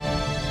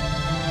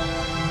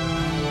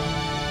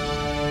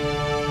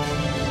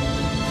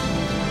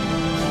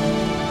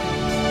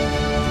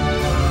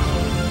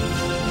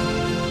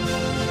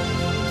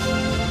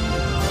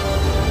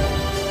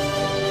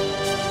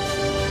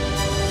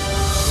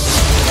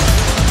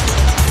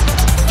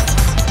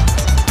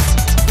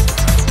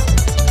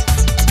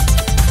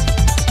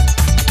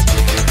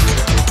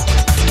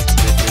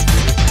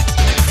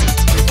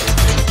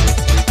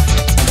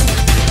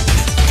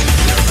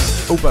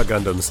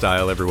about Gundam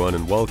style, everyone,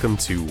 and welcome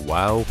to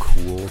WoW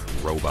Cool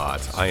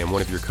Robot. I am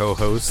one of your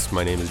co-hosts.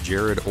 My name is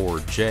Jared,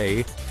 or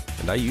Jay,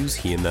 and I use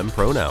he and them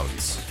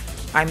pronouns.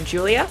 I'm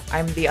Julia.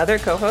 I'm the other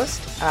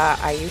co-host.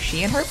 I use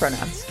she and her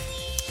pronouns.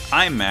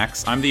 I'm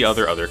Max. I'm the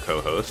other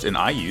co-host, and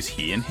I use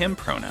he and him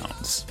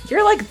pronouns.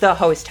 You're like the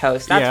host.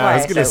 That's why I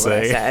said what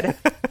I said.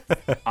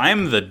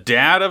 I'm the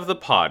dad of the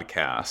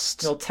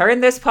podcast. You'll turn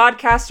this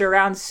podcast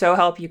around, so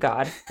help you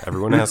God.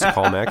 Everyone has to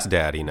call Max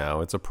daddy now.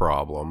 It's a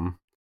problem.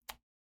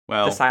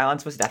 Well, the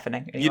silence was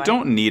deafening. Anyway. You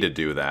don't need to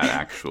do that,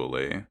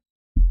 actually.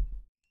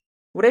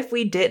 What if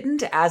we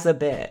didn't as a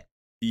bit?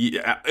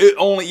 Yeah,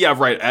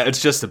 right.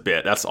 It's just a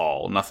bit. That's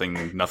all.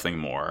 Nothing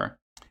more.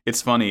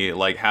 It's funny,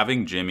 like,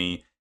 having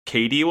Jimmy,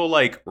 Katie will,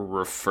 like,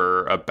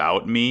 refer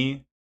about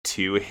me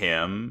to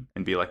him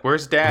and be like,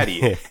 where's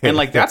daddy? And,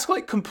 like, that's,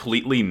 like,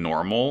 completely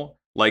normal.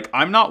 Like,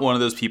 I'm not one of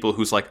those people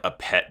who's, like, a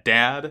pet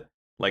dad.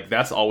 Like,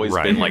 that's always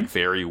been, like,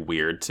 very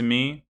weird to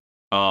me.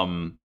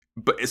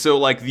 But so,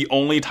 like, the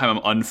only time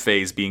I'm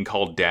unfazed being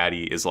called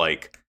daddy is,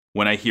 like,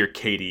 when I hear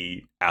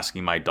Katie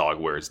asking my dog,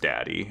 where's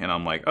daddy? And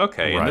I'm like,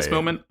 okay, in this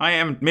moment,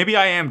 maybe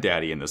I am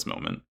daddy in this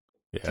moment.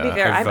 Yeah, to be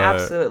fair, I'm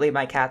absolutely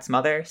my cat's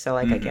mother, so,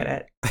 like, I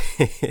get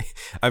it.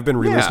 I've been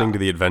re-listening to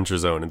the Adventure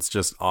Zone. It's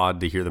just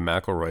odd to hear the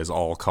McElroys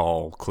all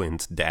call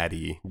Clint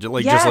daddy.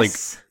 Just like,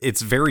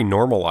 it's very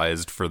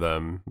normalized for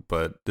them,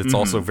 but it's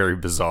also very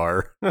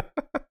bizarre.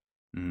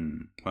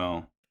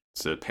 Well...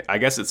 So I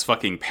guess it's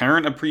fucking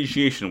Parent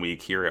Appreciation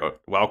Week here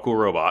at WoW Cool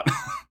Robot.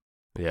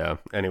 Yeah.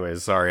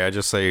 Anyways, sorry. I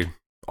just say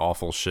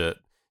awful shit.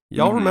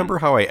 Y'all remember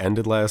how I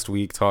ended last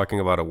week talking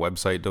about a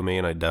website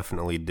domain I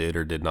definitely did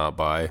or did not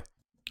buy?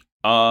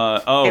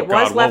 It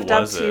was left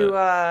up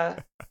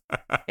to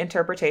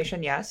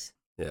interpretation, yes.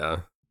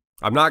 Yeah.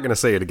 I'm not going to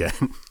say it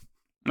again.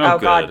 Oh,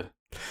 God.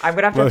 I'm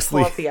going to have to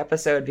pull up the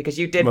episode because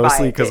you did buy it,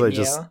 mostly because I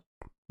just...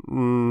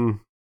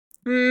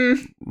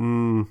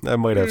 I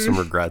might have some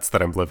regrets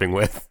that I'm living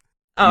with.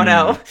 Oh,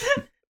 no.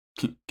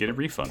 Get a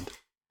refund.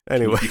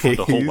 Anyway,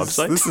 the whole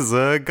website? This is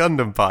a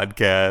Gundam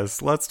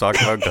podcast. Let's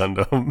talk about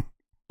Gundam.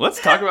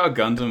 Let's talk about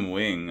Gundam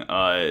Wing.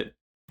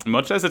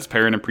 Much as it's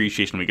Parent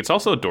Appreciation Week, it's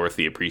also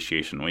Dorothy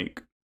Appreciation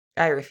Week.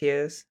 I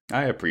refuse.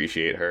 I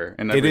appreciate her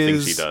and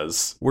everything she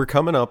does. We're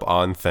coming up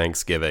on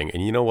Thanksgiving,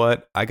 and you know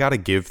what? I gotta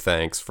give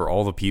thanks for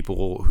all the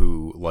people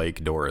who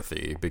like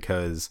Dorothy,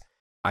 because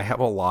I have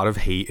a lot of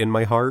hate in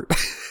my heart.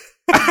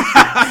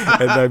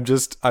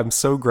 And I'm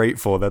so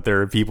grateful that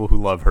there are people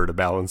who love her to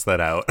balance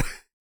that out.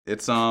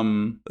 It's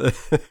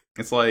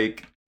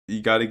like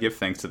you got to give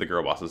thanks to the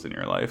girl bosses in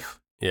your life.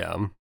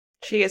 Yeah.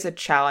 She is a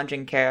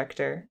challenging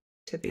character,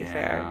 to be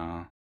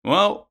fair.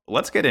 Well,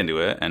 let's get into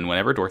it. And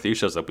whenever Dorothy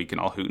shows up, we can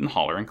all hoot and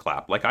holler and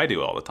clap like I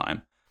do all the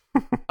time.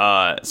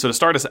 So to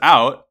start us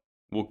out,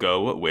 we'll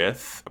go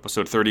with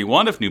episode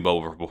 31 of New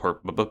Mobile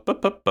Report.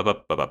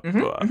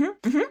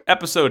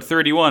 Episode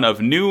 31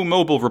 of New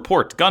Mobile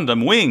Report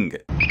Gundam Wing.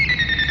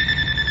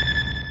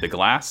 The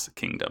Glass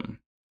Kingdom.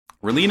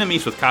 Relena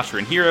meets with Katra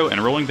and Hiro,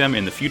 enrolling them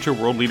in the future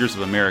world leaders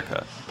of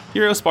America.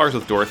 Hiro spars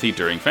with Dorothy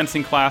during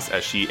fencing class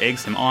as she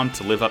eggs him on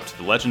to live up to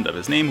the legend of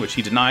his name, which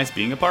he denies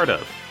being a part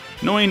of.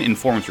 Noin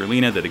informs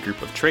Relena that a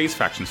group of Trey's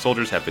faction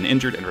soldiers have been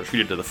injured and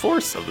retreated to the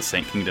force of the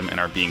Saint Kingdom and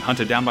are being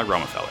hunted down by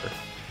Romefeller.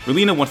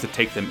 Relena wants to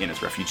take them in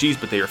as refugees,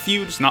 but they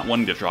refuse, not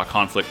wanting to draw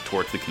conflict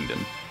towards the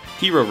kingdom.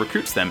 Hiro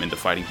recruits them into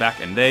fighting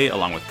back, and they,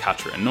 along with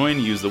Katra and Noin,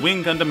 use the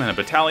Wing Gundam and a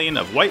battalion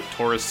of white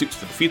Taurus suits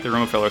to defeat the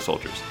Romefeller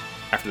soldiers.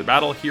 After the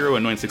battle, Hiro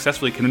and Noin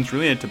successfully convince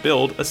Relena to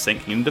build a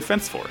Saint Kingdom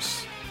defense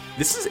force.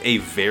 This is a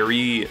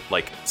very,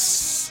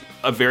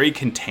 a very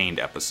contained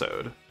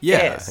episode.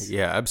 Yeah,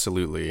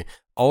 absolutely.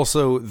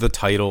 Also, the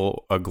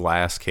title, A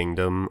Glass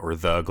Kingdom, or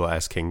The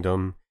Glass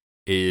Kingdom,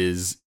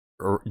 it's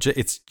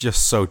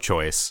just so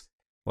choice.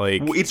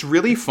 Like, it's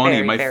really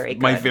funny. Very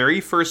my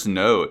very first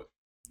note,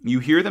 you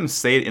hear them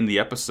say it in the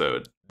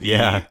episode.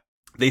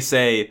 They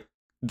say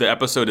the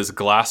episode is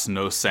Glass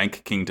no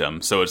Sank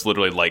Kingdom, so it's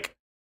literally like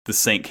the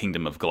Saint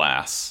Kingdom of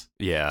Glass.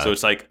 Yeah. So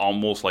it's like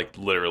almost like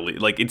literally,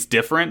 like, it's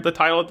different, the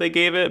title that they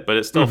gave it, but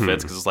it still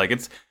fits because it's like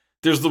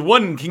there's the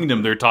one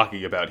kingdom they're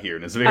talking about here,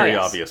 and it's very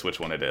obvious which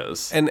one it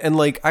is. And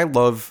like,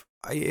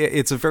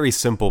 it's a very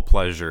simple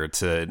pleasure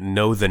to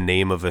know the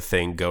name of a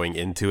thing going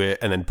into it,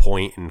 and then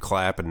point and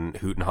clap and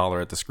hoot and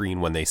holler at the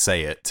screen when they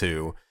say it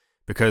too.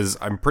 Because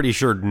I'm pretty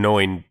sure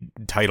knowing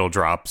title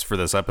drops for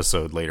this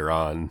episode later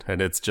on,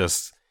 and it's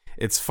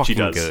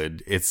fucking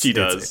good.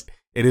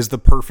 It is the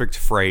perfect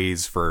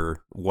phrase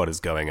for what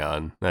is going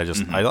on.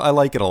 I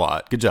like it a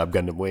lot. Good job,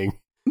 Gundam Wing.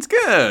 It's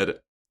good.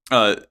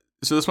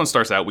 So this one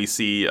starts out, we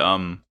see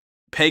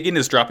Pagan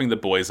is dropping the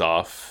boys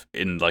off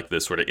in like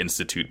this sort of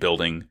institute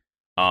building.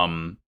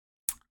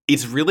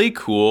 It's really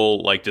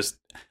cool. Like,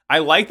 I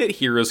like that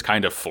Hiro's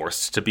kind of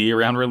forced to be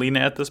around Relena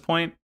at this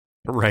point.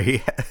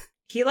 Right.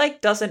 He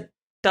like does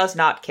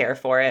not care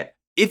for it.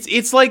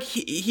 It's like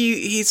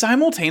he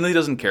simultaneously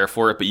doesn't care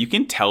for it, but you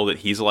can tell that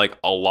he's like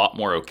a lot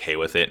more okay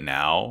with it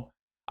now.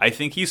 I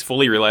think he's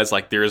fully realized,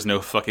 like, there is no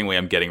fucking way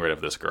I'm getting rid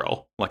of this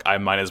girl. Like, I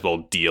might as well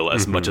deal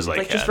as much as I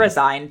can. Just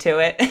resigned to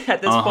it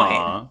at this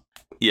point.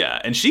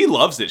 Yeah, and she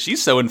loves it.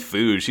 She's so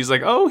enthused. She's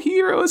like, "Oh,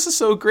 Hiro, this is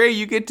so great.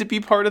 You get to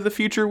be part of the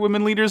future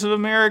women leaders of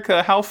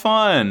America. How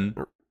fun!"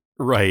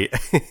 Right.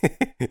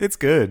 It's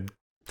good.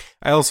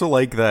 I also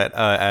like that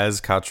as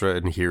Katra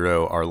and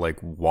Hiro are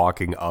like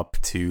walking up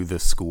to the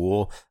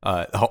school,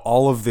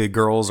 all of the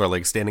girls are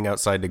like standing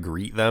outside to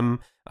greet them.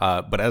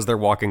 But as they're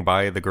walking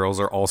by, the girls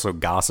are also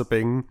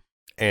gossiping,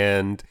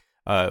 and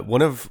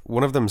one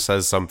of them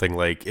says something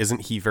like,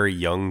 "Isn't he very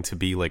young to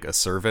be like a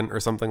servant?" or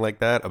something like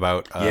that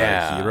about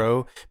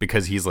Hiro,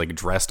 because he's like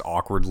dressed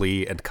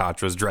awkwardly and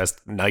Katra's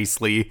dressed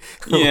nicely.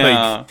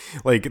 Yeah,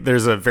 like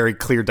there's a very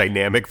clear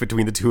dynamic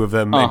between the two of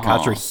them, and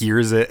Katra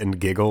hears it and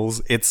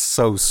giggles. It's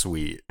so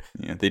sweet.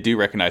 Yeah, they do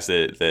recognize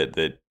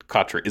that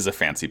Katra is a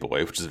fancy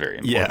boy, which is very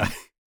important.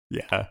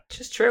 Yeah,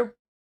 Which is true.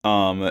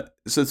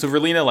 So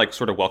Relena like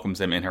sort of welcomes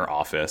him in her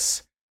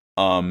office.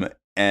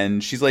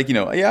 And she's like,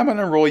 yeah, I'm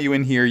gonna roll you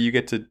in here. You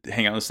get to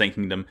hang out in the Sand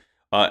Kingdom.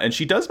 And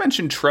she does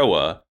mention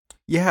Troa.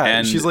 Yeah,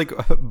 and she's like,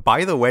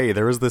 by the way,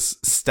 there was this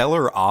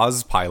Stellar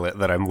Oz pilot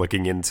that I'm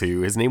looking into.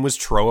 His name was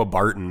Troa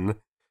Barton.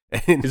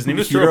 And his name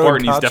is Troa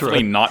Barton. He's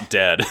definitely not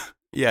dead.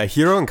 Yeah,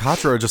 Hiro and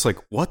Katra are just like,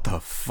 what the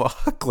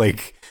fuck?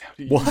 Like,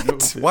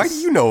 what? Why do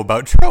you know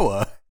about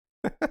Troa?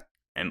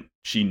 And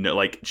she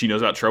knows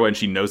about Troa, and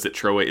she knows that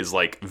Troa is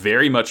like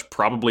very much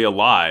probably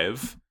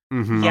alive.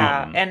 Mm-hmm.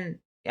 Yeah, and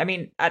I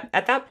mean,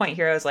 at that point,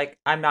 Hiro's like,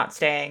 I'm not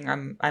staying.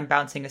 I'm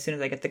bouncing as soon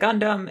as I get the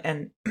Gundam.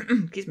 And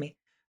excuse me,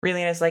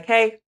 Relena's like,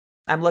 hey,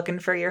 I'm looking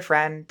for your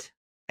friend.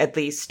 At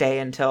least stay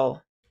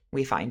until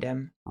we find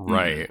him.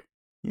 Right.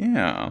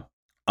 Yeah.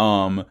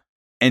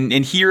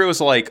 And Hiro's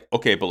like,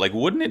 okay, but like,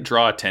 wouldn't it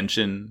draw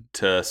attention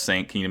to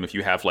Sand Kingdom if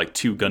you have like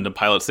 2 Gundam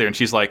pilots there? And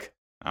she's like,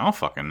 I don't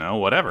fucking know.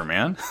 Whatever,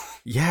 man.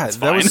 Yeah,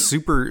 that was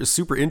super,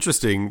 super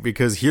interesting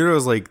because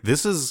Hiro's like,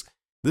 this is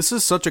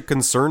such a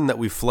concern that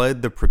we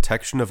fled the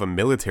protection of a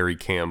military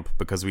camp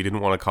because we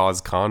didn't want to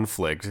cause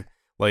conflict.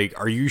 Like,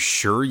 are you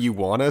sure you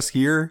want us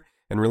here?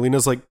 And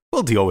Relena's like,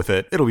 we'll deal with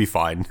it. It'll be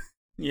fine.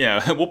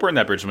 Yeah, we'll burn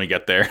that bridge when we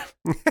get there.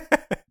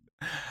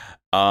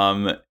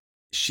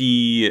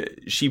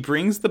 She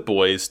brings the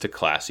boys to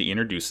class. She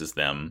introduces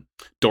them.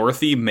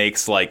 Dorothy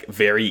makes like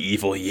very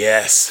evil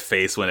yes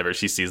face whenever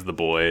she sees the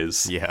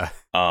boys. Yeah.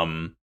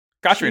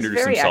 Katra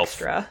introduced very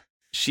himself. Extra.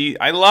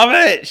 I love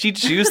it. She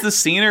chews the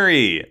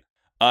scenery.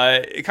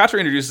 Katra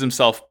introduces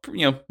himself,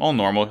 all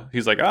normal.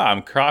 He's like,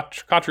 I'm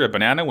Katra, a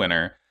banana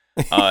winner.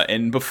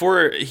 And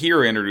before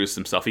Hiro introduced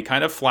himself, he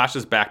kind of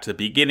flashes back to the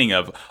beginning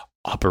of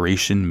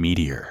Operation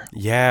Meteor.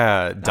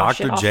 Yeah,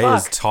 Dr. J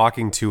is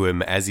talking to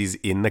him as he's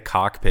in the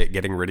cockpit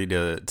getting ready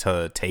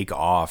to take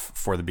off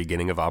for the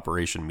beginning of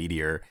Operation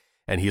Meteor.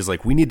 And he's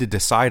like, we need to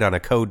decide on a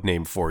code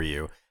name for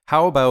you.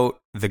 How about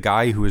the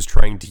guy who is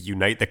trying to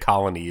unite the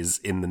colonies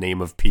in the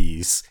name of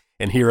peace?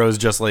 And Hiro's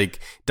just like,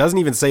 doesn't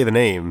even say the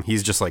name.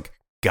 He's just like,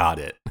 got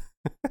it.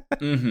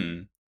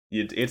 Mm-hmm.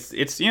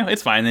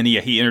 It's fine. Then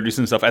he introduced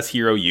himself as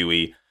Hiro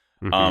Yui.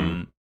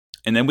 Mm-hmm.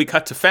 And then we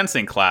cut to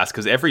fencing class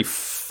because every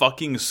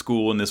fucking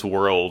school in this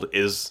world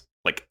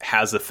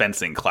has a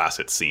fencing class,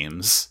 it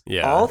seems.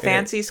 Yeah. All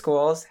fancy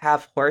schools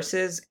have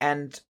horses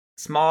and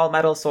small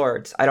metal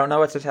swords. I don't know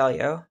what to tell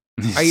you.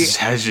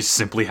 That's just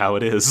simply how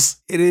it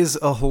is. It is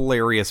a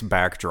hilarious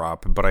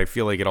backdrop, but I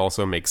feel like it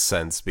also makes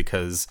sense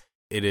because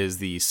it is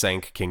the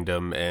Sand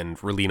Kingdom, and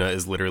Relena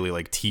is literally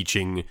like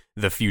teaching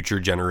the future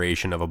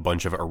generation of a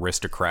bunch of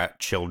aristocrat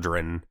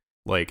children,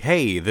 like,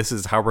 hey, this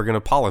is how we're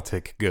gonna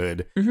politic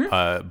good.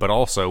 Mm-hmm. But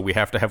also we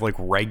have to have like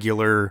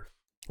regular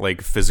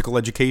like physical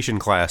education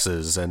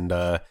classes, and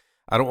I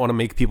don't want to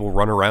make people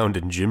run around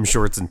in gym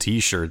shorts and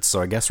t-shirts,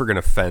 so I guess we're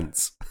gonna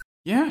fence.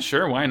 Yeah,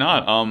 sure, why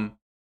not?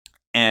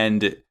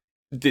 And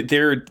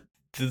the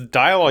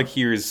dialogue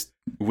here is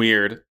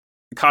weird.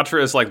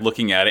 Katra is like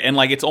looking at it, and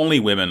like it's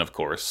only women, of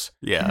course.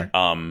 Yeah.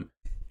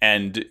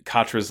 And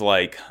Katra's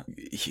like,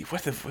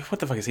 what the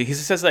fuck is he? He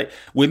says like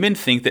women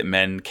think that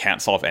men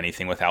can't solve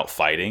anything without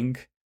fighting.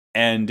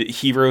 And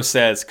Hiro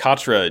says,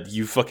 Katra,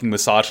 you fucking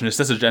misogynist.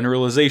 That's a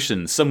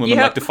generalization. Some women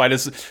like to fight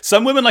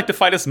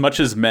as much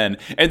as men.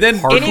 And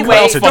then anyway,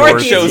 else fucking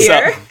shows here.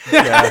 up.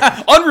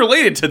 Yeah.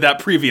 Unrelated to that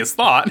previous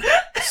thought.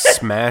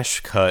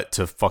 Smash cut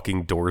to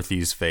fucking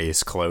Dorothy's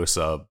face close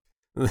up.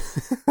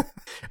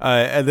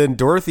 And then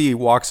Dorothy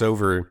walks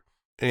over,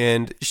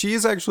 and she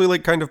is actually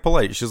like kind of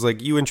polite. She's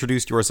like, you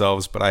introduced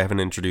yourselves, but I haven't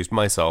introduced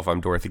myself.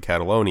 I'm Dorothy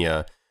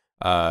Catalonia.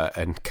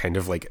 And kind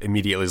of like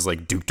immediately is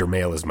like, Duke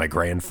Dermail is my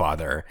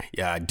grandfather.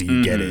 Yeah, do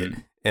you get it?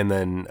 And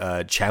then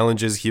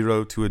challenges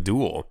Hiro to a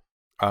duel.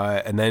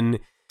 And then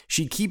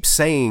she keeps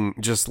saying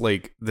just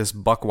like this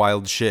buck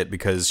wild shit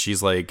because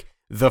she's like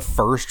the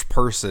first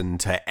person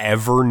to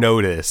ever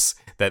notice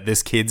that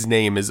this kid's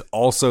name is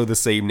also the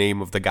same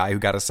name of the guy who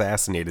got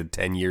assassinated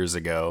 10 years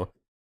ago.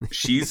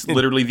 She's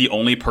literally the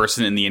only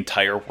person in the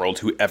entire world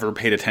who ever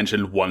paid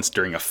attention once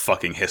during a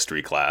fucking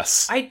history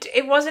class.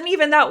 It wasn't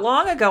even that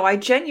long ago. I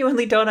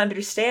genuinely don't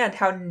understand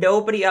how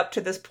nobody up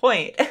to this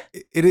point.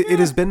 It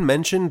has been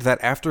mentioned that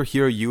after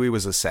Hiro Yui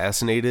was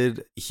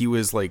assassinated, he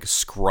was like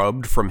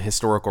scrubbed from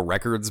historical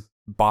records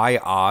by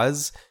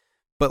Oz.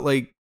 But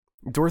like,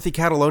 Dorothy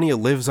Catalonia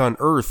lives on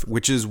Earth,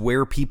 which is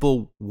where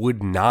people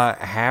would not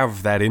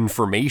have that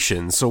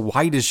information. So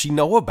why does she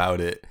know about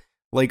it?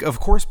 Like, of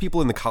course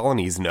people in the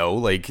colonies know.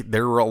 Like,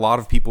 there are a lot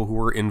of people who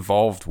were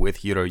involved with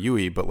Hiro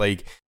Yui, but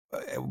like,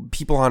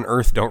 people on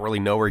Earth don't really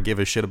know or give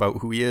a shit about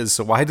who he is.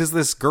 So why does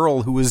this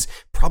girl who was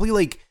probably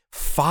like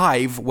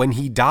 5 when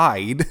he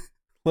died,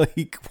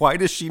 like, why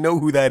does she know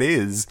who that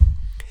is?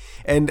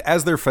 And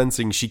as they're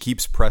fencing, she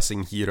keeps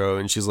pressing Hiro,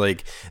 and she's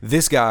like,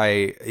 this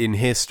guy in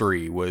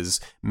history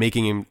was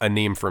making him a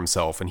name for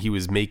himself, and he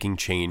was making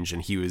change,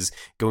 and he was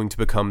going to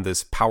become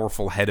this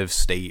powerful head of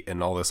state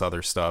and all this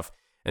other stuff.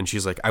 And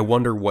she's like, I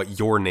wonder what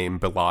your name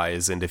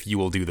belies and if you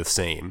will do the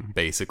same,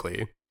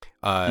 basically.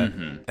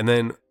 And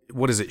then,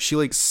 what is it? She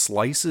like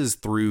slices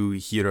through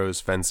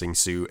Hiro's fencing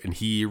suit, and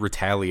he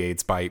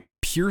retaliates by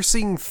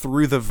piercing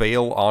through the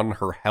veil on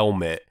her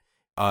helmet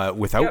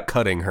without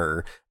cutting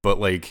her, but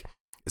like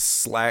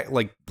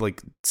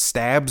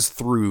stabs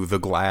through the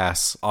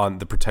glass on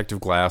the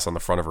protective glass on the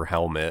front of her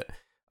helmet,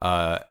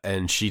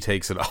 and she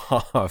takes it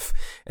off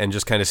and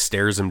just kind of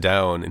stares him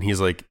down, and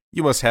he's like,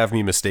 you must have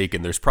me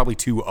mistaken, there's probably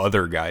 2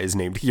 other guys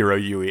named Hiro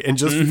Yui, and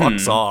just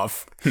fucks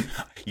off.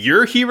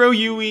 You're Hiro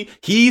Yui,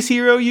 he's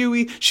Hiro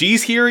Yui,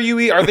 she's Hiro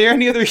Yui, are there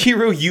any other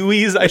Hiro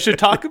Yuis I should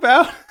talk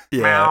about?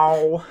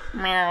 Meow.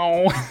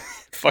 Meow.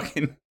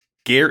 Fucking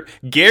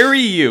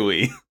Gary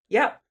Yui.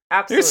 Yep,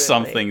 absolutely. There's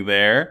something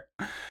there.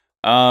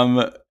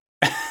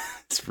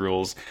 This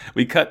rules.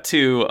 We cut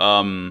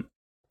to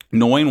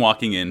Noin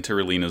walking into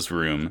Relina's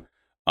room,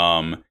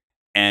 and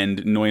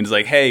Noin's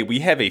like, hey, we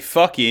have a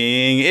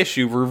fucking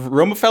issue.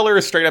 Romefeller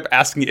is straight up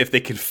asking if they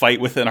can fight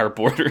within our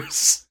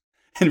borders.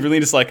 And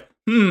Relina's like,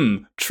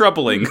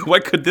 troubling.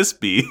 What could this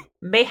be?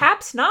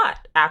 Mayhaps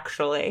not,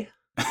 actually.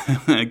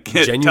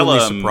 Genuinely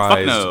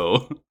surprised. Fuck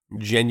no.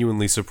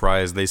 Genuinely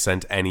surprised they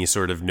sent any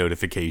sort of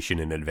notification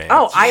in advance.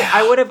 Oh,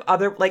 I would have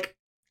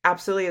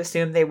absolutely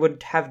assumed they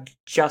would have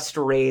just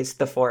razed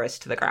the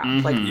forest to the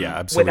ground. Like, yeah,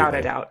 absolutely. without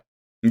a doubt.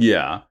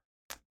 Yeah.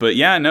 But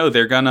yeah, no,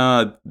 they're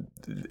gonna,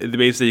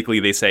 basically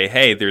they say,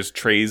 hey, there's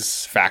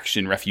Trey's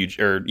faction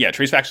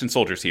Trey's faction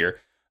soldiers here.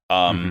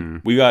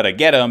 We gotta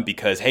get them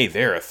because, hey,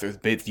 they're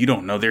you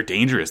don't know, they're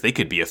dangerous. They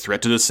could be a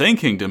threat to the Sand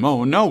Kingdom.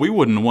 Oh no, we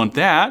wouldn't want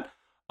that.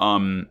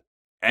 And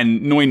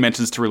Noin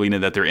mentions to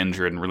Relina that they're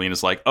injured, and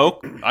Relina's like,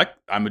 oh,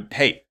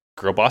 hey,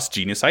 girl boss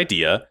genius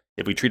idea.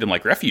 If we treat them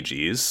like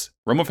refugees,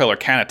 Romefeller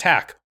can't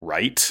attack,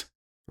 right?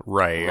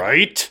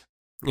 Right.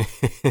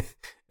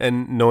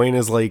 And Noin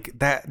is like,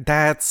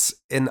 that's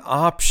an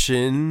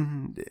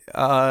option.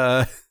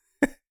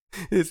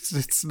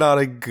 It's not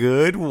a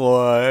good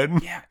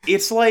one. Yeah,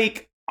 it's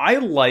like,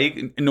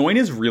 Noin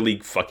is really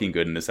fucking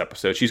good in this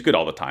episode. She's good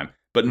all the time.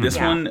 But in this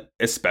one,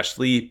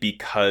 especially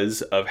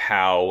because of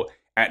how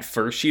at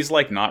first she's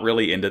like not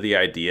really into the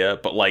idea,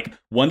 but like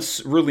once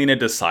Relina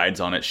decides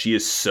on it, she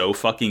is so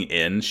fucking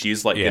in.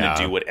 She's like gonna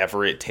do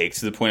whatever it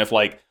takes, to the point of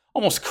like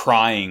almost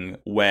crying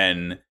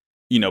when,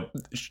 you know,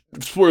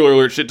 spoiler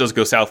alert, shit does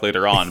go south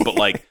later on, but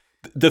like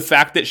the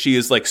fact that she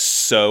is like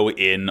so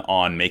in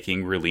on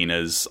making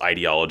Relina's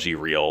ideology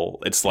real,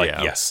 it's like,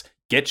 yes,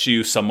 get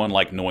you someone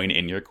like Noin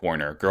in your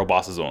corner. Girl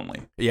bosses only.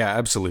 Yeah,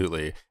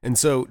 absolutely. And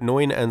so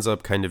Noin ends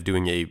up kind of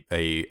doing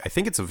I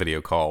think it's a video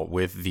call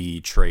with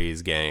the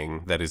Trey's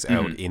gang that is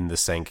out in the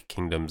Sank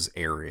Kingdom's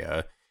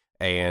area.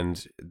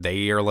 And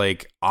they are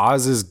like,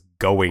 Oz is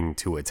going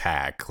to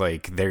attack.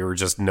 Like, they're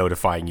just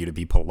notifying you to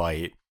be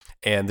polite.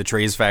 And the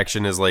Trey's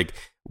faction is like,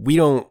 we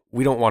don't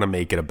want to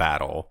make it a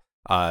battle.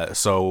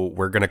 So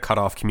we're going to cut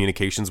off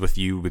communications with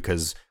you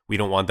because we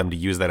don't want them to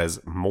use that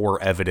as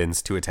more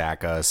evidence to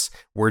attack us.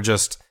 We're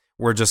just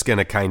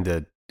going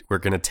to we're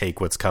going to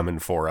take what's coming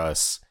for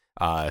us.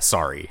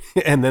 Sorry.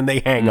 And then they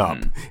hang up,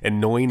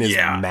 and Noin is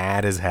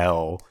mad as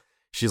hell.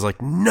 She's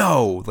like,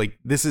 no, like,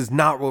 this is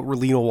not what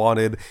Relina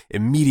wanted.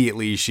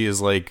 Immediately she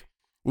is like,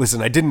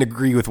 listen, I didn't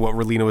agree with what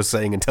Relina was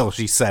saying until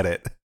she said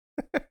it.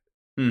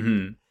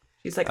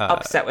 She's like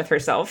upset with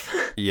herself.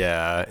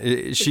 Yeah,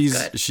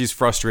 she's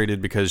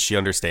frustrated because she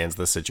understands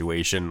the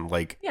situation,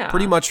 like,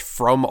 pretty much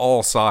from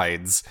all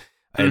sides,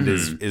 and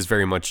is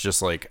very much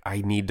just like,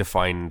 I need to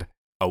find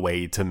a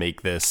way to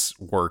make this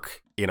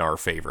work in our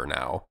favor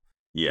now.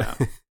 Yeah.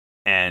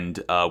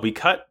 And we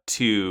cut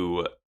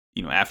to,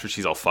 you know, after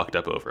she's all fucked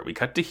up over it, we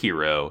cut to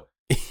Hiro,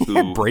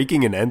 who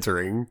breaking and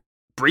entering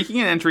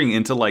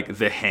into like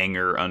the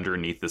hangar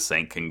underneath the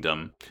Sank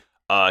Kingdom.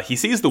 He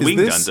sees the Wing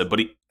Gundam, but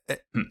he.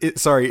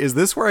 Sorry, is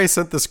this where I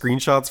sent the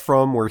screenshots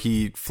from, where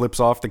he flips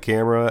off the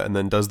camera and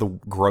then does the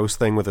gross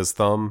thing with his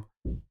thumb,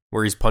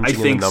 where he's punching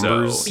in the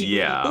numbers? So.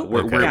 Yeah,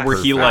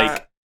 where he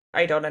like.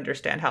 I don't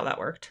understand how that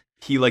worked.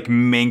 He like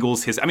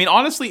mangles his. I mean,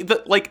 honestly,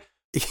 the like.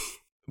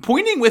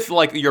 Pointing with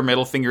like your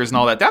middle fingers and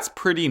all that, that's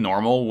pretty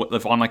normal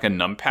if on like a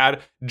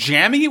numpad.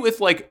 Jamming it with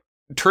like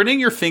turning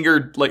your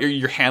finger, like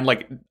your hand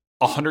like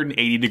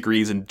 180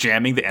 degrees and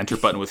jamming the enter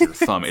button with your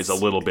thumb is a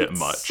little bit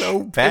much.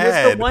 So bad.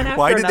 It was the one after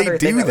Why did another they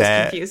do thing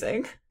that? Was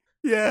confusing.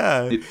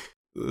 Yeah.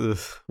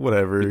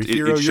 Whatever.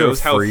 It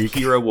shows how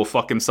Hiro will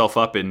fuck himself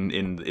up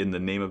in the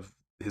name of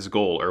his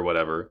goal or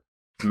whatever.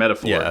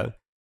 Metaphor. Yeah.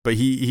 But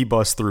he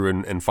busts through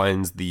and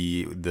finds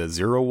the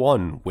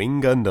 01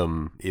 Wing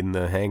Gundam in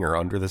the hangar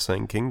under the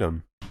Sand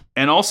Kingdom.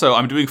 And also,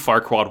 I'm doing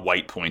Farquaad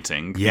white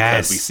pointing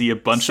Yes. because we see a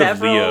bunch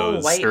Several of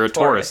Leos white or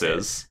Tauruses.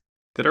 Tauruses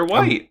that are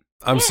white.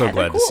 I'm so Yeah,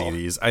 they're glad to see cool.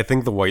 these. I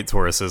think the white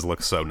Tauruses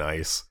look so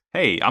nice.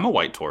 Hey, I'm a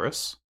white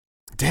Taurus.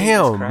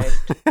 Damn.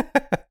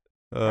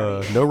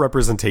 Jesus No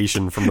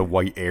representation from the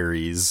white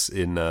Aries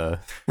in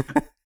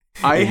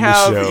I in the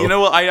have, show. you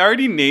know what? I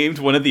already named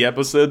one of the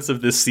episodes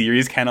of this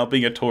series "Can't Help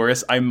Being a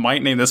Taurus." I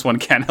might name this one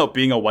 "Can't Help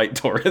Being a White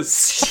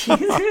Taurus."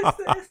 Jesus.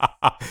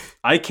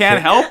 I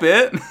can't help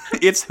it.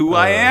 It's who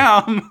I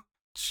am.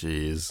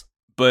 Jeez.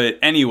 But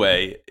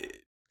anyway,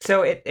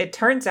 So it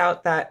turns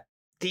out that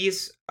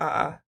these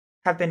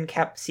have been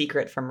kept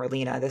secret from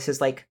Relina. This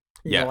is like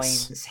Yes.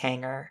 Noin's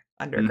hangar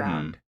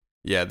underground.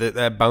 Yeah,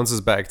 that bounces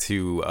back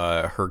to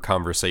her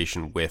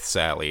conversation with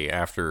Sally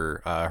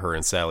after her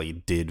and Sally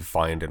did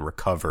find and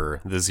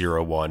recover the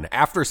 01.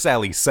 After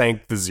Sally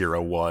sank the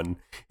 01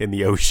 in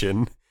the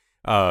ocean,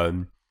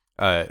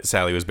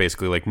 Sally was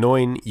basically like,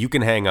 Noin, you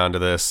can hang on to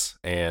this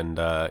and,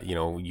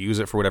 use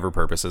it for whatever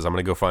purposes. I'm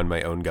going to go find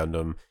my own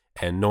Gundam.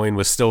 And Noin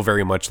was still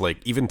very much like,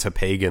 even to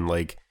Pagan,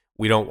 like,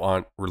 we don't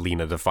want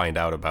Relina to find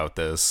out about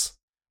this.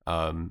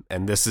 And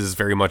this is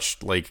very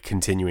much like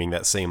continuing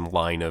that same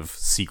line of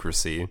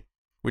secrecy,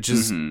 which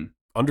is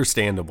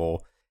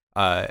understandable.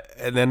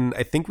 And then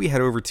I think we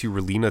head over to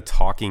Relina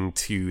talking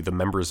to the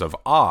members of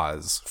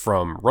Oz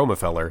from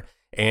Romefeller,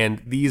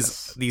 and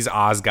these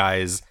Oz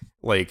guys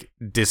like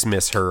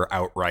dismiss her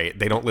outright.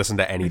 They don't listen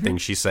to anything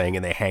she's saying,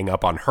 and they hang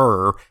up on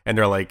her. And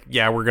they're like,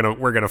 "Yeah, we're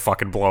gonna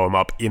fucking blow him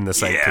up in the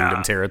Sand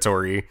Kingdom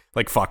territory.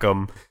 Like, fuck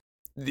them."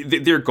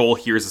 their goal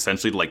here is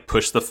essentially to like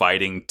push the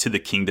fighting to the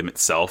kingdom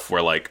itself,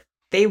 where like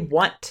They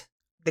want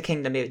the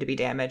kingdom to be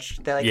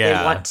damaged. They Yeah.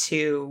 they want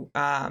to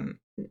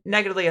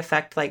negatively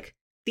affect like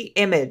the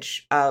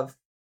image of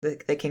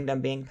the kingdom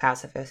being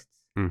pacifists.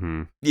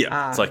 Mm-hmm.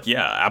 it's like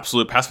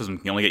absolute pacifism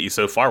can only get you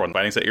so far when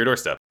fighting's at your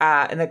doorstep.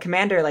 And the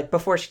commander, like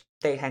before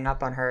they hang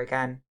up on her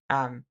again,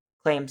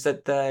 claims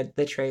that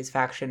the Trey's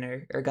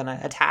faction are gonna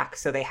attack,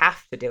 so they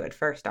have to do it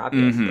first,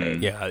 obviously.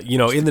 Yeah,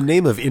 in the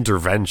name of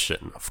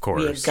intervention, of We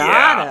course.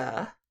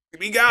 gotta.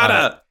 We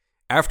gotta.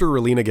 After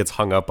Relina gets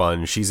hung up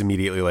on, she's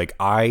immediately like,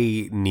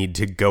 I need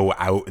to go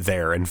out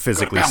there and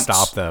physically Gotta bounce.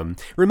 stop them.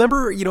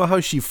 Remember, how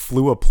she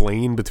flew a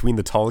plane between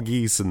the Tall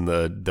Geese and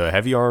the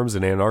Heavy Arms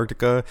in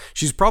Antarctica?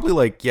 She's probably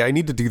like, yeah, I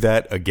need to do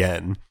that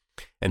again.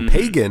 And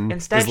Pagan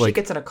Instead, is she like,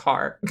 gets in a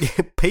car.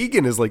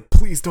 Pagan is like,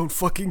 please don't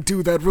fucking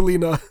do that,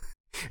 Relina.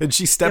 And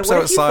she steps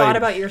What if you thought outside.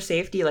 about your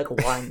safety like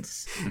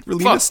once?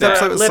 Relina Fuck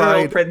steps that. Literal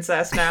outside.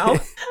 princess now.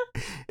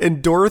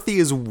 And Dorothy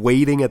is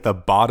waiting at the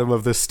bottom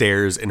of the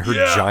stairs in her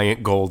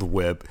giant gold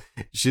whip.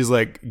 She's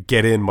like,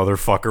 get in,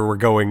 motherfucker. We're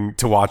going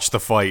to watch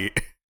the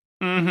fight.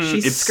 She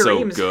It's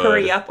screams, so good.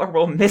 "Hurry up, or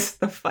we'll miss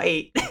the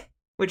fight,"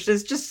 which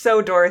is just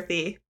so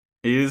Dorothy.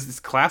 It is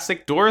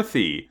classic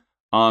Dorothy.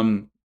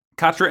 Katra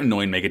and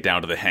Noin make it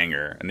down to the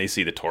hangar, and they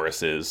see the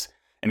Tauruses.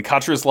 And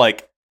Katra's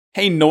like,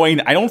 hey,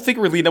 Noin, I don't think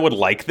Relina would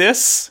like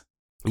this.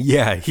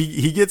 Yeah,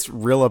 he gets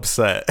real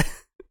upset.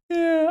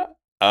 Yeah.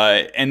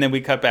 And then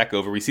we cut back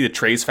over. We see the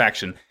Trey's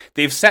faction.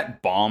 They've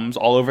set bombs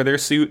all over their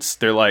suits.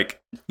 They're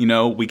like,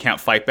 we can't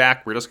fight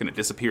back. We're just going to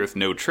disappear with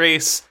no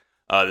trace.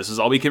 This is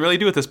all we can really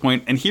do at this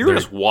point. And Hiro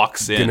just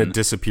walks in. Gonna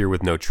disappear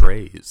with no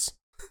trays.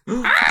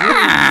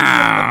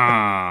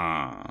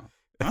 Ah.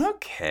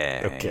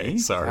 Okay. Okay,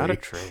 sorry. Out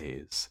of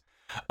trays.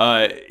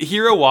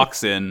 Hiro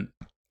walks in,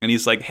 and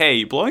he's like,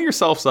 hey, blowing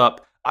yourselves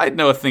up, I'd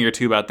know a thing or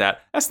two about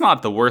that. That's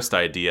not the worst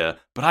idea,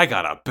 but I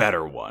got a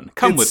better one.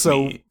 Come with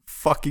so me.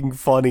 fucking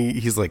funny.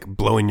 He's like,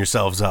 blowing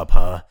yourselves up,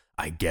 huh?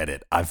 I get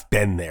it. I've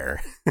been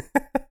there.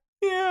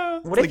 Yeah.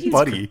 What like, if you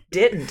buddy.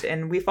 didn't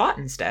and we fought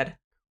instead?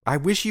 I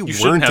wish you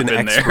shouldn't weren't have an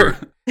been expert.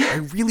 there. I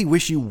really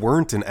wish you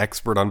weren't an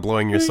expert on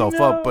blowing yourself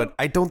up, but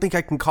I don't think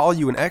I can call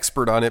you an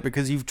expert on it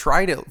because you've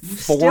tried it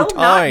four Still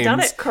times. not done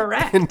it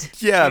correct. And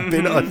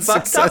been Fucked up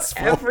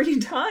unsuccessful. every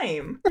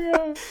time.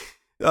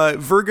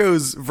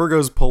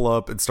 Virgos pull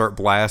up and start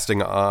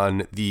blasting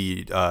on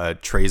the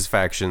Trey's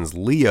faction's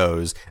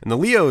Leos, and the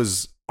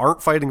Leos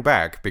aren't fighting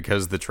back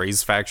because the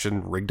Trey's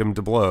faction rigged them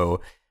to blow.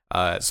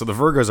 So the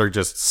Virgos are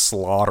just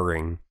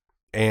slaughtering,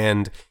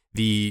 and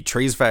the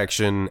Trey's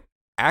faction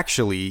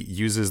actually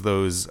uses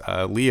those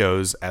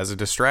Leos as a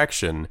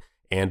distraction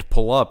and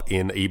pull up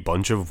in a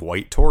bunch of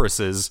white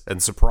Tauruses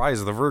and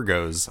surprise the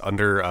Virgos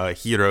under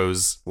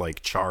Hiro's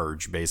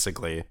charge,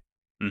 basically.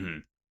 Mm-hmm.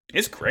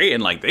 It's great,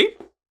 and they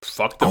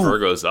fucked the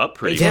Virgos up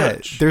pretty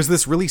much. There's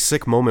this really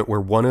sick moment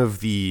where one of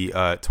the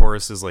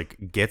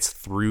Tauruses gets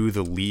through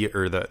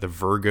the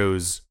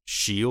Virgo's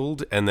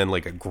shield and then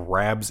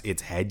grabs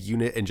its head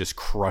unit and just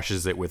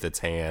crushes it with its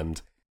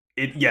hand.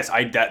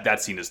 That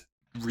scene is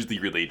really,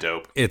 really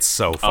dope. It's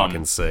so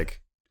fucking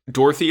sick.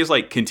 Dorothy is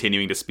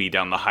continuing to speed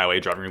down the highway,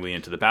 driving really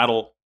into the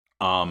battle.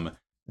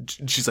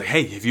 She's like,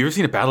 "Hey, have you ever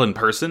seen a battle in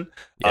person?"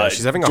 Yeah,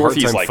 she's having a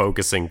Dorothy's hard time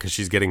focusing because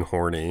she's getting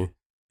horny.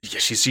 Yeah,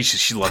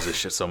 she loves this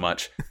shit so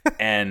much.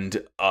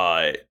 And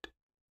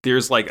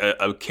there's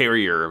a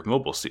carrier of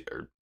mobile suit,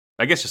 or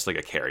I guess just like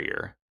a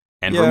carrier.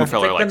 And Yeah. It's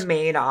Romefeller like the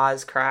main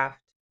Oz craft.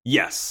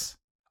 yes.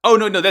 Oh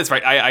no, that's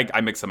right.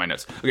 I mixed up my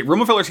notes. Okay,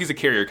 Romefeller sees a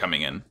carrier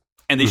coming in,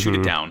 and they shoot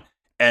it down,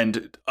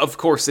 and of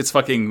course it's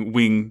fucking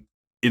Wing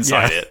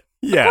inside it.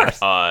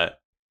 Yeah.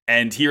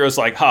 And Hero's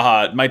like,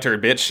 haha, my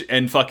turn, bitch,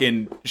 and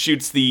fucking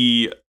shoots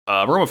the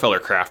Romefeller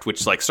craft,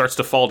 which like starts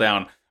to fall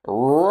down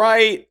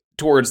right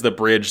towards the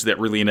bridge that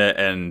Relina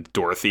and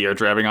Dorothy are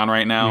driving on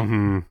right now.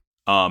 Mhm.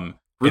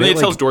 Relina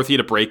tells Dorothy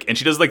to brake, and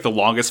she does like the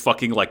longest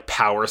fucking like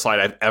power slide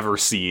I've ever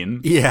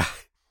seen. Yeah.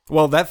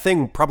 Well, that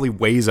thing probably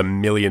weighs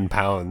 1,000,000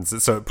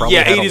 pounds, so it probably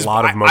had a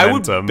lot of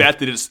momentum. I would bet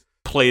that it's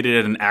plated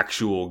at an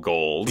actual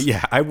gold.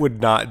 Yeah, I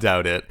would not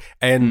doubt it.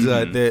 And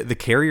the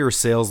carrier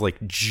sails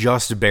like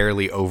just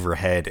barely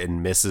overhead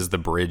and misses the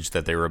bridge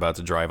that they were about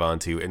to drive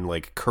onto, and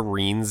like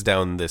careens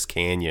down this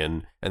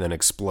canyon and then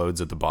explodes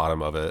at the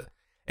bottom of it.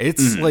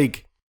 It's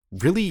like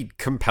really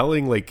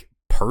compelling, like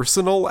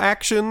personal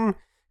action.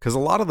 Because a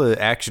lot of the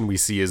action we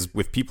see is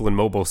with people in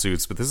mobile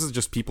suits, but this is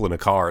just people in a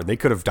car, and they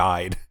could have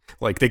died.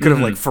 Like, they could have,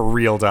 like, for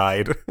real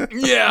died.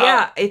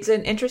 Yeah, it's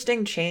an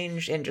interesting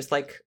change in just,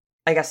 like,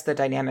 I guess the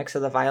dynamics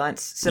of the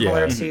violence.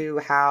 Similar to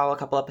how a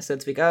couple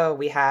episodes ago,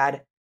 we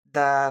had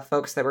the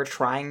folks that were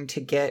trying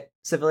to get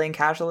civilian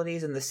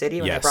casualties in the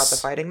city when they brought the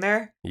fighting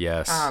there.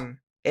 Yes.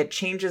 It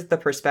changes the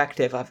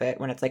perspective of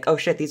it when it's like, oh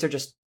shit, these are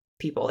just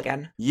people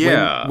again.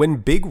 Yeah. When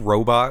big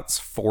robots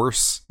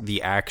force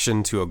the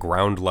action to a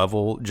ground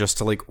level just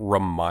to like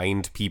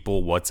remind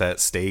people what's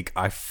at stake,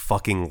 I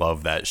fucking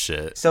love that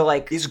shit. So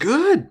like It's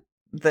good.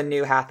 the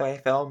new Hathaway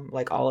film,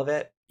 like all of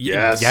it.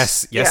 Yes.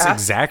 Yes,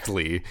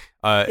 exactly.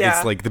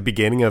 It's like the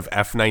beginning of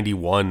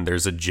F-91.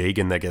 There's a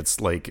Jagan that gets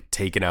like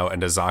taken out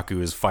and a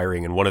Zaku is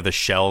firing, and one of the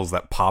shells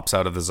that pops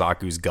out of the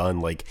Zaku's gun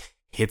like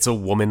hits a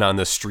woman on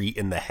the street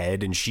in the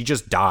head, and she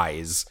just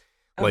dies.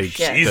 Like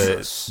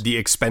the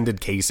expended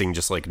casing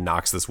just like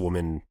knocks this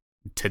woman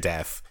to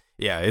death.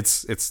 Yeah,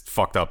 it's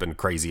fucked up and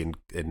crazy,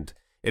 and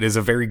it is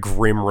a very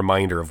grim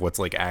reminder of what's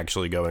like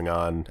actually going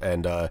on.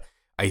 And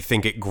I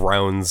think it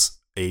grounds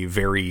a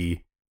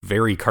very,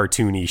 very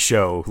cartoony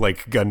show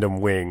like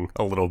Gundam Wing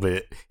a little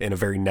bit in a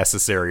very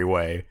necessary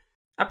way.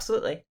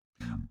 Absolutely.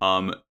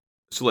 So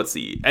let's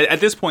see.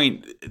 At this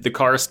point, the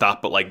car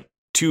stopped, but like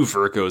two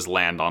Virgos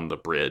land on the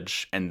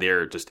bridge, and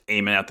they're just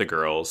aiming at the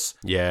girls.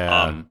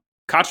 Yeah.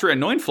 Katra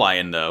and Noin fly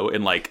in though,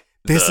 and like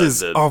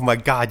oh my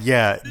god,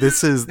 yeah.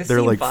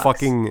 They're like fucks.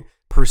 fucking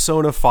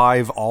Persona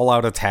 5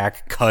 all-out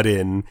attack cut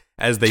in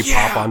as they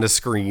pop onto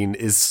screen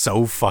is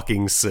so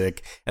fucking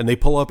sick. And they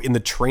pull up in the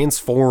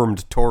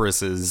transformed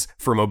Tauruses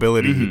for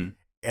mobility,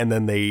 and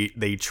then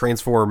they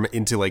transform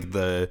into like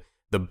the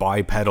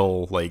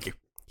bipedal like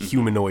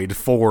humanoid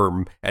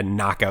form and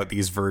knock out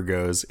these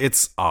Virgos.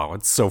 It's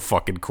so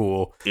fucking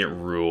cool. It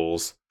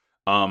rules.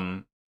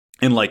 And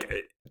like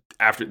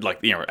after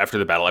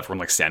the battle, everyone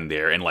like standing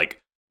there, and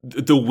like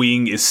the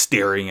Wing is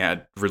staring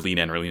at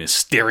Relina, and Relina is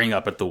staring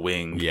up at the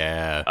Wing.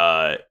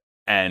 Yeah.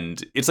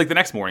 And it's like the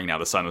next morning now.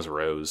 The sun has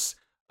rose,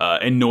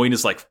 and Noin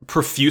is like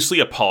profusely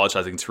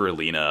apologizing to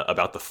Relina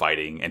about the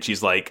fighting, and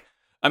she's like,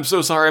 "I'm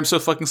so sorry. I'm so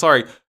fucking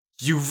sorry.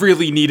 You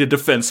really need a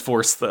defense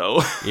force,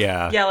 though."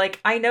 Yeah. Yeah, like,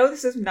 I know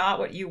this is not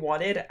what you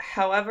wanted.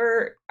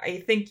 However, I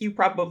think you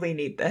probably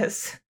need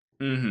this.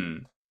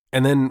 Mm-hmm.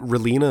 And then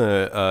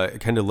Relina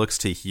kind of looks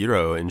to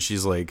Hiro, and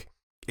she's like,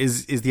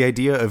 is the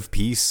idea of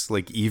peace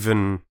like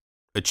even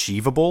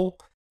achievable?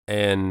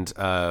 And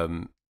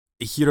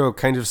Hiro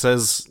kind of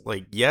says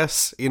like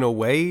yes in a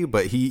way,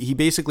 but he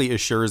basically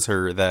assures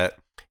her that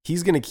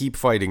he's going to keep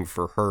fighting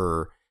for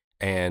her,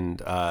 and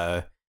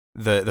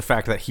the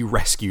fact that he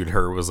rescued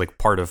her was like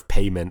part of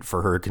payment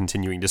for her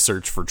continuing to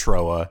search for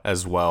Troa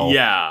as well.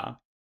 Yeah.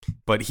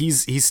 But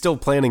he's still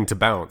planning to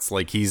bounce.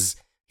 Like he's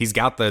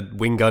got the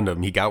Wing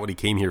Gundam, he got what he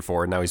came here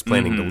for, and now he's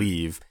planning to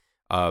leave.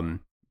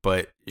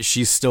 But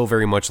she's still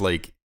very much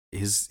like,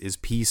 is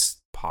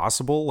peace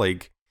possible?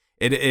 Like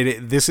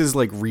this is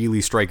like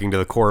really striking to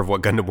the core of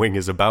what Gundam Wing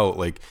is about.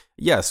 Like,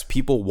 yes,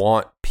 people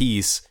want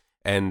peace,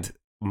 and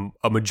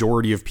a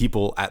majority of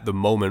people at the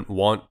moment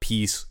want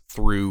peace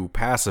through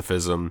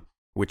pacifism,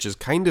 which is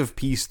kind of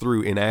peace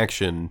through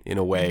inaction in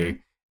a way.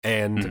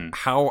 And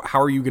how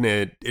are you going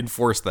to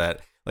enforce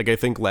that? Like, I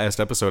think last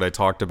episode I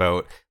talked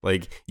about,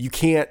 like, you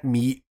can't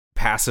meet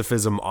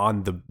pacifism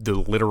on the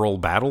literal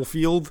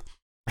battlefield.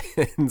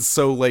 And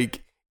so,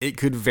 like, it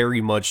could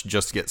very much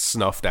just get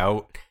snuffed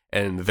out,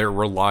 and they're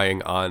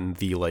relying on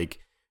the, like,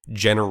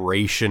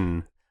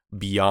 generation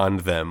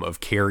beyond them of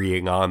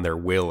carrying on their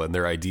will and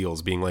their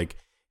ideals, being like,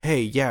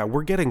 hey, yeah,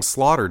 we're getting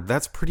slaughtered.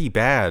 That's pretty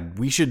bad.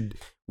 We should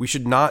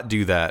not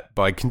do that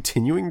by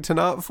continuing to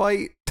not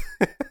fight.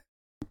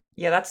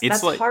 Yeah, that's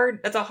like,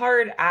 hard. That's a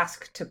hard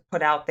ask to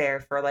put out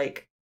there for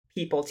like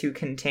people to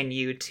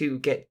continue to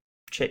get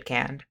shit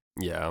canned.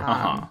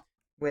 Yeah.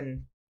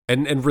 When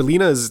and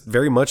Relina is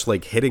very much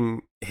like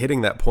hitting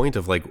that point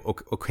of like,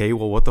 okay,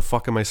 well, what the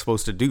fuck am I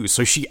supposed to do?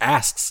 So she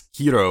asks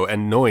Hiro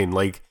and Noin,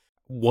 like,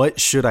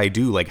 what should I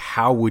do? Like,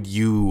 how would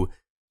you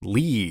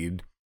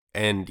lead?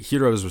 And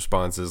Hiro's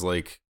response is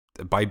like,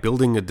 by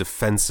building a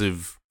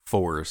defensive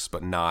force,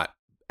 but not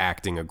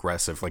acting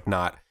aggressive, like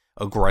not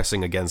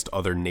aggressing against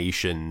other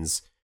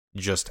nations.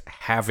 Just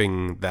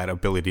having that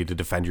ability to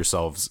defend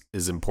yourselves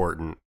is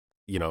important,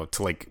 you know,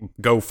 to like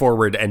go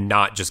forward and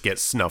not just get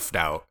snuffed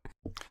out.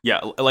 Yeah,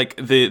 like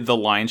the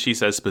line she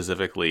says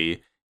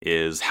specifically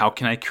is, how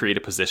can I create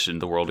a position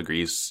the world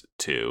agrees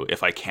to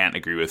if I can't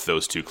agree with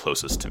those two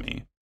closest to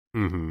me?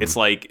 Mm-hmm. It's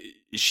like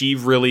she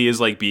really is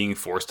like being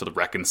forced to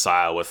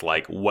reconcile with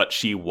like what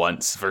she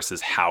wants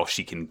versus how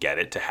she can get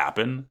it to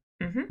happen.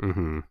 Mm-hmm.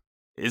 Mm-hmm.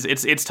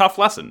 It's tough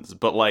lessons,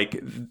 but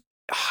like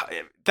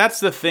that's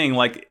the thing.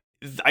 Like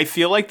I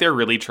feel like they're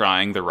really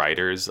trying, the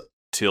writers,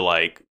 to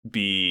like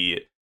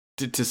be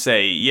to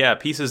say, yeah,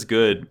 peace is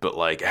good, but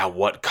like at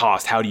what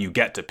cost? How do you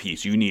get to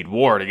peace? You need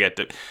war to get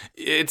to.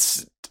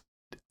 It's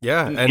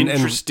an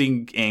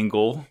interesting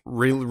angle.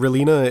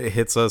 Relina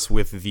hits us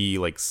with the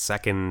like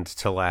second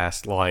to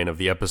last line of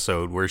the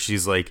episode where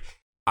she's like,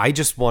 I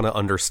just want to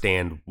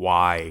understand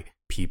why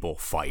people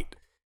fight,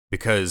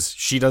 because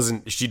she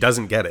doesn't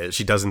get it.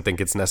 She doesn't think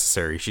it's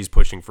necessary. She's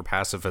pushing for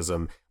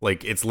pacifism.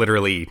 Like it's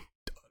literally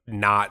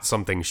not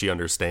something she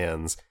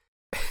understands.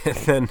 And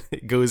then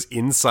it goes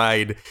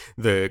inside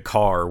the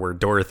car where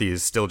Dorothy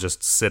is still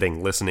just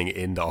sitting listening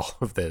into all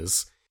of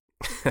this.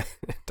 I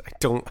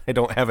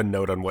don't have a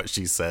note on what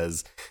she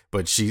says,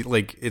 but she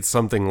like it's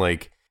something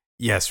like,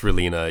 yes,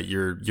 Relina,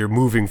 you're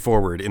moving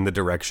forward in the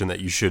direction that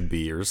you should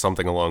be, or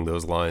something along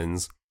those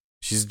lines.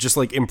 She's just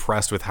like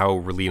impressed with how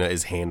Relina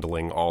is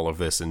handling all of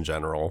this in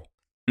general.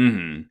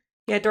 Mm-hmm.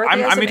 Yeah,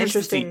 Dorothy has some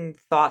interesting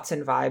thoughts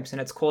and vibes, and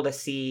it's cool to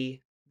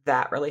see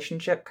that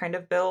relationship kind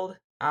of build.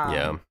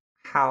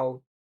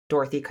 How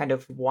Dorothy kind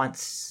of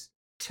wants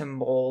to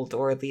mold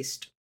or at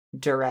least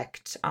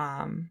direct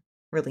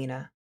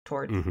Relina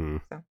towards. Mm-hmm.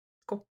 So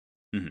cool.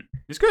 Mm-hmm.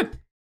 It's good.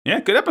 Yeah,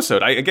 good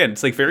episode. Again,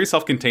 it's like very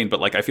self-contained,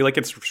 but like I feel like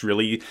it's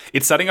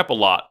setting up a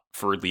lot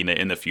for Lena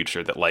in the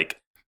future, that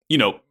like, you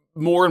know,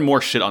 more and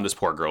more shit on this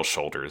poor girl's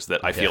shoulders,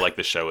 that I feel like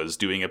the show is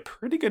doing a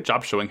pretty good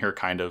job showing her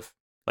kind of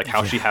like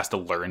how she has to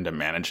learn to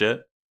manage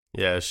it.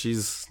 Yeah,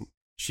 she's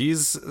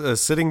a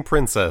sitting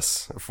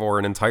princess for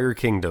an entire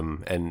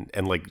kingdom and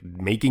like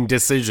making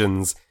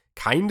decisions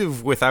kind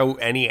of without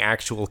any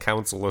actual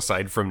counsel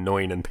aside from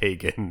Noin and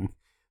Pagan.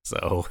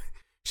 So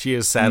she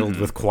is saddled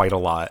with quite a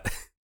lot.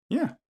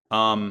 Yeah.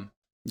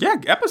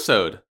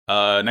 Episode.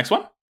 Next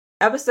one.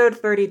 Episode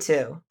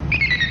 32.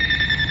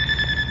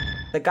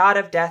 The God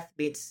of Death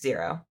meets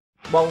Zero.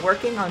 While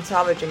working on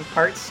salvaging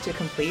parts to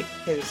complete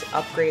his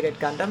upgraded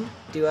Gundam,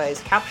 Dua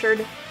is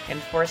captured and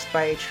forced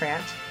by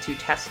Trant to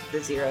test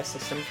the Zero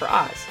system for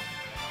Oz.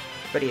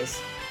 But he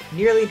is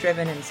nearly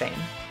driven insane.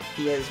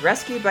 He is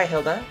rescued by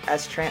Hilda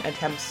as Trant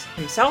attempts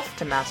himself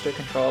to master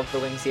control of the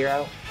Wing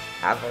Zero.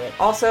 However, it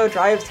also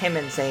drives him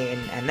insane,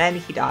 and then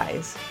he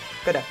dies.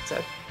 Good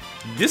episode.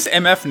 This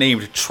MF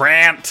named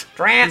Trant.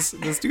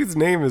 This dude's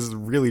name is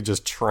really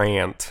just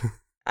Trant.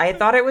 I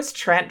thought it was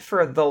Trent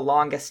for the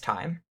longest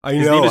time.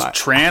 His name is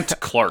Trant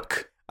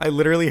Clark. I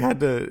literally had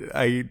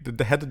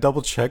to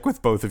double check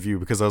with both of you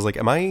because I was like,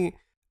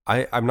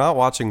 I'm not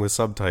watching with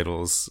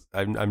subtitles.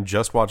 I'm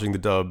just watching the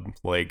dub.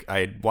 Like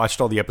I watched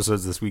all the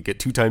episodes this week at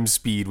 2 times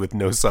speed with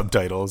no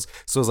subtitles.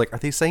 So I was like, are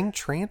they saying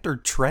Trant or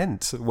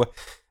Trent? What?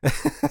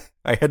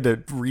 I had to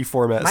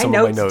reformat some of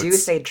my notes. My notes do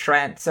say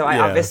Trent, so I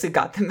obviously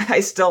got them.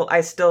 I still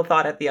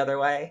thought it the other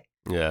way.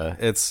 Yeah,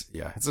 it's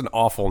an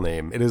awful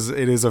name. It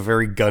is a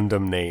very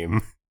Gundam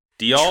name.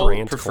 Do y'all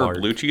Trant prefer Clark.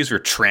 blue cheese or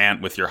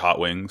Trant with your hot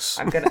wings?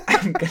 I'm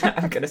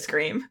gonna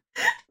scream.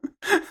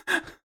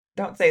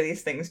 Don't say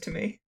these things to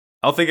me.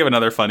 I'll think of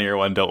another funnier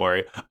one. Don't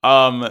worry.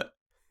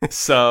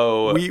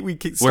 So we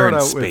start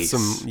out space.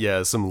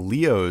 with some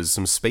Leos,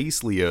 some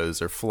space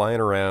Leos are flying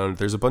around.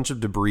 There's a bunch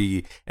of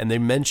debris, and they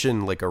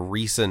mention like a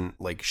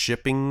recent like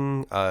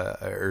shipping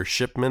or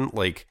shipment,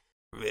 like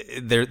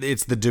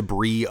it's the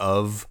debris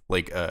of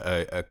like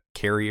a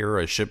carrier,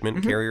 a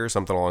shipment carrier,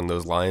 something along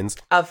those lines.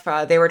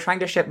 They were trying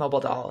to ship mobile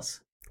dolls.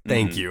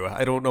 Thank you.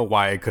 I don't know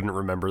why I couldn't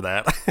remember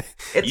that.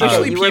 It's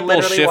okay. You were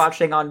literally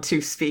watching on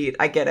 2 speed.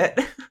 I get it.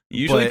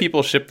 Usually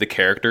people ship the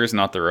characters,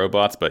 not the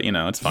robots, but you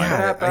know, it's fine.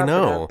 Yeah, I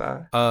know.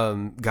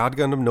 God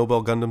Gundam,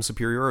 Nobel Gundam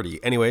superiority.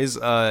 Anyways,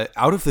 out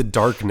of the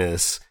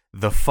darkness,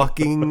 the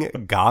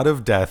fucking God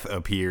of Death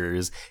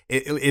appears.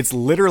 It's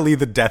literally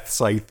the Death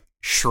Scythe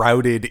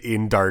shrouded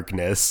in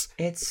darkness.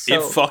 It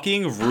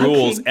fucking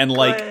rules. And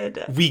like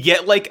we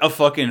get like a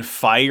fucking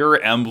Fire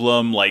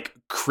Emblem like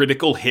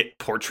critical hit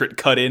portrait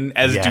cut in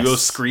as Duo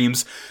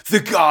screams, "The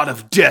God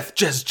of Death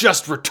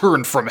just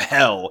returned from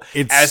hell."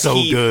 It's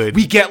good.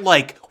 We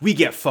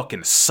get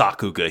fucking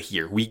Sakuga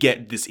here. We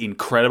get this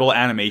incredible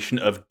animation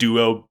of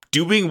Duo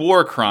doing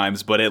war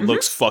crimes, but it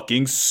looks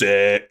fucking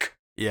sick.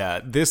 Yeah,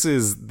 this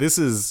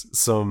is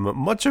some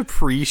much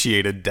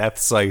appreciated Death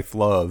Scythe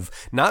love.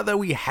 Not that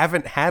we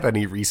haven't had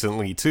any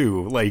recently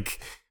too.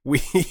 Like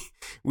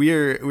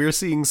we're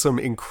seeing some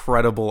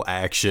incredible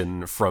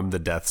action from the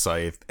Death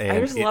Scythe, and I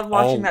just love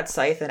watching that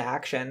scythe in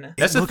action.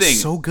 That's the thing.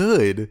 So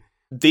good.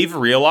 They've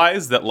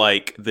realized that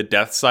like the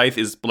Death Scythe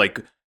is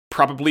like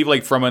probably,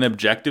 like, from an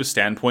objective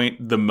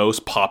standpoint, the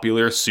most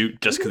popular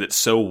suit just because it's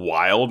so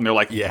wild. And they're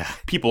like,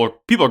 people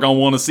are gonna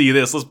want to see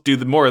this. Let's do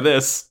more of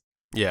this.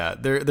 Yeah,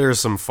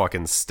 there's some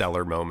fucking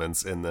stellar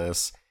moments in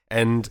this.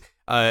 And,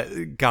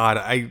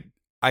 God,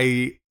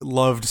 I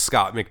loved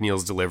Scott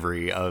McNeil's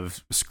delivery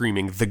of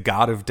screaming, "The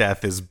God of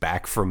Death is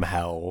back from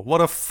hell." What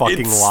a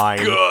fucking line.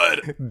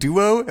 Good.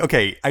 Duo?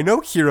 Okay, I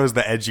know Hero's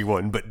the edgy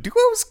one, but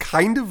Duo's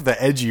kind of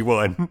the edgy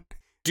one.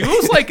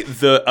 Duo's like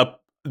the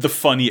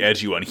funny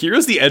edgy one.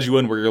 Here's the edgy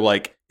one where you're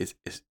like, is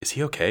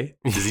he okay?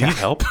 Does he need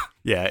help?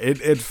 Yeah,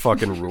 it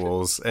fucking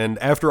rules. And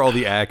after all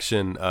the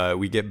action,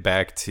 we get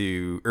back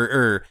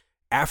to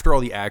after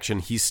all the action,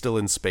 he's still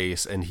in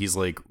space and he's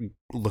like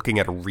looking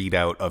at a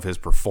readout of his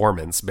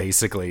performance,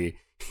 basically.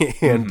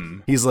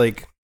 And he's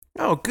like,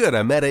 "Oh, good,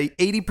 I'm at a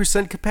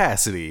 80%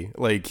 capacity."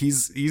 Like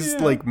he's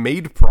like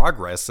made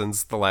progress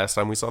since the last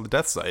time we saw the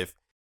Death Scythe.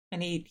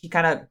 And he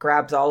kind of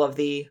grabs all of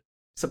the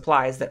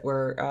supplies that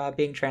were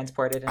being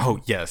transported. Oh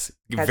yes,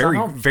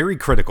 very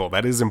critical.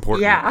 That is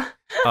important. Yeah.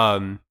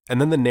 And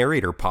then the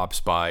narrator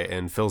pops by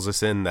and fills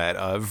us in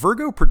that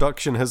Virgo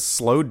production has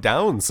slowed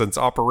down since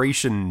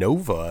Operation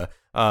Nova.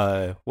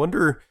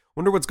 Wonder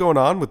what's going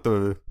on with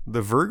the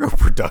Virgo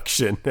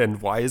production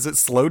and why is it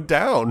slowed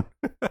down?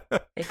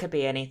 It could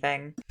be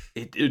anything.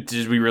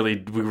 We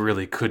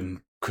really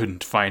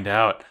couldn't find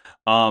out.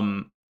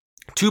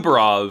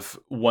 Tubarov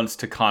wants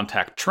to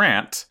contact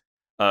Trant,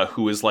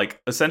 who is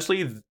like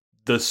essentially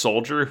the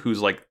soldier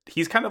who's like,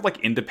 he's kind of like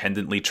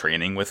independently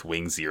training with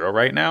Wing Zero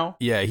right now.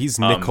 Yeah, he's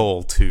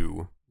Nicole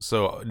 2.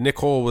 So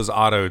Nicole was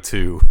Otto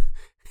 2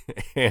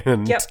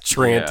 and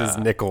Trant is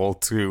Nicole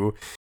 2.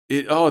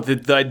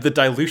 The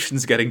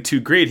dilution's getting too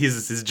great.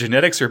 His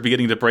genetics are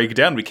beginning to break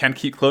down. We can't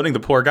keep cloning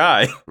the poor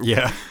guy.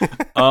 Yeah.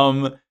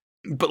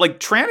 But like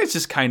Trant is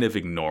just kind of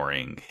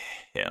ignoring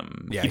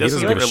him. Yeah, he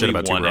doesn't give a shit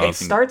about Tubarov. It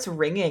starts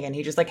ringing and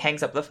he just like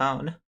hangs up the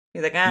phone.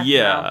 He's like, yeah.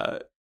 No.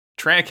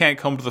 Trant can't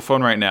come to the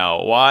phone right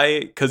now. Why?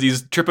 Because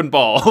he's tripping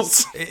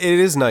balls. It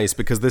is nice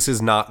because this is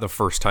not the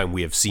first time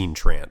we have seen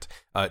Trant.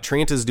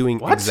 Trant is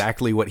doing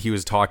exactly what he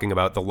was talking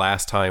about the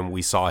last time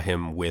we saw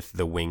him with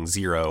the Wing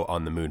Zero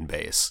on the moon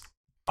base.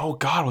 Oh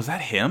God, was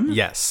that him?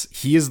 Yes,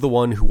 he is the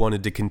one who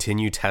wanted to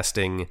continue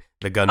testing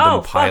the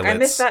Gundam pilots. I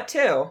missed that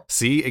too.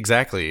 See,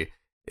 exactly.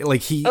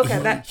 Like he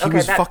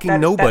was fucking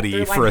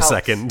nobody for a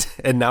second,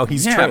 and now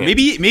he's Trant.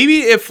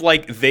 Maybe if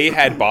like they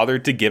had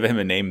bothered to give him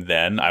a name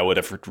then, I would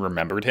have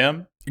remembered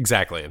him.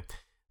 Exactly.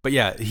 But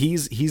yeah,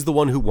 he's the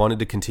one who wanted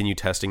to continue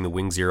testing the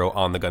Wing Zero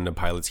on the Gundam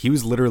pilots. He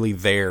was literally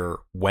there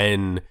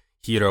when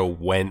Hiro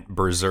went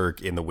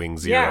berserk in the Wing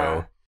Zero.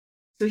 Yeah.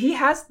 So he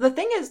has, the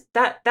thing is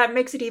that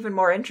makes it even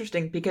more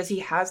interesting because he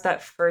has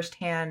that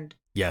firsthand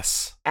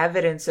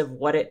evidence of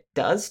what it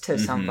does to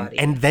somebody.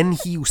 And then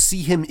you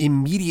see him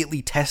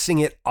immediately testing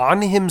it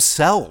on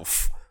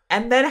himself.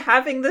 And then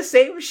having the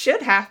same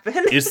shit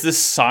happen. Is the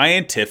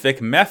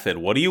scientific method.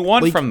 What do you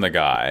want from the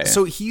guy?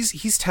 So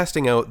he's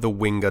testing out the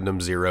Wing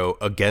Gundam Zero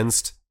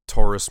against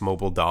Taurus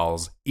mobile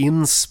dolls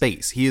in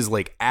space. He is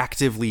like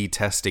actively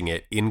testing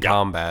it in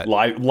combat.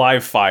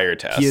 Live fire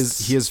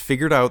tests. He has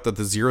figured out that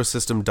the Zero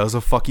system does a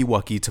fucky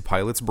wucky to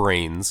pilots'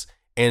 brains.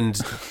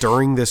 And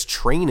during this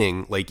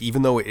training, like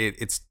even though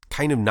it's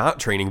kind of not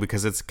training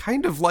because it's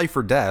kind of life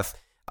or death,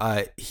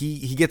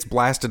 he gets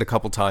blasted a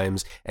couple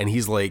times and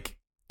he's like,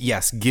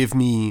 yes, give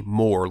me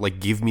more, like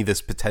give me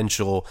this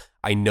potential.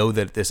 I know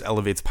that this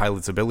elevates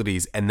pilots'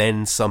 abilities, and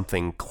then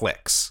something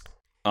clicks.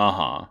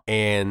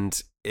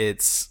 And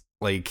it's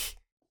like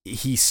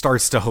he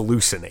starts to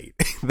hallucinate.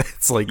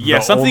 That's like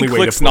something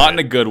clicks not in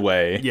a good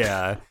way.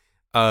 Yeah.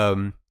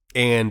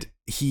 And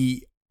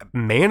he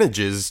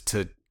manages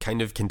to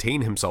kind of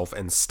contain himself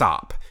and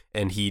stop,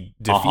 and he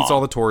defeats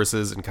all the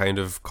Tauruses and kind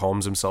of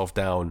calms himself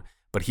down.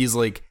 But he's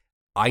like,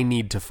 I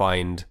need to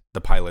find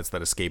the pilots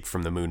that escaped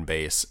from the moon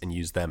base and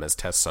use them as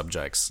test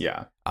subjects.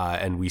 Yeah.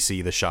 And we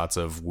see the shots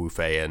of Wu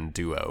Fei and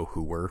Duo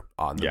who were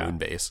on the moon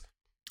base.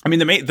 I mean,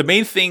 the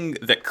main thing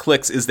that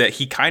clicks is that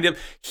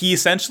he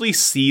essentially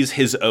sees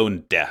his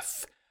own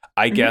death.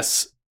 I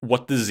guess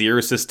what the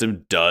Zero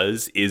system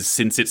does is,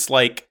 since it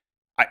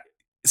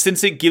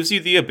gives you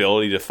the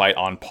ability to fight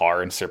on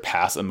par and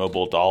surpass a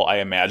mobile doll, I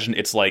imagine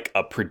it's like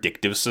a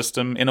predictive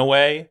system in a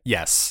way.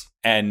 Yes.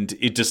 And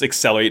it just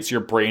accelerates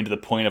your brain to the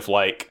point of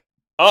like,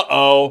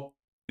 uh-oh.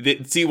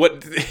 See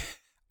what...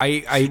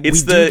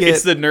 It's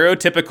the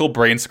neurotypical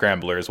brain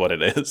scrambler is what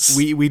it is.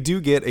 We do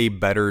get a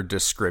better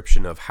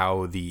description of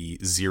how the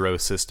Zero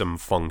system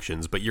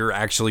functions, but you're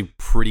actually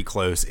pretty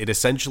close. It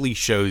essentially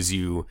shows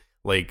you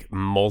like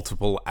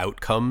multiple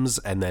outcomes,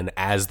 and then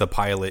as the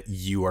pilot,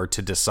 you are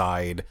to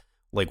decide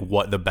like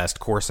what the best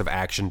course of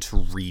action to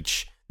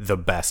reach the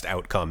best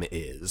outcome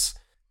is.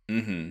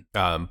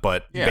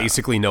 But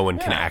basically no one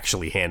can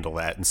actually handle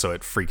that, and so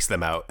it freaks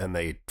them out and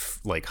they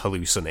like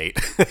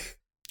hallucinate.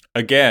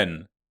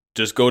 Again,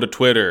 just go to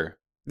Twitter.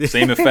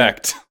 Same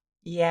effect.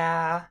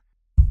 Yeah.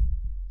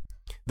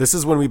 This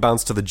is when we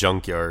bounce to the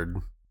junkyard.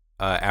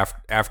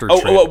 After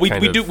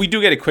we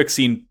do get a quick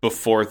scene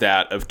before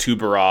that of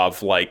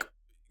Tubarov like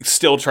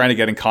still trying to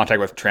get in contact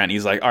with Trant.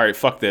 He's like, all right,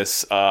 fuck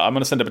this. I'm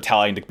going to send a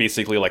battalion to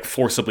basically like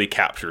forcibly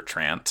capture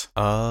Trant.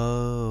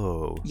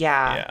 Oh.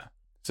 Yeah.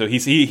 So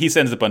he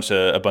sends a bunch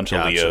of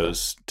Gotcha.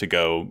 Leos to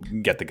go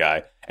get the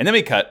guy. And then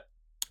we cut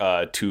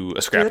to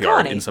a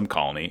scrapyard in some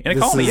colony. In a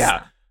This colony, is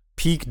yeah.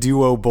 Peak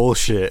duo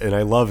bullshit, and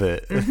I love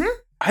it. Mm-hmm.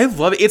 I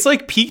love it. It's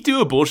like peak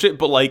duo bullshit,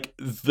 but like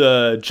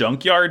the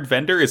junkyard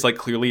vendor is like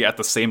clearly at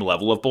the same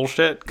level of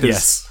bullshit.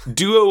 Yes.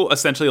 Duo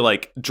essentially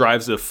like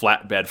drives a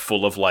flatbed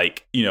full of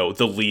like, you know,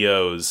 the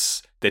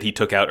Leos that he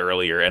took out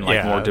earlier and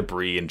like more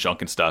debris and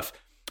junk and stuff.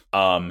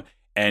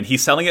 And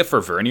he's selling it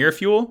for Vernier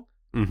fuel.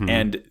 Mm-hmm.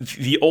 And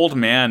the old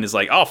man is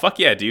like, oh, fuck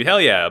yeah, dude. Hell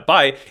yeah.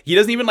 Bye. He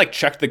doesn't even like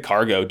check the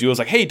cargo. Duo's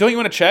like, hey, don't you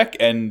want to check?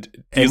 And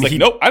he's like,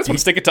 nope, I just want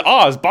to stick it to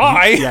Oz.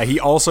 Bye. He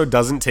also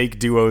doesn't take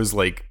Duo's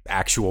like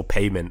actual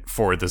payment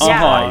for the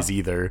supplies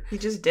either. He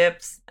just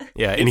dips.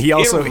 Yeah, and he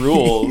also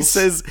rules.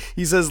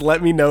 he says,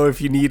 let me know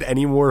if you need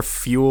any more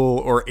fuel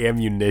or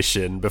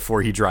ammunition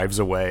before he drives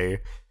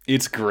away.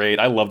 It's great.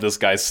 I love this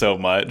guy so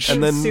much.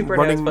 And then Super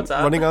knows running what's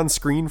up. running on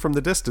screen from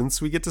the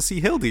distance, we get to see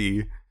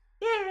Hildy.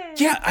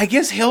 Yeah, I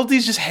guess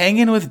Hildy's just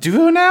hanging with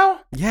Duo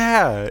now?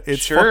 Yeah,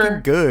 it's Sure.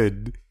 fucking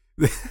good.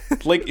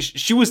 Like,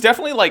 she was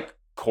definitely, like,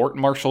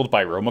 court-martialed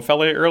by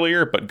Romafella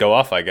earlier, but go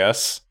off, I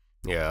guess.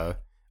 Yeah.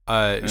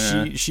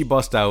 She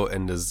bust out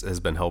and has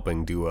been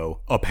helping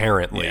Duo,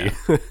 apparently.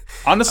 Yeah.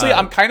 Honestly,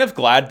 I'm kind of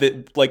glad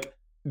that, like,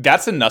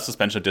 that's enough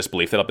suspension of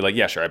disbelief that I'll be like,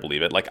 yeah, sure, I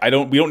believe it. Like,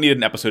 we don't need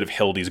an episode of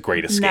Hildy's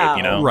Great Escape, No.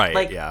 you know? Right,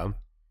 Like, yeah.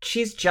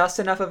 She's just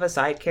enough of a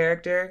side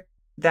character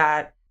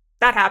that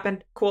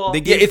happened. Cool. They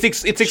Yeah, gave,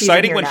 it's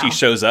exciting here when she now.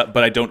 shows up,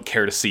 but I don't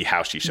care to see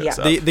how she shows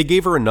up. they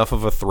gave her enough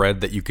of a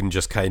thread that you can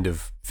just kind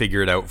of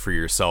figure it out for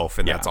yourself,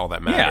 and that's all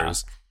that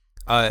matters.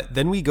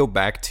 Then we go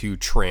back to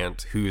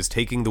Trant, who is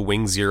taking the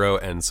Wing Zero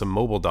and some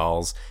mobile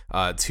dolls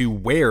to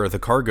where the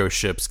cargo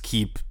ships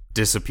keep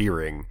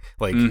disappearing.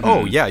 Like,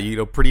 oh yeah,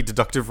 pretty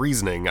deductive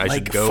reasoning. I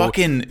should go.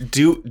 Fucking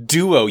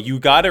Duo, you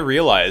gotta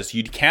realize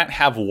you can't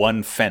have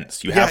one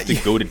fence. You have to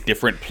go to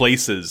different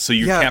places, so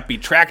you can't be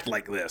tracked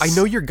like this. I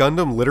know your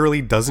Gundam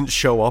literally doesn't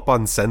show up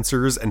on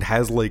sensors and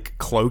has like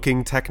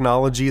cloaking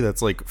technology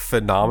that's like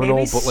phenomenal,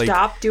 Maybe but like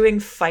stop doing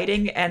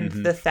fighting and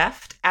the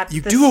theft at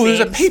the Duo,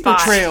 there's a same paper spot.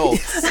 trail.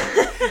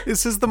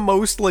 this is the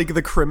most like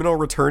the criminal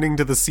returning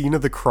to the scene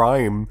of the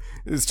crime.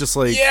 It's just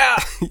like,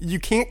 you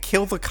can't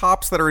kill the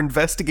cops that are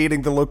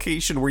investigating the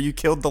location where you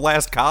killed the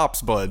last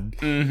cops, bud.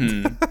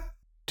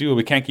 Duo,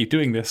 we can't keep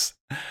doing this.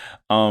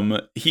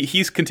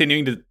 He's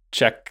continuing to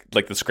check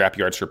like the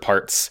scrapyards for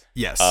parts.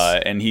 Yes.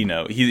 And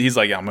he's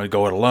like, I'm gonna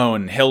go it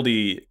alone.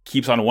 Hildy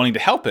keeps on wanting to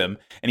help him,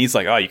 and he's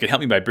like, oh, you can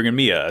help me by bringing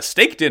me a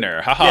steak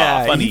dinner.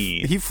 Haha,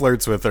 funny. He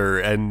flirts with her,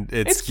 and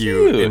it's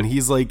cute. And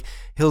he's like,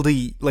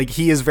 Hildy, like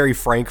he is very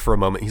frank for a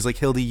moment. He's like,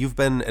 Hildy, you've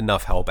been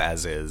enough help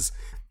as is.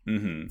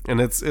 And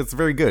it's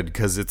very good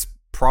because it's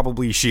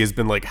probably she has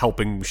been like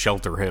helping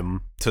shelter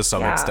him to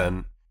some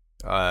extent.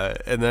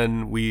 And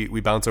then we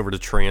bounce over to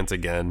Trant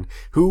again,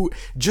 who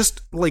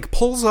just like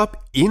pulls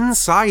up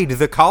inside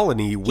the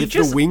colony with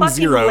the Wing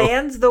Zero. He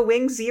lands the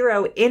Wing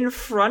Zero in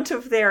front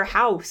of their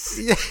house.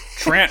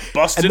 Trant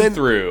busted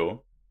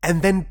through.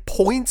 And then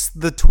points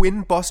the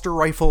twin Buster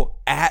rifle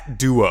at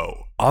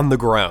Duo on the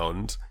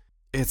ground.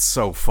 It's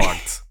so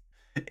fucked.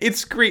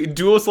 It's great.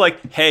 Duo's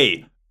like,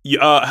 hey,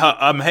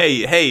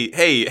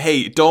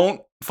 hey,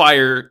 don't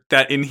fire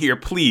that in here,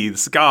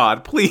 please.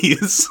 God,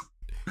 please.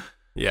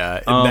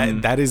 Yeah,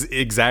 and that is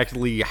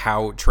exactly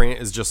how Trant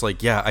is just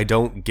like, yeah, I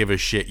don't give a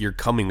shit. You're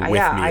coming with me,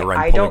 or I'm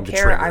I pulling don't the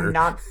care.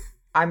 trigger.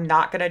 I'm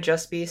not gonna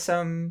just be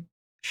some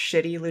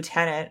shitty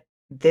lieutenant.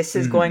 This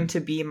is going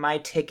to be my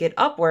ticket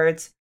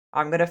upwards.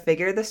 I'm gonna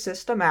figure the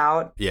system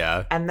out.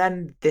 Yeah, and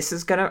then this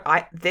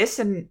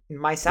and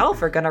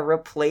myself are gonna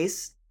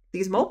replace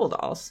these mobile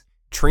dolls.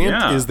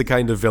 Trant is the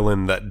kind of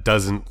villain that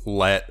doesn't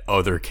let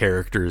other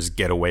characters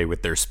get away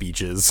with their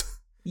speeches.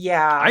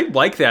 Yeah. I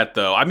like that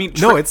though. I mean,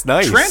 no, it's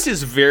nice. Trant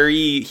is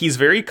he's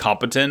very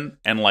competent,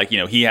 and like,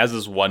 he has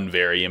this one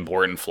very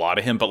important flaw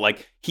to him, but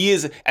like he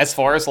is, as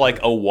far as like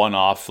a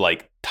one-off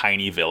like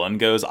tiny villain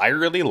goes, I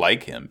really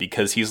like him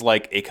because he's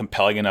like a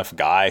compelling enough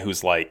guy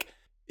who's like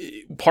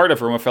part of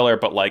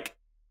Romefeller, but like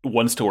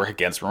wants to work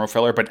against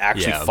Romefeller, but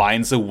actually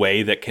finds a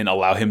way that can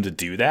allow him to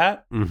do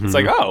that. It's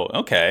like, oh,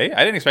 okay.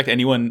 I didn't expect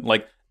anyone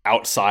like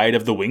outside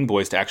of the Wing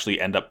Boys to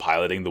actually end up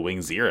piloting the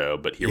Wing Zero,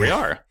 but here we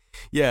are.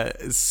 Yeah,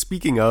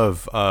 speaking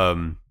of,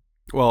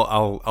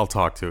 well, I'll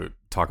talk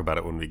about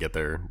it when we get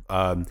there.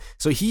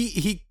 So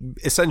he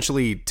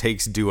essentially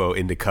takes Duo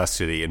into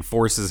custody and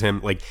forces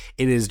him, like,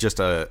 it is just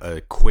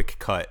a quick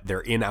cut. They're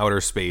in outer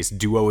space.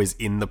 Duo is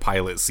in the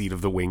pilot seat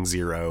of the Wing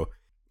Zero.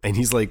 And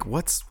he's like,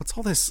 what's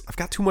all this? I've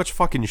got too much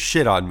fucking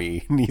shit on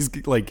me. And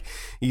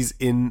he's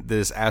in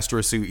this Astro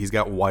suit. He's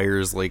got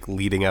wires like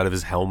leading out of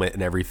his helmet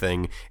and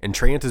everything. And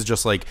Trant is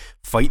just like,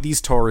 fight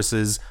these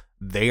Tauruses.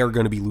 They are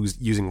going to be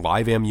using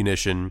live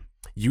ammunition.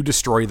 You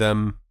destroy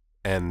them,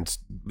 and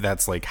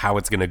that's like how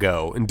it's gonna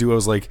go. And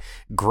Duo's like,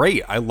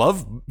 great, I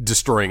love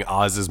destroying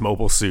Oz's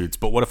mobile suits,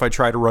 but what if I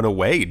try to run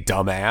away,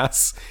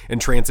 dumbass? And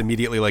Trant's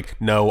immediately like,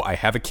 no, I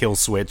have a kill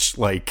switch.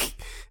 Like,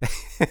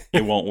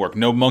 it won't work.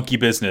 No monkey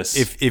business.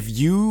 if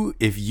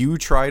you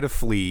try to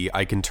flee,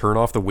 I can turn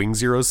off the Wing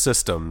Zero's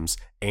systems,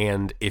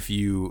 and if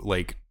you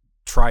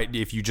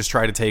just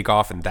try to take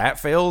off and that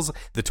fails,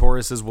 the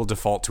Tauruses will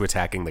default to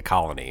attacking the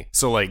colony.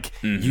 So like,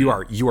 you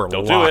are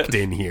Don't locked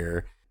in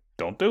here.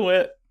 Don't do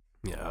it.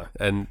 Yeah,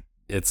 and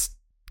it's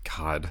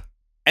God.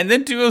 And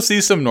then Duo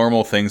sees some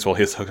normal things while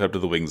he's hooked up to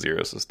the Wing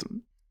Zero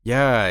system.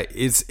 Yeah,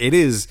 it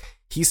is.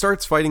 He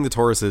starts fighting the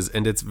Tauruses,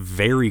 and it's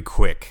very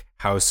quick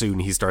how soon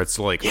he starts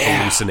to like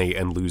hallucinate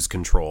and lose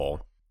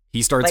control.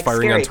 He starts Like,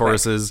 firing on scary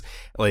Tauruses,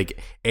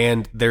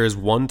 and there is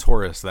one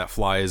Taurus that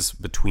flies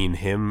between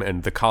him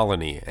and the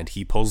colony, and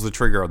he pulls the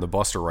trigger on the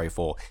Buster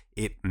Rifle.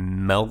 It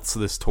melts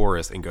this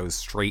Taurus and goes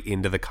straight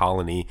into the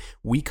colony.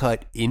 We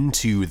cut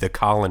into the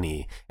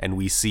colony, and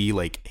we see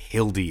like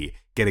Hildy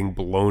getting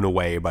blown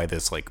away by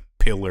this like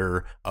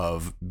pillar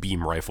of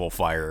beam rifle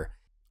fire,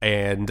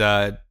 and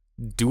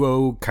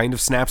Duo kind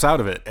of snaps out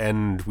of it,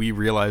 and we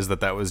realize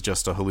that was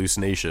just a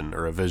hallucination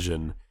or a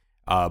vision.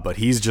 But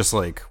he's just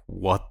like,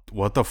 what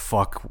the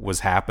fuck was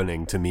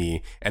happening to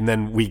me? And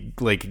then we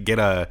like get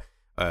a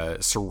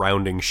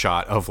surrounding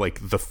shot of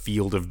like the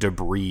field of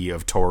debris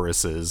of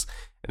Tauruses,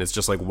 and it's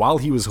just like, while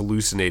he was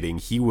hallucinating,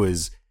 he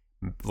was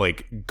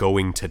like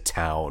going to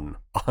town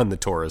on the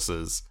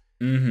Tauruses.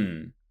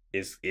 Mm-hmm.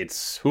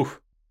 It's whew.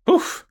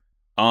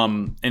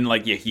 And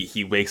like, yeah,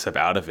 he wakes up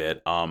out of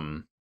it.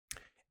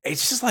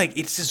 It's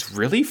just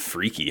really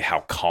freaky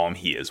how calm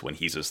he is when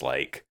he's just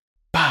like,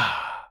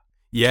 bah.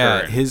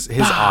 Yeah, turn. his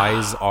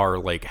eyes are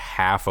like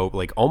half open,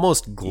 like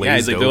almost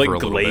glazed over. They're a like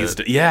little glazed.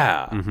 bit.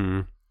 Yeah.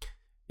 Mm-hmm.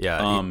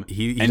 Yeah.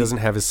 He doesn't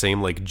have his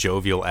same like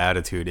jovial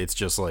attitude. It's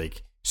just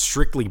like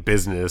strictly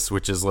business,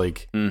 which is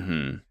like,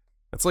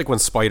 it's like when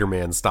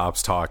Spider-Man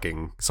stops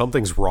talking,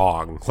 something's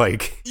wrong.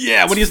 Like,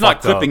 yeah, when he's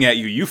not clipping at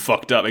you, you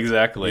fucked up.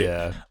 Exactly.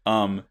 Yeah.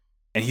 And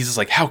he's just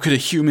like, how could a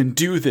human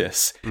do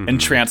this? And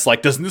Trant's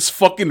like, doesn't this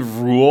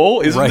fucking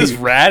rule? Isn't this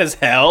rad as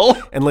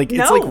hell? And like, it's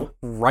No, like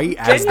right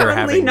as they're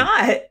having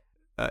not.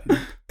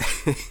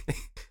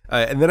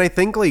 And then I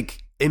think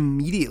like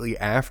immediately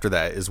after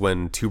that is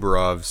when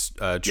Tuberov's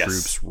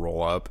troops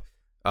roll up,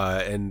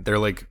 and they're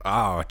like,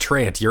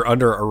 Trant, you're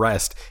under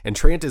arrest. And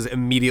Trant is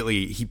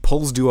immediately, he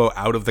pulls Duo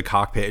out of the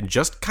cockpit and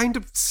just kind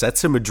of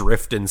sets him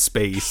adrift in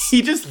space.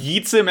 He just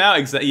yeets him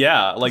out.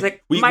 Yeah,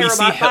 like my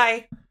robot,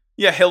 bye.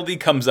 Yeah, Hildy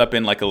comes up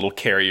in like a little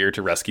carrier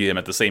to rescue him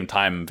at the same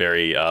time,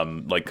 very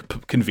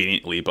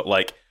conveniently, but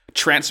like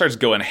Trant starts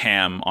going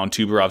ham on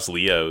Tuberov's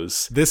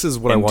Leos. This is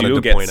what I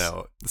wanted to point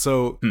out.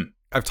 So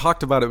I've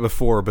talked about it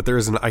before, but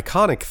there's an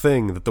iconic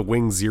thing that the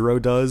Wing Zero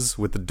does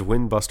with the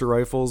twin Buster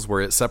Rifles, where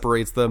it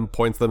separates them,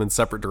 points them in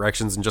separate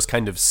directions, and just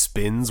kind of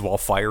spins while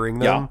firing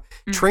them.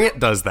 Yeah. Trant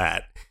does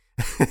that.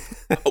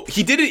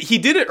 He did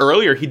it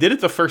earlier. He did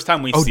it the first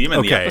time we see him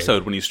in the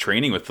episode when he's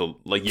training with the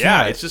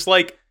it's just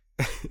like.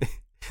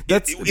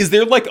 Is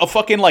there like a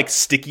fucking like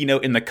sticky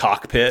note in the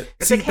cockpit?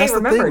 It's like, hey,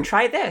 remember,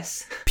 try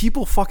this.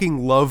 People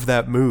fucking love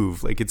that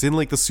move. Like, it's in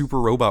like the Super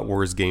Robot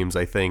Wars games,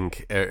 I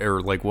think,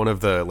 or like one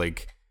of the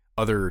like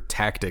other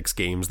tactics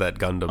games that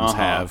Gundams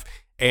have.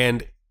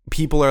 And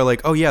people are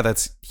like, oh yeah,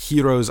 that's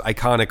Hero's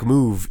iconic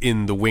move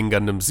in the Wing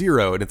Gundam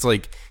Zero. And it's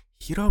like,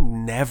 Hero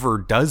never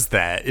does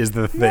that, is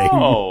the thing.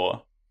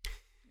 No.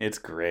 It's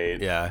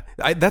great. Yeah.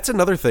 That's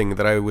another thing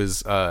that I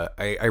was,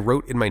 I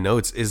wrote in my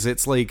notes, is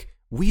it's like,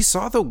 we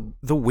saw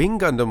the Wing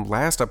Gundam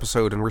last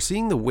episode, and we're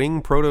seeing the Wing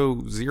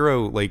Proto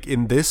Zero like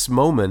in this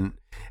moment,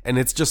 and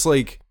it's just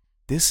like,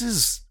 this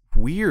is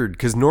weird,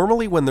 because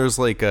normally when there's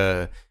like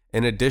an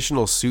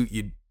additional suit,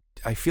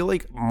 I feel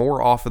like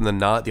more often than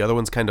not the other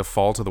ones kind of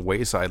fall to the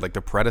wayside, like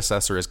the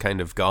predecessor is kind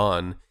of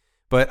gone.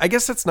 But I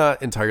guess that's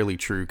not entirely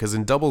true, because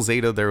in Double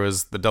Zeta there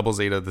was the Double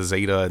Zeta, the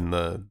Zeta, and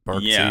the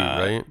Mark II,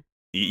 right?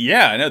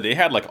 Yeah, I know, they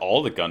had like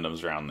all the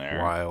Gundams around there.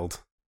 Wild.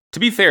 To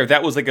be fair,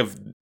 that was like a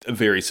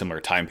very similar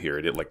time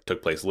period. It like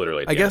took place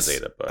literally at the end of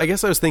Zeta. But. I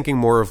guess I was thinking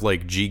more of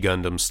like G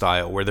Gundam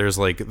style, where there's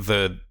like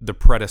the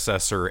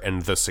predecessor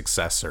and the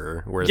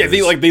successor. Where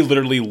they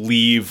literally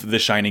leave the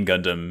Shining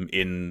Gundam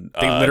in.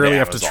 They literally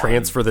have to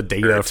transfer the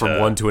data from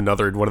one to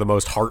another in one of the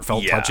most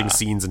heartfelt, touching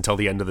scenes until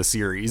the end of the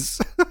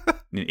series.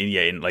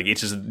 and like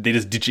it's just they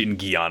just ditch it in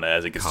Guyana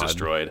as it gets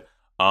destroyed.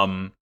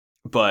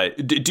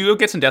 But Duo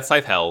gets in Death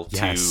Scythe Hell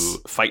to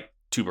fight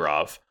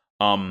Tuberov.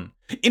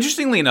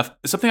 Interestingly enough,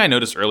 something I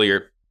noticed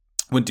earlier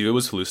when Duo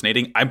was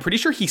hallucinating, I'm pretty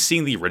sure he's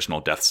seeing the original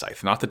Death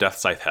Scythe, not the Death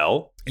Scythe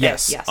Hell.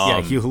 Yes.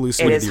 Yeah, he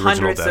hallucinated the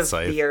original Death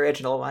Scythe. The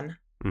original one.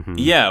 Mm-hmm.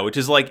 Yeah, which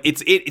is like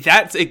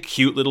that's a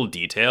cute little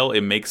detail.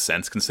 It makes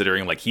sense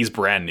considering like he's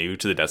brand new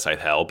to the Death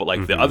Scythe Hell, but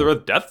like the other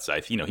Death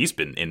Scythe, he's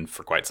been in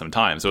for quite some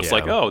time. So it's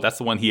like, oh, that's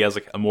the one he has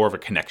like more of a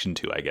connection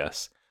to, I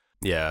guess.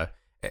 Yeah.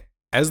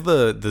 As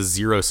the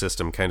Zero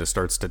system kind of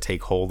starts to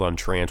take hold on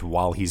Trant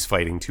while he's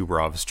fighting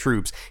Tuberov's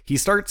troops, he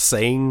starts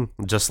saying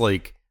just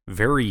like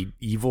very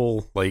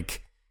evil,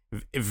 like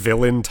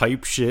villain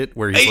type shit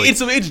where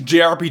he's like, it's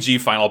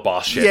JRPG final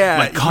boss shit. Yeah,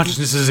 my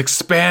consciousness is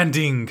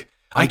expanding.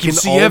 I can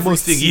see almost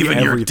everything, see even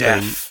your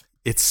everything. death.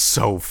 It's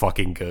so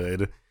fucking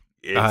good.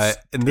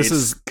 And this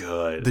is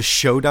good. The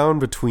showdown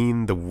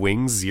between the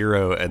Wing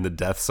Zero and the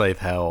Death Scythe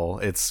Hell.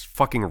 It's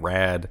fucking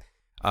rad.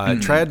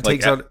 Trant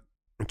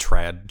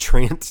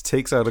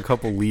takes out a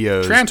couple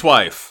Leos. Trant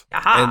wife.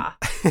 Aha!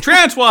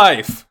 Trant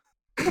wife.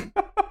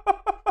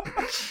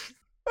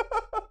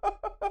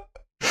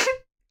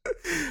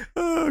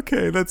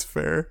 Okay, that's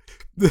fair.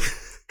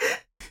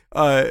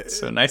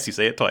 So nice you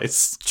say it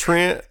twice.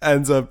 Trant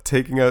ends up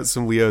taking out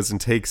some Leos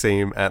and takes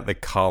aim at the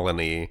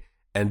colony,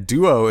 and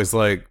Duo is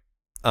like,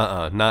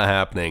 not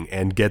happening,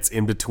 and gets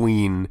in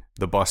between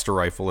the Buster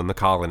Rifle and the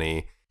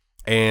colony,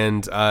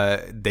 and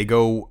they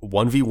go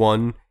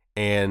 1v1,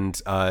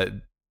 and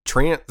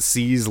Trant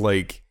sees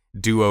like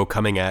Duo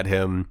coming at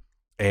him,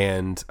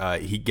 and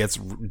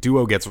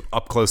Duo gets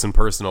up close and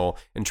personal,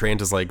 and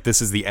Trant is like,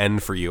 this is the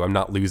end for you, I'm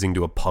not losing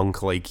to a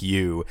punk like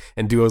you,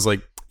 and Duo's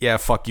like, yeah,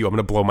 fuck you, I'm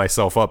gonna blow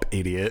myself up,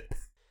 idiot.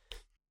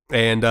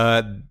 And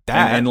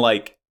and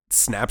like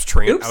snaps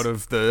Trant out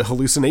of the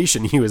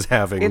hallucination he was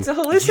having. It's a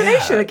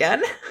hallucination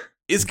again.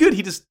 It's good.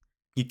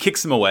 He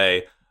kicks him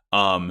away,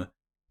 and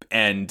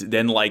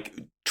then like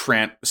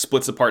Trant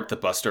splits apart the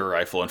Buster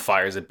Rifle and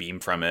fires a beam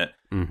from it,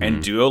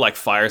 and Duo like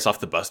fires off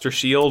the Buster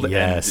Shield,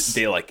 and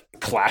they like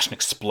clash and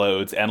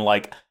explodes, and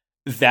like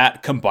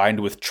that combined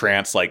with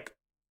Trant's like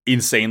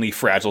insanely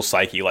fragile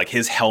psyche, like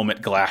his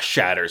helmet glass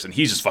shatters, and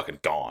he's just fucking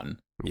gone.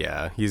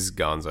 Yeah, he's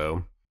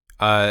gonzo.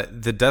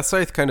 The Death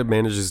Scythe kind of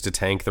manages to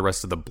tank the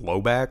rest of the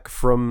blowback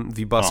from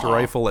the Buster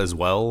Rifle as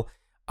well,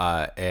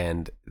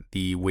 and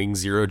the Wing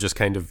Zero just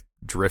kind of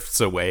drifts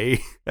away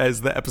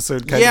as the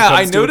episode kind of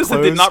comes I noticed to a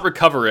it close. did not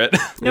recover it.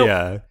 Nope.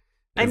 Yeah.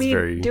 I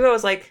mean, Duo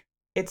was like,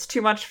 it's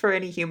too much for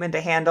any human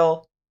to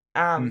handle.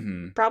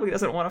 Probably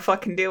doesn't want to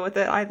fucking deal with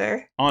it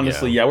either.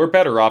 Honestly, yeah, we're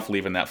better off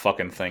leaving that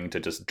fucking thing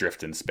to just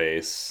drift in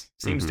space.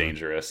 Seems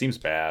dangerous. Seems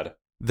bad.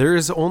 There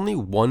is only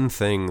one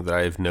thing that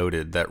I've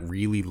noted that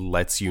really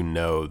lets you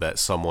know that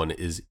someone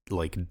is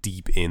like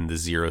deep in the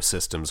Zero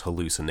System's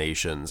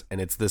hallucinations,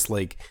 and it's this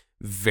like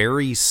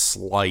very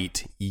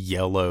slight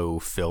yellow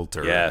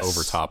filter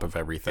over top of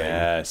everything.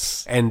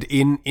 Yes. And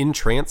in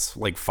Trant's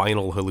like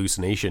final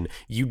hallucination,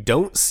 you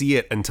don't see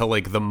it until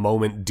like the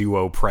moment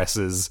Duo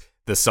presses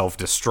the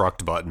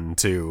self-destruct button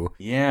too.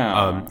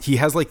 Yeah. He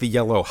has like the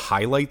yellow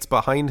highlights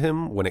behind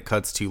him when it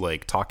cuts to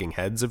like talking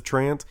heads of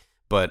Trant.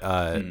 But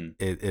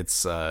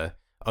it's other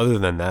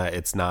than that,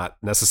 it's not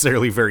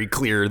necessarily very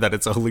clear that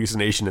it's a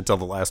hallucination until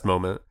the last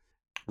moment.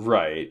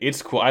 Right.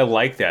 It's cool. I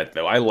like that,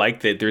 though. I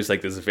like that there's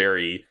like this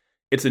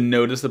it's a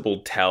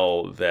noticeable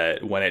tell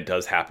that when it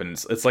does happen,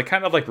 it's like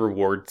kind of like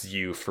rewards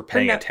you for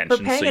paying attention.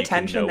 For paying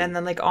attention, and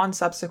then like on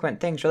subsequent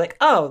things, you're like,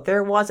 oh,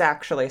 there was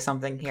actually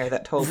something here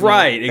that told me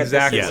that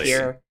exactly. This is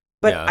here.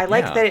 But I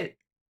like that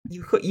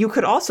you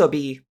could also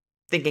be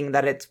thinking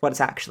that it's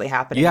what's actually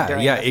happening.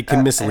 It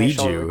can mislead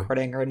you.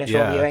 Recording or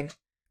initial viewing.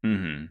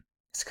 Mm-hmm.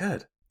 It's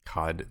good.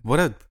 God,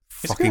 what a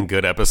fucking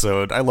good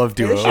episode. I love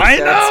Duo.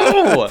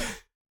 I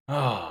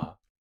know.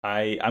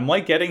 I'm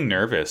like getting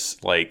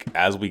nervous like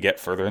as we get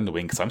further in the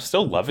wing because I'm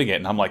still loving it,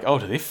 and I'm like, oh,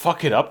 do they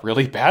fuck it up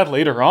really bad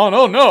later on?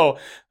 Oh no.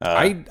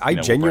 I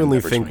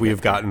genuinely think we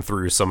have gotten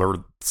through some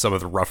of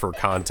the rougher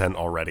content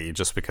already,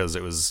 just because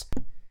it was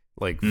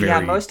like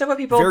very, most of what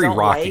people very don't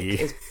rocky.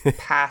 like is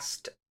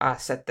past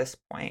us at this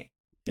point.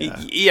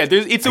 Yeah,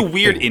 it's a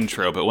weird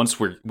intro, but once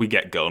we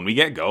get going, we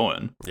get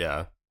going.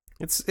 Yeah.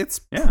 It's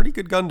pretty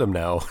good Gundam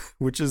now,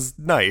 which is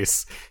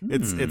nice.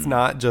 It's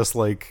not just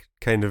like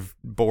kind of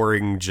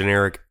boring,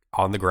 generic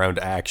on the ground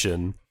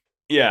action.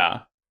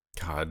 Yeah.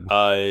 God.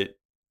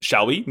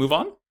 Shall we move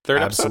on?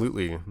 Third episode?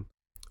 Absolutely.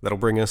 That'll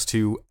bring us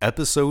to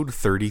episode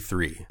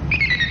 33.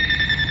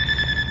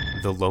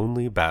 The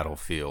Lonely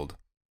Battlefield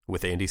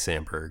with Andy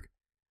Samberg.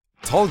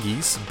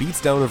 Tallgeese beats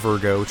down a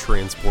Virgo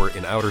transport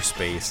in outer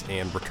space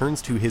and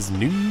returns to his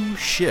new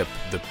ship,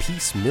 the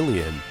Peace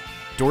Million.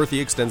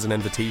 Dorothy extends an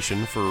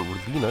invitation for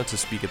Relina to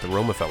speak at the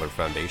Romefeller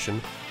Foundation.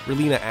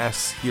 Relina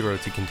asks Hiro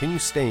to continue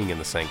staying in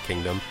the Sank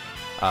Kingdom.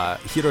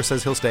 Hiro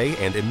says he'll stay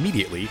and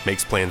immediately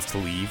makes plans to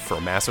leave for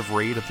a massive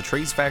raid of the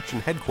Treize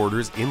faction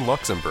headquarters in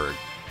Luxembourg.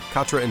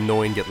 Katra and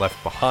Noin get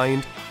left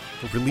behind.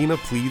 Relina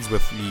pleads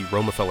with the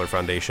Romefeller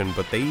Foundation,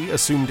 but they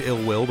assumed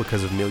ill will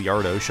because of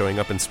Miliardo showing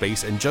up in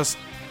space and just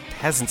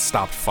hasn't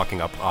stopped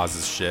fucking up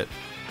Oz's shit.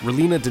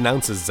 Relina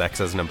denounces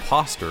Zex as an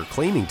imposter,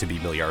 claiming to be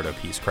Miliardo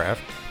Peacecraft.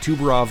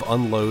 Tubarov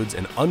unloads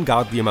an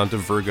ungodly amount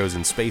of Virgos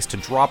in space to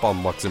drop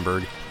on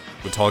Luxembourg.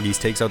 When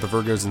Tallgeese takes out the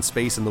Virgos in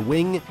space, and the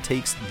Wing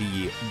takes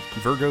the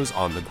Virgos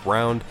on the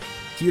ground,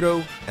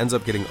 Hiro ends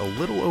up getting a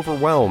little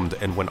overwhelmed,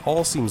 and when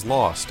all seems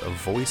lost, a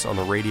voice on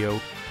the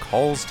radio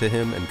calls to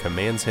him and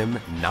commands him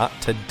not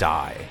to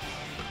die.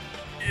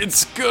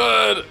 It's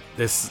good!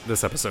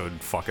 This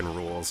episode fucking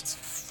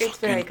rules. It's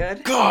very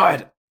good.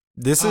 God!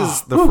 This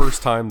is the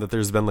first time that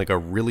there's been like a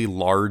really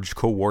large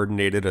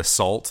coordinated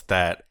assault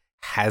that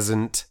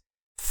hasn't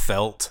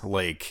felt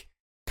like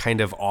kind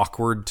of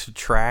awkward to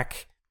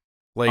track.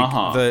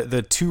 Like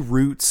the two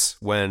routes,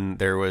 when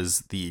there was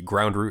the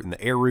ground route and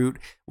the air route,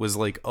 was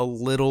like a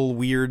little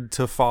weird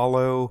to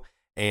follow,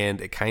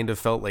 and it kind of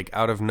felt like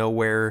out of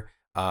nowhere.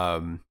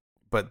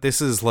 But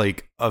this is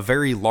like a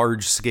very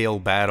large scale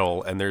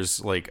battle, and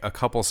there's like a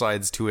couple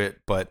sides to it,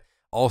 but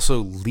also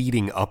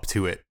leading up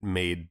to it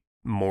made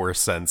more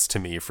sense to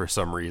me for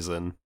some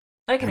reason.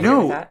 I can agree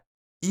with that.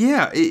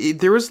 Yeah,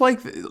 there was like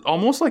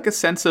almost like a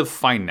sense of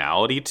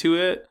finality to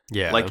it.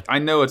 Yeah. Like, I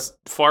know it's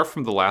far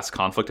from the last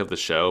conflict of the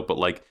show, but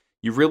like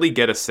you really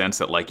get a sense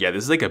that like, yeah,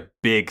 this is like a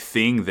big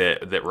thing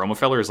that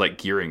Romefeller is like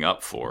gearing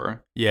up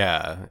for.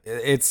 Yeah,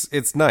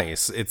 it's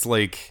nice. It's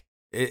like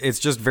it's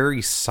just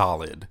very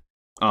solid.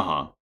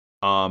 So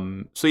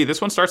yeah,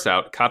 this one starts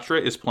out.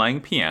 Katra is playing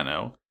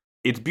piano.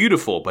 It's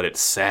beautiful, but it's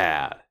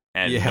sad.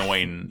 And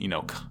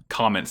Noin,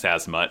 comments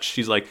as much.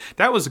 She's like,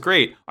 "That was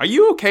great. Are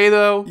you okay,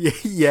 though?"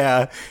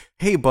 Yeah.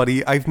 Hey,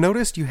 buddy, I've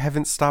noticed you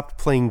haven't stopped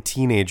playing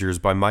Teenagers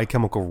by My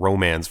Chemical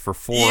Romance for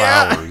 4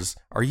 hours.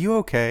 Are you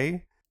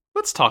okay?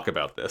 Let's talk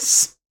about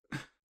this.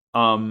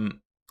 And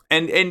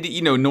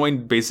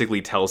Noin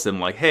basically tells him,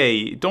 like,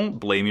 "Hey, don't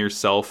blame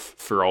yourself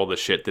for all the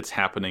shit that's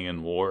happening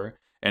in war."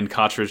 And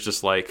Katra's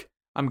just like,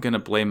 "I'm gonna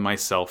blame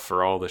myself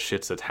for all the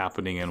shits that's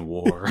happening in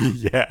war."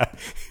 Yeah.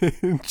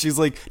 She's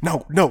like,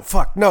 no,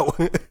 fuck, no.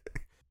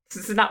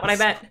 This is not what I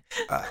meant.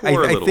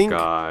 Poor I little think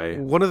guy.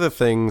 one of the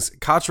things,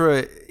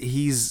 Katra,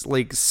 he's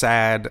like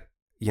sad,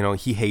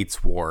 he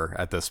hates war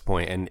at this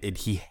point, and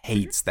he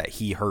hates that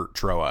he hurt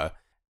Troa,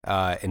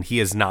 and he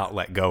has not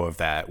let go of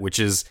that, which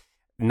is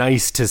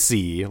nice to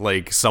see.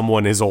 Like,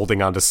 someone is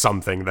holding on to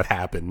something that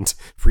happened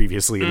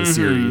previously in the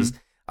series.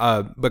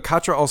 But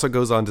Katra also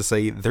goes on to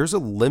say there's a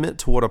limit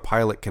to what a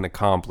pilot can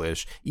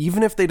accomplish,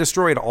 even if they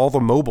destroyed all the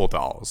mobile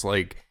dolls.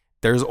 Like,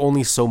 there's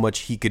only so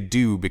much he could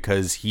do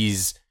because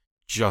he's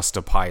just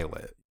a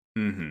pilot.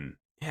 Mm-hmm.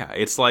 Yeah,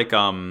 it's like,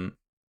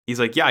 he's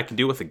like, yeah, I can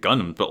do it with a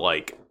Gundam, but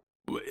like,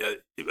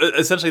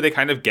 essentially they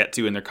kind of get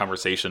to in their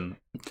conversation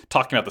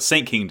talking about the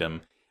Saint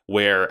Kingdom,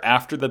 where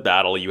after the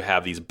battle you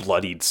have these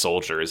bloodied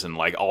soldiers, and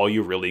like all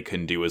you really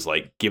can do is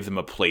like give them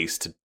a place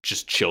to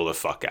just chill the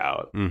fuck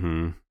out.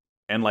 Mm-hmm.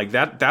 And like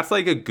that's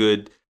like a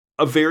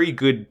very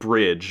good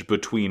bridge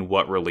between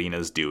what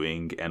Relina's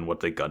doing and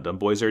what the Gundam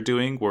boys are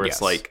doing, where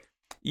it's like,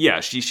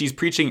 yeah, she's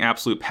preaching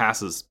absolute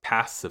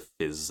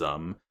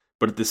pacifism,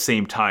 but at the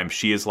same time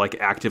she is like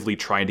actively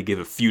trying to give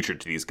a future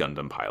to these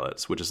Gundam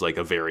pilots, which is like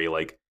a very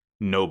like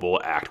noble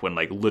act when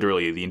like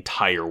literally the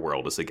entire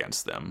world is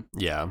against them.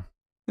 Yeah.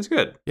 It's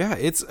good. Yeah,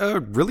 it's a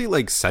really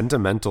like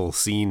sentimental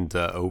scene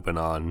to open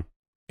on.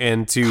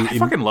 And I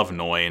fucking love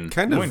Noin.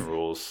 Noin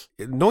rules.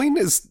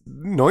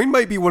 Noin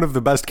might be one of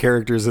the best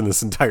characters in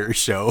this entire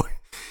show.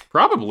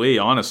 Probably,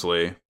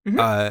 honestly.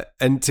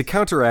 And to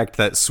counteract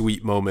that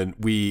sweet moment,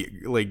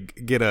 we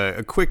like get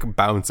a quick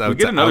bounce out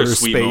to another outer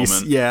sweet space.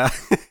 moment. Yeah,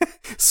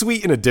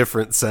 sweet in a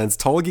different sense.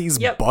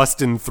 Tallgeese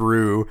busting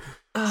through.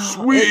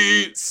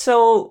 Sweet. It's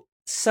so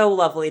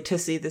lovely to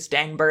see this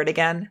dang bird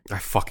again. I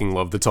fucking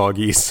love the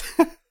Tallgeese.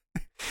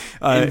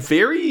 And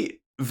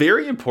very,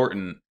 very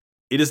important.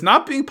 It is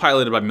not being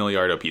piloted by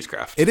Miliardo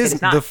Peacecraft. It is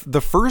the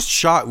first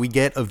shot we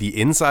get of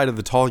the inside of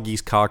the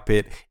Tallgeese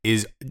cockpit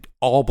is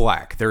all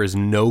black. There is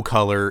no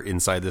color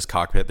inside this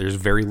cockpit. There's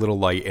very little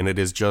light, and it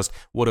is just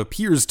what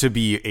appears to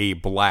be a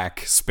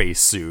black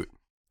spacesuit.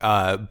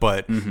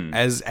 But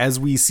as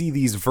we see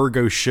these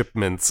Virgo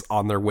shipments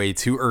on their way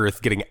to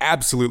Earth getting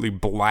absolutely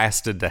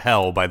blasted to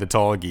hell by the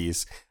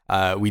Tallgeese,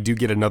 we do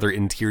get another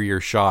interior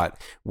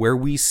shot where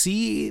we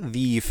see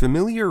the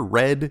familiar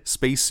red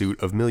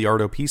spacesuit of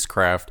Miliardo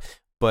Peacecraft,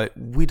 but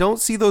we don't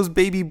see those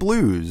baby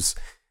blues.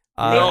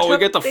 No, we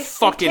get the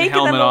fucking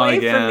helmet on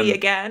again. From me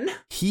again.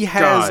 He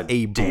has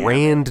a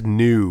brand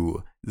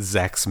new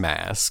Zex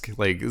mask,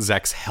 like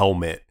Zex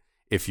helmet,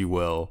 if you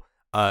will.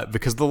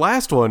 Because the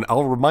last one,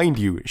 I'll remind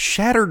you,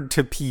 shattered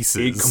to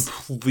pieces. It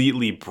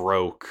completely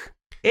broke.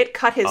 It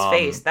cut his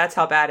face. That's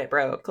how bad it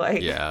broke.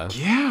 Like,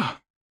 yeah.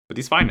 But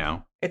he's fine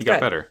now. He got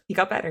better.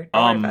 Don't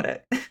worry about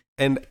it.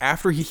 And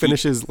after he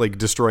finishes like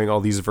destroying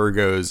all these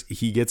Virgos,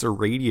 he gets a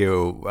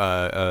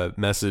radio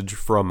message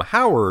from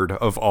Howard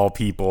of all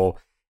people,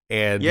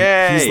 and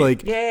he's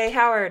like, "Yay,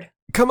 Howard!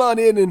 Come on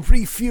in and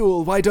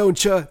refuel, why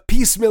don't you?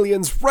 Peace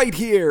Million's right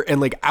here!"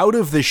 And like out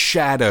of the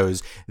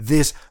shadows,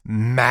 this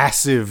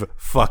massive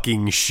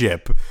fucking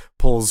ship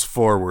pulls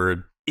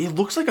forward. It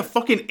looks like a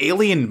fucking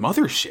alien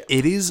mothership.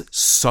 It is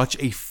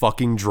such a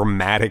fucking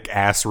dramatic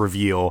ass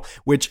reveal,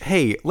 which,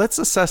 hey, let's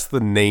assess the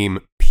name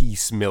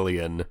Peace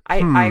Million.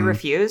 I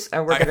refuse,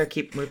 and we're going to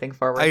keep moving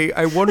forward.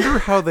 I wonder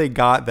how they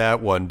got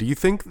that one. Do you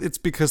think it's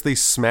because they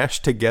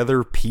smashed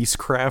together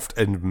Peacecraft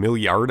and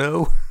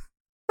Miliardo?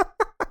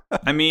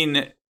 I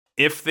mean,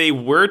 if they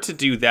were to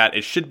do that,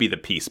 it should be the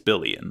Peace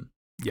Billion.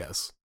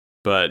 Yes.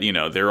 But,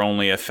 they're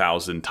only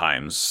 1,000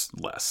 times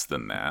less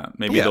than that.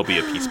 Maybe there'll be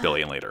a Peace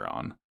Billion later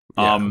on.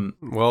 Yeah.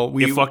 Well,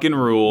 it fucking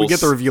rules. We get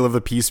the reveal of the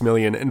Peace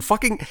Million, and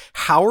fucking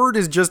Howard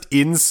is just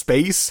in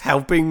space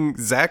helping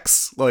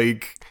Zex.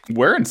 Like,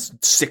 wearing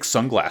 6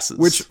 sunglasses.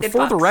 Which, It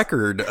for the bucks.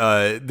 record,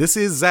 this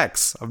is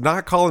Zex. I'm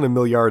not calling him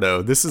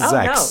Miliardo. This is Oh,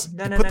 Zex.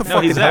 no. No, Put no, the no.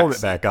 fucking He's helmet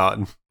Zex. back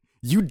on.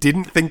 You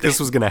didn't think this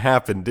was going to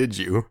happen, did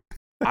you?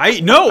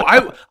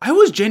 I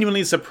was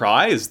genuinely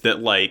surprised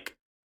that, like,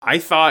 I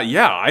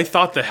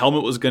thought the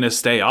helmet was going to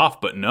stay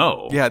off, but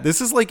no. Yeah, this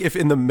is like if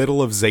in the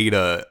middle of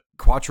Zeta,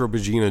 Quattro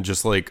Bagina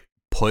just like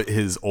put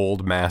his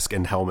old mask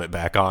and helmet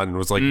back on and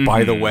was like,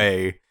 by the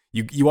way,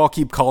 you all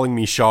keep calling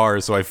me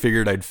Char, so I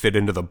figured I'd fit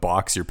into the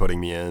box you're putting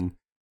me in.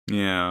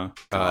 Yeah.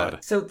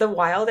 God. So the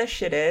wildest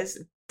shit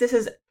is, this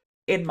is,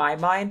 in my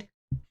mind,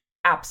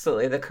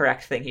 absolutely the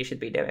correct thing he should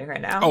be doing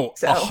right now. Oh,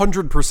 so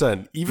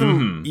 100%.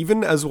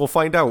 Even as we'll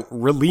find out,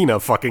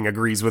 Relina fucking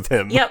agrees with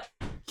him. yep.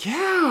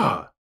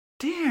 Yeah.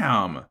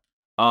 Damn.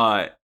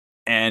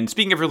 And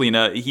speaking of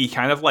Relina, he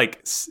kind of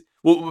like...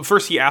 Well,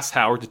 first he asks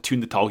Howard to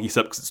tune the Tallgeese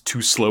up because it's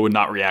too slow and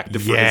not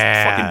reactive for his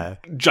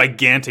fucking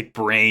gigantic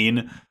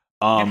brain.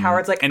 And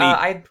Howard's like, and he-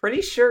 I'm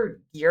pretty sure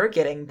you're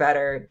getting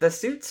better. The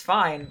suit's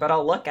fine, but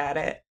I'll look at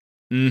it.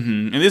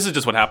 And this is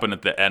just what happened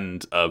at the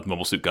end of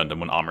Mobile Suit Gundam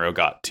when Amuro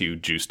got too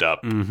juiced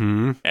up,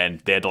 Mm-hmm. and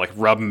they had to like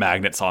rub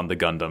magnets on the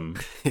Gundam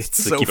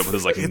It's to keep up with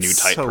his like new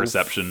tight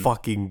perception.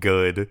 Fucking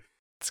good.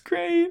 It's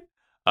great.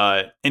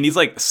 And he's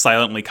like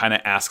silently kind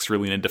of asks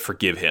Relina to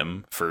forgive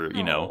him for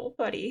Oh,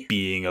 buddy.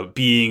 being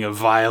a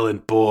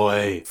violent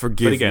boy.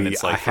 Forgive But again, me.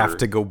 it's like I have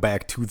to go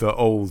back to the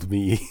old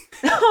me.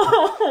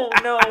 Oh,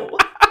 no.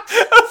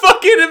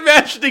 fucking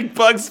imagining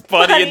Bugs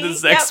Bunny in the Bunny,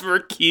 Zex yep,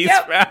 Marquise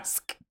yep.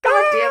 mask.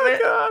 God damn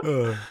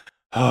it.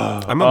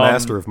 I'm a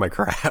master of my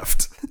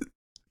craft.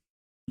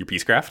 Your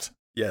Peacecraft?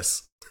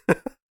 Yes.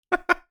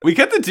 We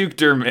get the Duke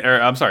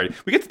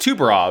we get the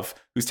Tubarov,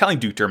 who's telling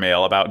Duke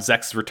Dermail about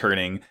Zex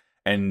returning,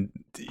 and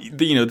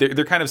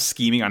they're kind of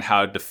scheming on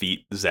how to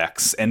defeat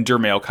Zex, and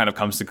Dermail kind of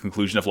comes to the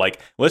conclusion of like,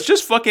 let's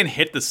just fucking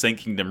hit the Sin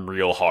Kingdom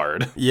real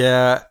hard.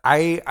 Yeah,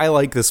 I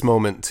like this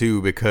moment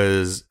too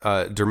because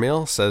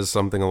Dermail says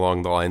something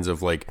along the lines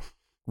of like,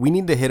 we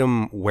need to hit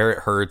them where it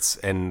hurts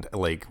and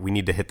like we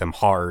need to hit them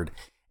hard.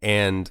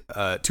 And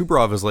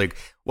Tubarov is like,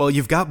 well,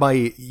 you've got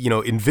my,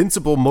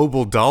 invincible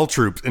mobile doll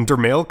troops. And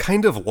Dermail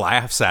kind of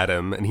laughs at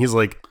him. And he's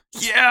like,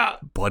 Yeah.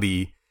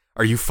 buddy,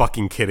 are you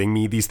fucking kidding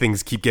me? These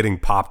things keep getting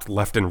popped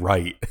left and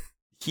right.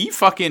 He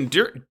fucking...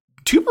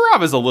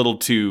 Tubarov is a little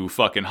too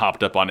fucking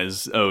hopped up on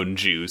his own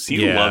juice.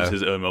 He Yeah. loves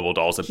his own mobile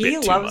dolls a He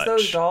bit too loves much.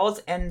 those dolls,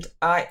 and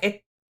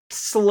it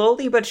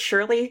slowly but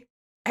surely,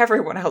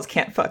 everyone else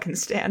can't fucking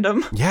stand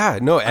them. Yeah,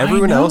 no,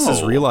 everyone else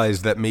has know.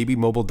 realized that maybe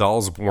mobile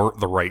dolls weren't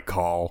the right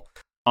call.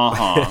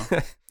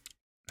 Uh-huh.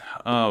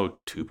 Oh,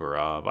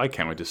 Tubarov. I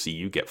can't wait to see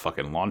you get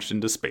fucking launched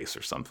into space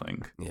or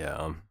something.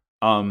 Yeah.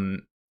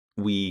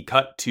 We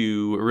cut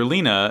to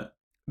Relina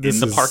This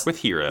in the is- park with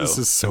Hiro. This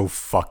is so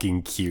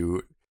fucking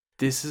cute.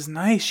 This is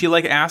nice. She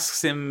like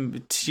asks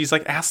him. She's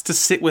like asked to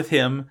sit with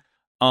him.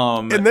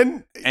 And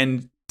then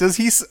And does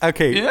he?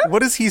 Okay, Yeah? what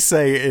does he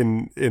say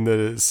in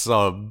the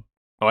sub?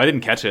 oh, I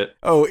didn't catch it.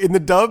 Oh, in the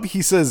dub,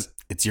 he says,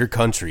 "It's your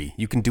country.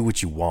 You can do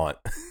what you want."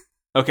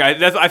 Okay,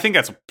 I think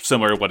that's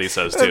similar to what he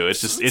says too.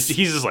 He's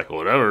just like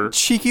whatever,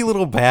 Cheeky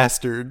little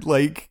bastard.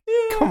 Like,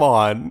 come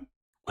on.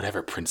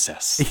 whatever,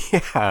 princess.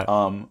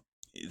 Yeah.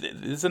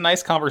 It's a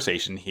nice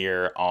conversation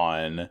here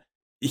on.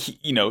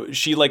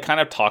 She like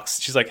kind of talks.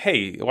 She's like,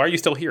 "Hey, why are you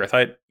still here? I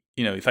thought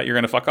you thought you were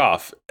gonna fuck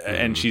off."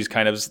 And she's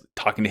kind of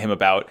talking to him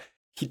about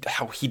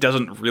how he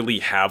doesn't really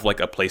have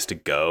like a place to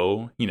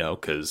go.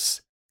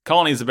 Because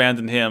Colony's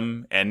abandoned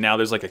him, and now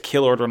there's like a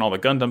kill order on all the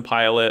Gundam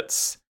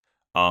pilots.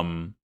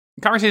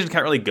 Conversation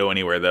can't really go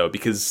anywhere though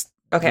because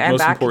Okay, the I'm most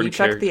back. Can you important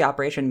check character- the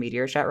Operation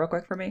Meteor chat real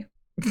quick for me?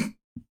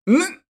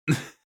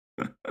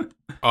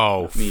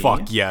 Oh, Me?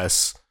 fuck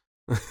yes.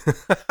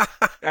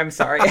 I'm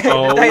sorry.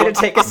 Oh I had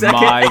to take a second.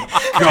 my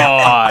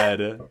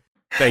god!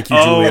 Thank you,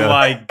 Julia. Oh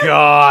my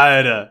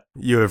god!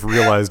 You have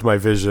realized my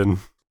vision.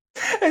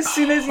 As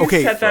soon as you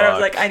Okay, said that, I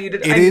was fuck. like, I need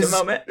It a is-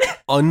 moment.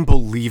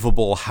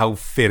 Unbelievable how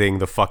fitting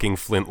the fucking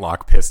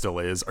flintlock pistol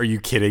is. Are you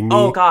kidding me?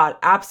 Oh god,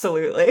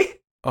 absolutely.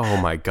 Oh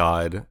my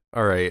god.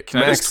 All right.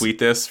 Can I Max, just tweet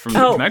this from?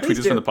 Oh, Can I tweet please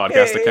this from the do.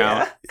 podcast Yeah.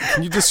 account?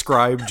 Can you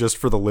describe just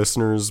for the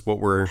listeners what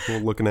we're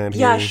looking at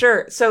here? Yeah,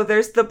 sure. So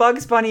there's the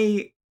Bugs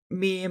Bunny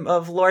meme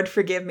of Lord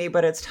forgive me,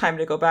 but it's time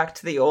to go back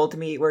to the old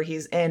me, where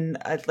he's in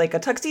a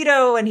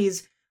tuxedo and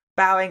he's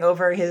bowing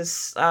over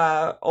his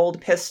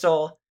old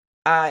pistol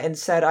and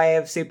said, I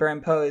have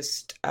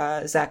superimposed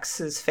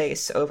Zex's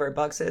face over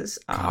Bugs's.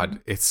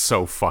 God, it's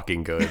so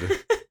fucking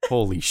good.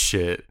 Holy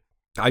shit.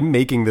 I'm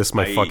making this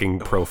my fucking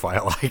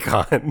profile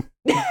icon.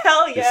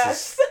 Hell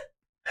yes.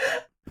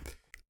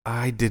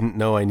 I didn't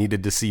know I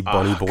needed to see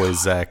Bunny Boy God.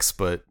 Zex,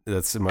 but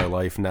that's in my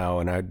life now,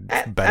 and I'm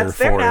That's better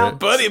there for now. it.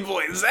 Buddy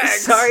boy Zax.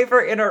 Sorry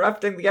for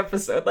interrupting the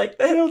episode like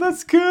that. No,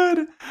 that's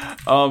good.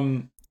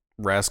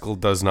 Rascal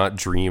does not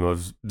dream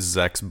of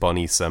Zex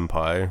Bunny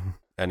Senpai.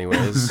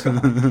 Anyways.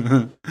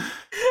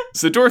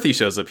 So Dorothy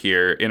shows up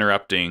here,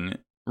 interrupting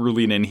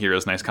Relina and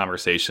Hiro's nice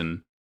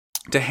conversation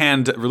to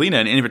hand Relina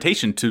an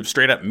invitation to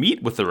straight up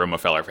meet with the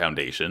Romefeller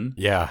Foundation.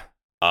 Yeah.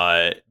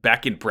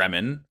 back in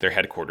Bremen, their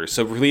headquarters.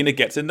 So Relina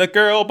gets in the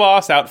girl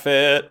boss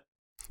outfit.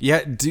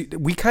 Yeah,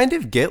 we kind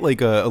of get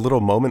like a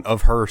little moment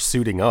of her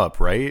suiting up,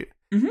 right?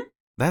 Mm-hmm.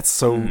 That's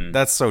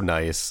so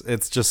nice.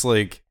 It's just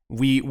like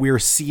we're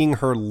seeing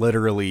her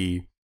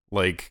literally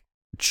like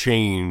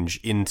change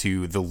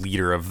into the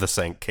leader of the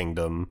Sank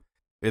Kingdom.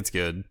 It's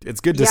good.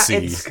 It's good to see.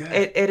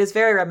 It is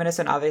very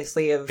reminiscent,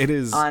 obviously, of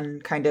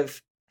on kind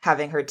of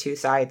having her two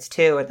sides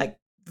too, and like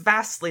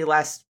vastly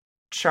less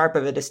sharp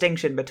of a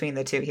distinction between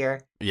the two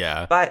here.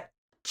 Yeah, but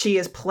she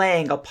is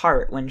playing a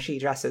part when she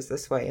dresses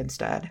this way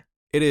instead.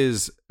 It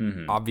is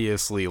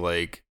obviously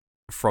like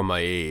from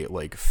a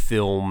like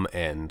film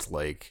and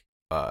like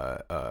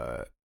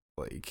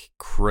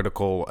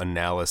critical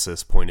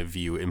analysis point of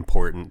view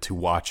important to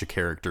watch a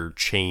character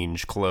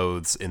change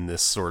clothes in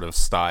this sort of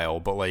style,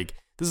 but like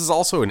this is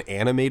also an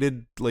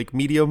animated like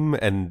medium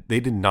and they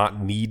did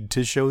not need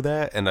to show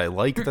that, and I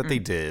like that they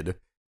did.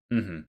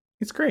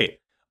 It's great.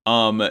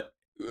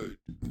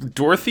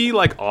 Dorothy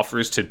like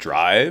offers to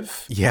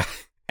drive. Yeah.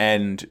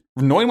 And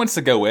Noi wants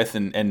to go with,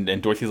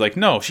 and Dorothy's like,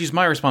 no, she's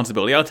my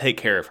responsibility. I'll take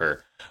care of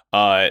her.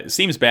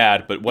 Seems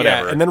bad, but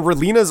whatever. Yeah, and then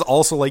Relina's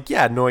also like,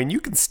 yeah, Noi,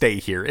 you can stay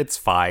here. It's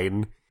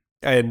fine.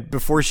 And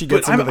before she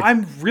gets into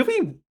I'm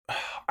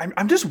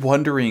just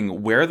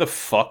wondering where the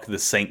fuck the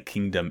Sank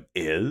Kingdom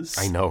is.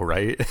 I know,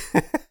 right?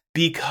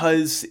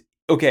 Because,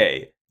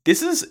 okay,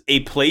 this is a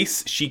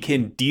place she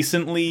can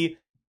decently,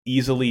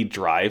 easily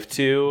drive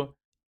to.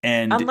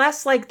 And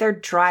unless, like, they're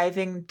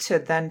driving to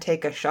then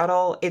take a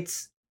shuttle, it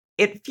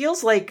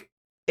feels like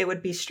it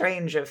would be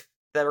strange if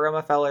the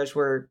Romafellers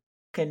were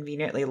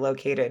conveniently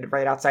located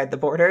right outside the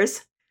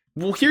borders.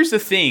 Well, here's the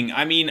thing.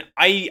 I mean,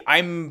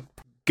 I'm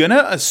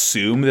gonna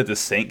assume that the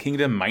Sank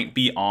Kingdom might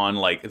be on,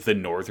 like, the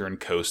northern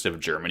coast of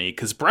Germany,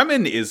 because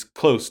Bremen is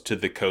close to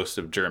the coast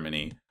of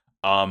Germany.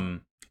 I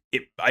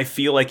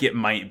feel like it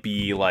might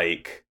be,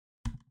 like,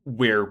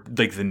 where,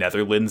 like, the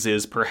Netherlands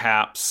is,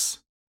 perhaps,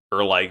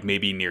 or, like,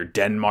 maybe near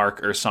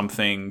Denmark or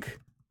something.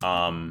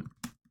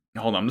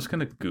 Hold on, I'm just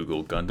gonna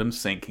Google Gundam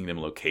Sank Kingdom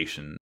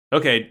location.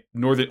 Okay,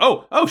 northern...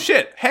 Oh,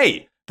 shit!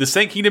 Hey! The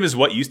Sank Kingdom is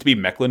what used to be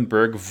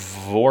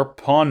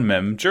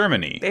Mecklenburg-Vorpommern,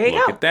 Germany. There you go.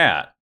 Look at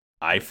that.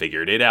 I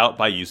figured it out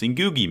by using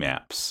Googie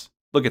Maps.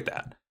 Look at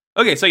that.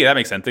 Okay, so yeah, that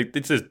makes sense.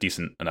 It's a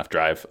decent enough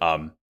drive.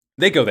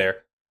 They go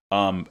there.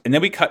 And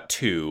then we cut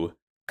to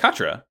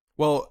Katra.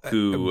 Well,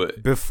 who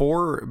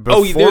before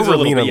there's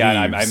Relina leaves,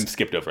 I'm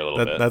skipped over a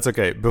little bit. That's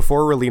okay.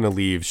 Before Relina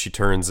leaves, she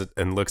turns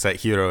and looks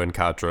at Hiro and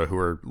Katra, who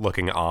are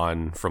looking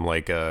on from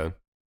like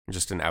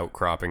just an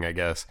outcropping, I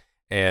guess.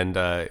 And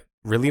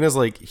Relina's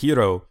like,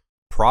 Hiro,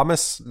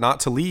 promise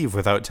not to leave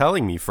without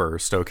telling me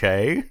first,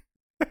 okay?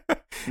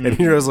 And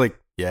Hiro's like,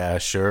 yeah,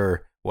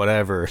 sure,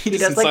 whatever. He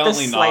does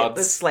like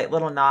this slight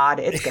little nod.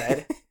 It's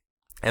good.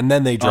 And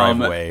then they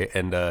drive away,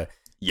 and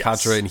yes.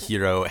 Katra and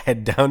Hiro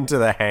head down to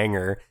the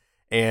hangar,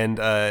 and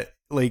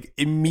like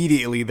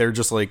immediately they're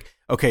just like,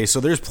 okay, so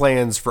there's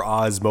plans for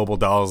Oz Mobile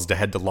Dolls to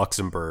head to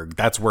Luxembourg.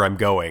 That's where I'm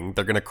going.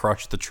 They're gonna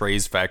crush the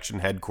Trey's faction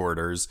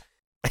headquarters.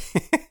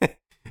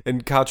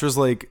 And Katra's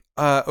like,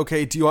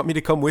 okay, do you want me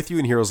to come with you?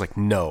 And Hiro's like,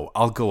 no,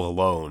 I'll go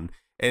alone.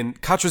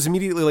 And Katra's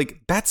immediately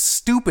like, that's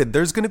stupid.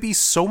 There's going to be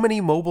so many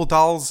mobile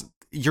dolls.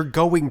 You're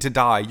going to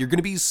die. You're going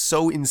to be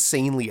so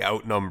insanely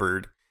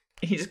outnumbered.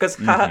 He just goes,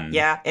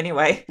 yeah,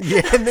 anyway.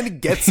 Yeah, and then he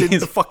gets in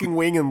the fucking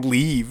wing and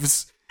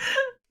leaves.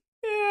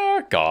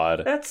 Yeah,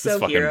 God. That's this so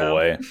fucking Hiro.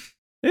 boy.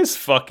 This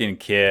fucking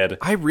kid.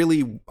 I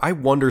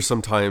wonder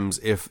sometimes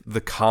if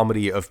the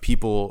comedy of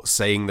people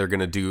saying they're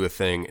going to do a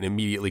thing and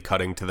immediately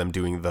cutting to them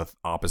doing the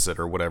opposite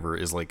or whatever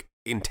is like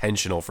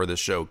intentional for this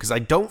show. Because I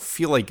don't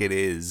feel like it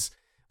is.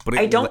 But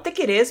I don't think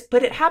it is,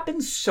 but it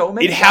happens so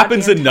many times. It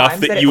happens enough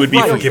that you would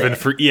be forgiven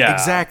for, yeah.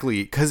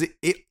 Exactly, because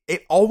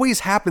it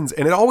always happens,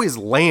 and it always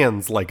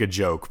lands like a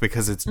joke,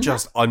 because it's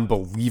just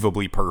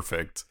unbelievably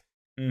perfect.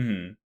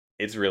 Mm-hmm.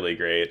 It's really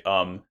great.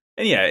 And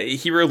yeah,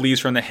 Hiro leaves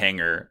from the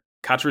hangar.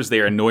 Katra's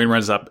there, and Noin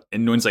runs up,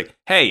 and Noin's like,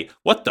 hey,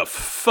 what the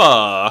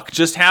fuck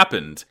just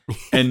happened?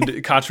 And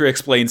Katra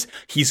explains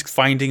he's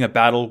finding a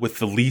battle with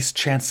the least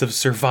chance of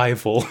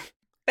survival.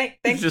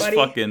 Thanks, just buddy.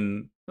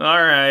 Fucking,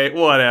 all right,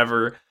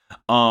 whatever.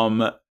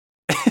 Zex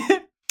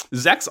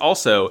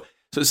also,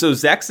 so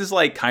Zex is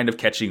like kind of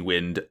catching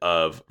wind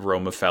of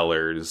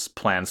Romefeller's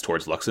plans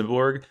towards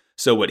Luxembourg.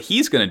 So what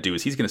he's going to do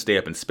is he's going to stay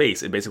up in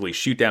space and basically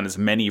shoot down as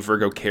many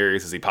Virgo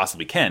carriers as he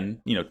possibly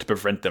can, to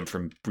prevent them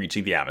from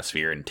breaching the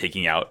atmosphere and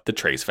taking out the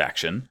Trey's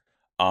faction.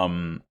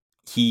 Let's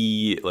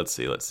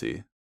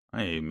see.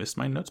 I missed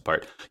my notes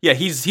part. Yeah,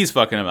 he's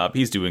fucking him up.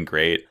 He's doing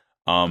great.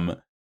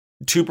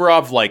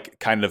 Tuberov like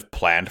kind of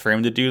planned for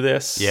him to do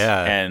this.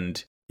 Yeah.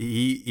 And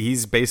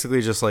he's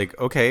basically just like,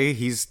 okay,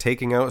 he's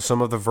taking out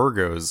some of the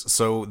Virgos,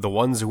 so the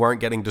ones who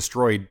aren't getting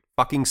destroyed,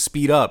 fucking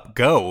speed up,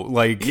 go.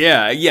 Like,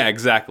 yeah,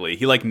 exactly.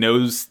 He like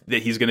knows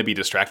that he's going to be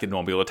distracted and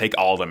won't be able to take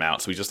all of them out,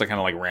 so he's just like kind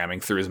of like ramming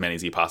through as many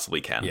as he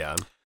possibly can. Yeah.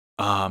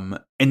 And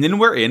then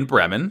we're in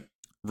Bremen.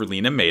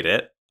 Relina made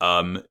it.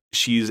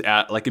 She's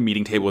at like a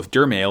meeting table with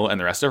Dermail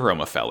and the rest of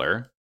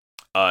Romefeller.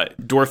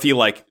 Dorothy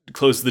like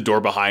closes the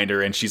door behind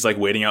her, and she's like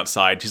waiting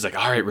outside. She's like,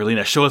 "All right,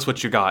 Relena, show us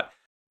what you got."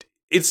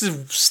 It's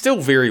still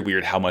very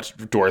weird how much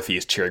Dorothy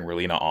is cheering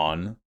Relena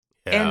on.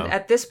 Yeah. And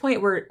at this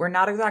point, we're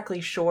not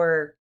exactly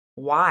sure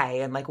why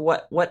and like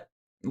what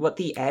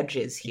the edge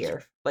is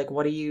here. Like,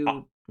 what are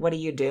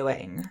you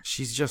doing?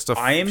 She's just a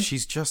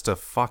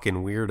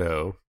fucking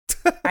weirdo.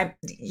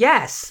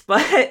 Yes,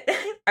 but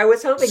I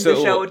was hoping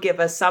the show would give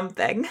us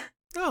something.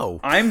 No.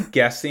 I'm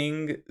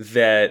guessing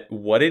that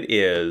what it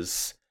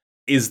is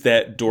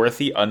that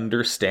Dorothy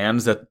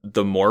understands that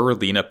the more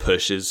Relena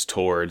pushes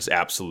towards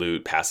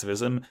absolute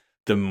pacifism,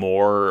 the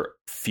more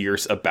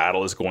fierce a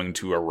battle is going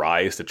to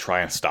arise to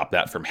try and stop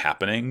that from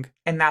happening.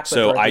 And that's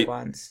what Dorothy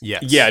wants.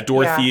 Yes. Yeah,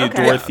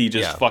 Dorothy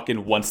just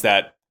fucking wants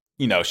that,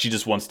 she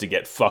just wants to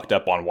get fucked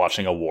up on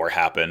watching a war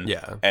happen.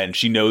 Yeah. And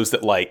she knows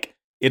that, like,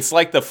 it's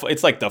like the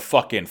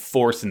fucking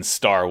Force in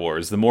Star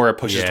Wars. The more it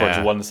pushes towards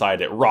one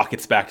side, it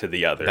rockets back to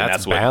the other.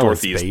 That's what balance,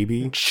 Dorothy's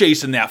baby.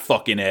 Chasing that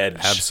fucking edge.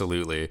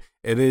 Absolutely.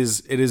 It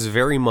is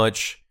very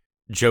much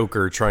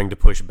Joker trying to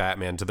push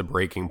Batman to the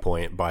breaking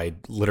point by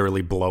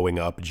literally blowing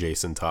up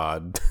Jason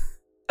Todd.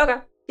 Okay.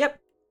 Yep.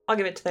 I'll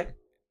give it to that.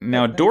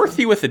 Now,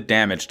 Dorothy with a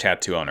damage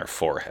tattoo on her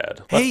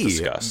forehead. Let's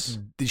discuss.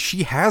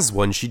 She has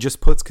one. She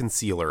just puts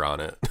concealer on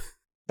it.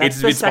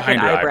 It's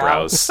behind her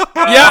eyebrows.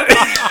 Yeah.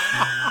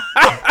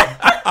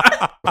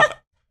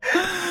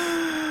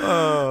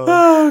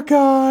 Oh,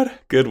 God.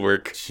 Good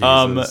work.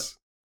 Jesus.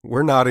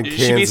 We're not in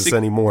Kansas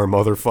anymore,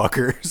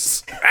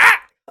 motherfuckers.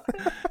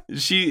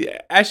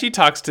 As she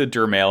talks to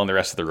Dermail and the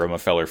rest of the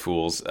Romefeller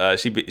fools,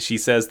 she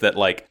says that,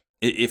 like,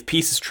 if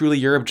peace is truly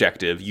your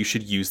objective, you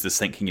should use the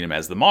Snake Kingdom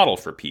as the model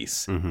for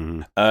peace.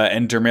 Mm-hmm.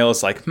 And Dermail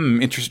is like,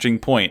 interesting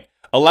point.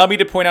 Allow me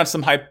to point out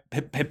some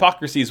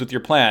hypocrisies with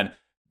your plan.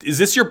 Is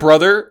this your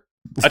brother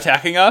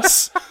attacking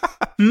us?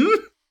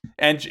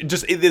 And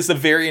just, it is a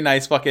very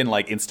nice fucking,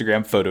 like,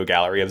 Instagram photo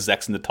gallery of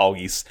Zex and the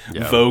Tallgeese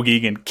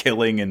voguing and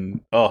killing,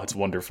 and it's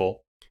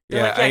wonderful.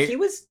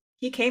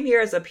 He came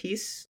here as a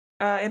peace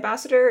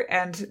ambassador,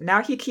 and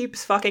now he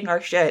keeps fucking our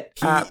shit.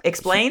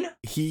 Explain?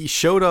 He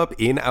showed up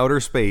in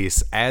outer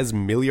space as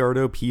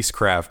Milliardo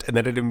Peacecraft, and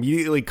then it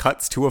immediately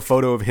cuts to a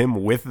photo of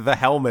him with the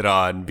helmet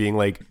on, being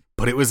like,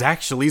 but it was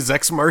actually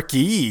Zex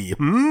Marquis.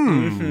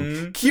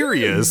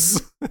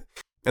 Curious.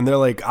 And they're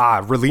like,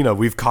 Relena,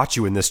 we've caught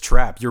you in this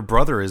trap. Your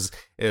brother is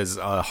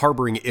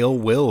harboring ill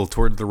will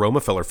toward the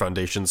Romefeller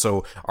Foundation.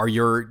 So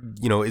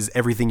is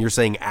everything you're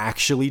saying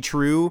actually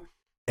true?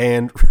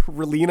 And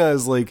Relena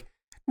is like,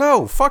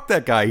 no, fuck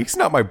that guy. He's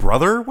not my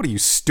brother. What are you,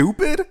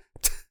 stupid?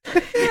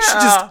 Yeah. She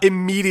just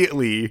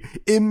immediately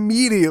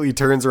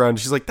turns around.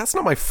 She's like, that's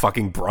not my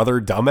fucking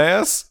brother,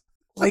 dumbass.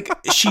 Like,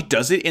 she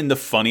does it in the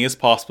funniest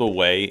possible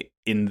way,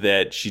 in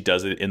that she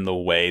does it in the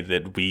way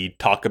that we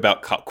talk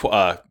about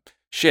I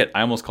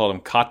almost called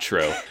him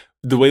Quattro.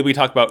 The way we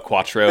talk about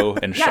Quattro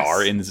and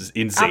Char in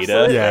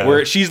Zeta,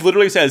 where she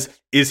literally says,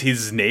 is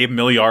his name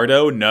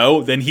Milliardo?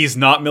 No, then he's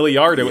not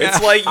Milliardo. Yeah.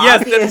 It's like,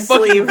 yes, that's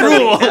fucking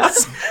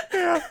rules.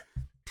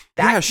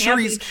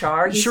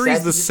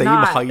 He's the same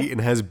height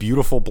and has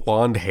beautiful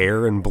blonde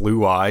hair and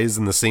blue eyes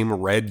and the same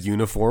red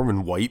uniform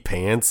and white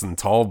pants and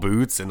tall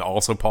boots and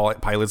also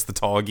pilots the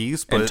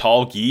Tallgeese. And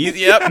Tallgeese,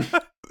 yep.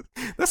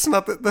 That's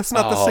not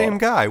the same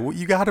guy.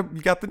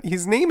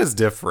 His name is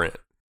different.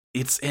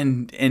 It's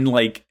and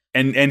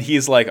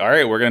he's like, all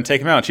right, we're gonna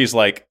take him out. She's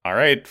like, all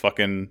right,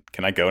 fucking,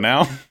 can I go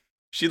now?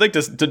 She like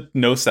just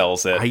no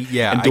sells it.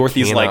 And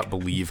Dorothy's I cannot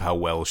believe how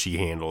well she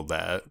handled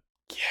that.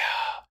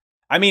 Yeah,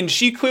 I mean,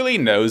 she clearly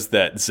knows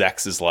that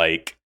Zex is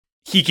like,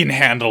 he can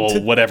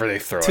handle whatever they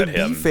throw at him.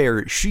 To be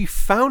fair, she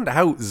found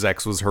out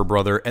Zex was her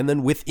brother, and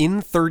then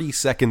within 30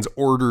 seconds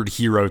ordered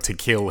Hero to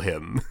kill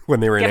him when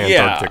they were in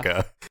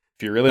Antarctica.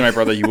 If you're really my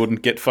brother, you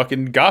wouldn't get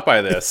fucking got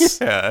by this.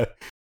 Yeah.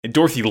 And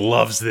Dorothy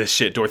loves this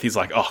shit. Dorothy's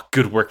like, oh,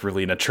 good work,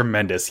 Relena.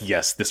 Tremendous.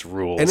 Yes, this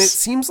rules. And it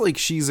seems like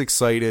she's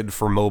excited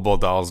for mobile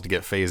dolls to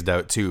get phased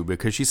out, too,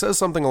 because she says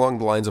something along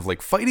the lines of,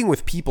 like, fighting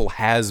with people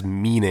has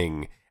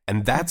meaning,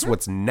 and that's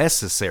what's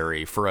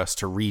necessary for us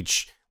to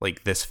reach,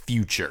 like, this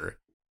future.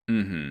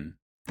 Mm-hmm.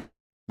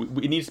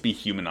 It needs to be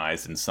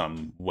humanized in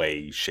some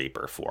way, shape,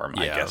 or form,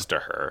 I guess, to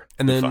her.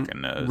 And then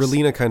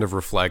Relena kind of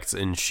reflects,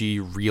 and she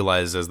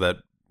realizes that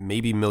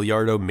maybe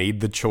Milliardo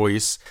made the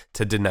choice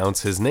to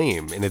denounce his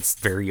name. And it's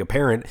very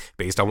apparent,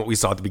 based on what we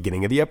saw at the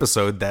beginning of the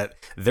episode, that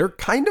they're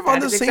kind of on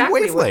the same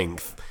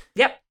wavelength.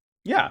 Yep.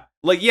 Yeah.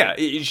 Like,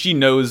 she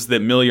knows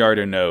that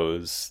Milliardo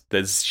knows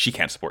that she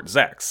can't support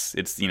Zex.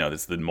 It's,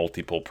 it's the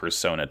multiple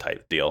persona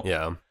type deal.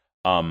 Yeah.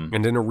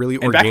 And in a really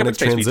organic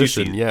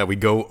transition, we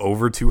go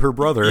over to her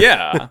brother.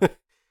 Yeah.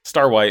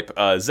 Starwipe,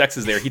 Zex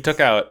is there. He took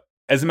out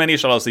as many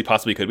shuttles as he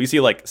possibly could. We see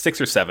like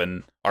 6 or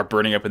 7 are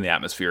burning up in the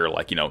atmosphere,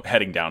 like,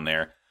 heading down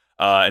there.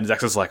 And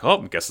Zex is like, I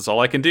guess that's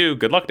all I can do.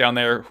 Good luck down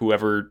there.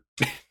 Whoever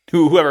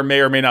may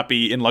or may not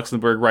be in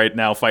Luxembourg right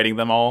now fighting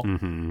them all.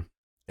 Mm-hmm.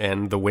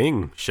 And the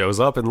Wing shows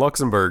up in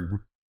Luxembourg.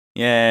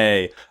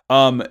 Yay.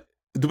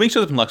 The Wing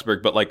shows up in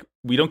Luxembourg, but like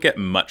we don't get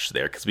much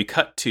there because we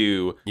cut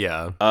to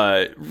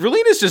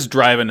Relena's just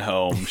driving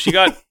home. She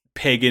got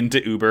Pagan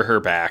to Uber her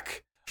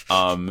back.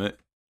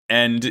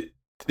 And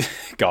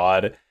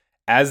God,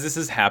 as this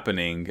is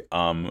happening,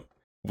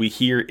 we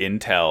hear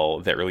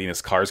intel that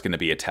Relina's car is going to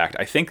be attacked.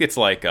 I think it's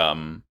like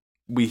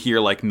we hear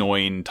like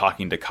Noin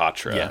talking to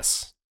Katra.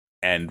 Yes.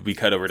 And we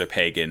cut over to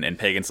Pagan, and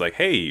Pagan's like,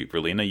 "Hey,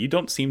 Relina, you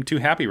don't seem too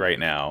happy right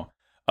now."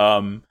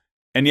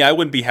 And yeah, I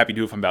wouldn't be happy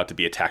too if I'm about to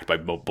be attacked by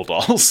mobile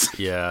dolls.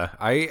 Yeah,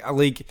 I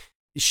like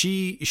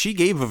she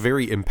gave a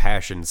very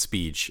impassioned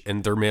speech,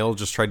 and Dermail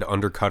just tried to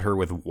undercut her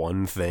with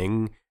one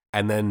thing,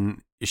 and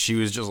then she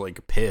was just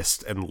like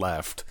pissed and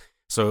left.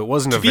 So it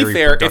wasn't a very to be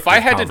fair, if I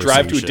had to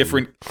drive to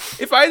conversation.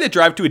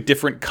 a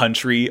different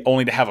country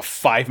only to have a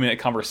 5-minute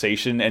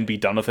conversation and be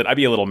done with it, I'd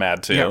be a little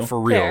mad too. Yeah,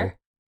 for real. Fair.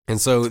 And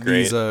so That's great.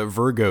 these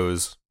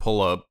Virgos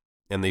pull up,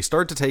 and they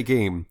start to take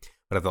aim,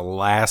 but at the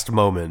last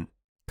moment,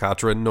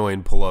 Katra and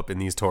Noin pull up in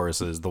these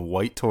Tauruses, the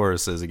white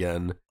Tauruses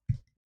again.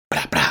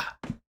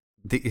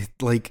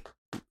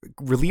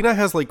 Relina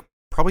has like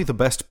probably the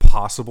best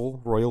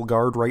possible royal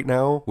guard right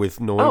now with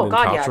Noin Oh and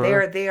god, Katra.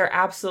 yeah, they are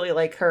absolutely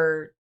like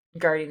her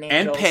guardian And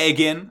angels.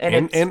 Pagan.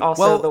 and it's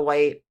also well, the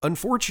white.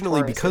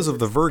 Unfortunately, Tauruses, because of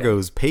the it's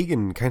Virgos,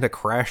 Pagan kind of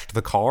crashed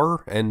the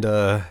car, and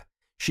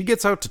she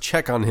gets out to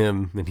check on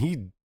him, and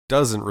he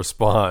doesn't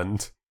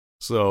respond.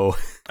 So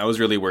I was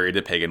really worried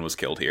that Pagan was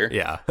killed here.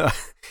 yeah,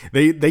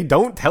 they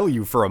don't tell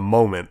you for a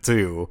moment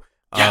too.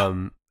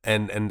 Yeah.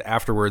 And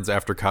afterwards,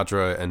 after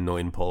Katra and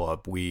Noin pull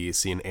up, we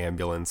see an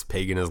ambulance.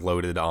 Pagan is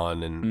loaded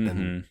on,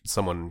 and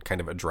someone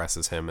kind of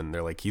addresses him, and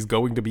they're like, "He's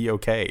going to be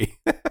okay."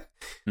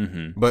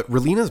 But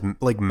Relina's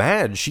like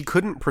mad. She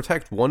couldn't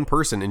protect one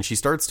person, and she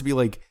starts to be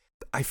like,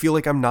 "I feel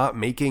like I'm not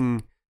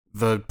making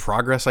the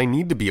progress I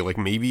need to be. Like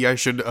maybe I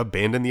should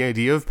abandon the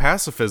idea of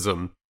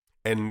pacifism."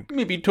 And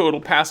Maybe total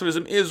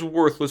pacifism is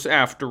worthless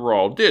after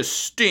all. This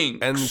stinks.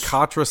 And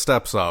Katra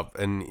steps up,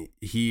 and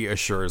he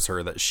assures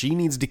her that she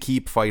needs to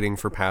keep fighting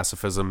for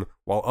pacifism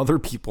while other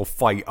people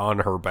fight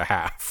on her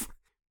behalf.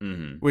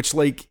 Which,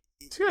 like,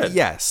 good.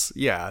 yes,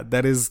 yeah,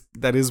 that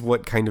is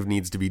what kind of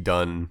needs to be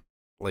done.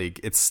 Like,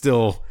 it's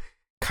still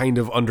kind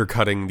of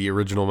undercutting the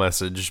original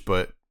message,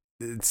 but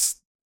it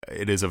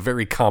is a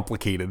very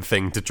complicated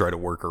thing to try to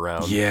work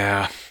around.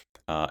 Yeah.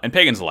 And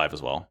Pagan's alive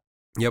as well.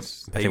 Yep.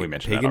 I think we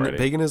mentioned that already.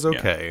 Pagan is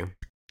okay. Yeah.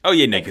 Oh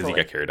yeah, Nick, because he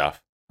Thankfully. got carried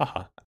off.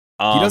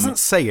 Haha. He doesn't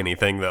say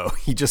anything though.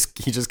 He just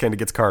kind of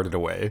gets carted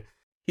away.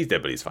 He's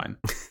dead, but he's fine.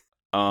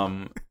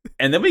 And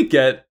then we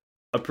get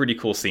a pretty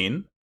cool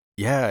scene.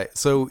 Yeah,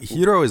 so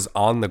Hiro is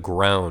on the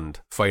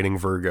ground fighting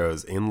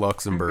Virgos in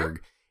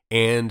Luxembourg,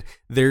 and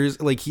there's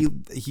like he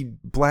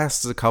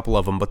blasts a couple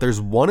of them, but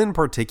there's one in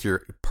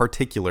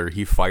particular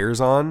he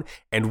fires on,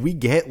 and we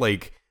get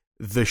like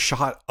the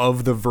shot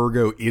of the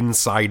Virgo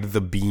inside the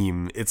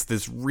beam. It's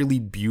this really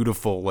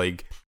beautiful,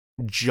 like,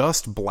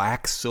 just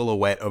black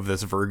silhouette of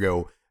this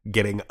Virgo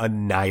getting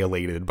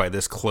annihilated by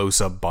this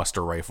close-up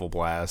Buster rifle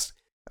blast.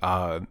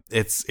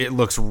 It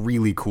looks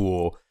really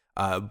cool.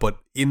 But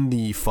in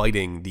the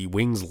fighting, the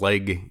wing's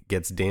leg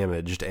gets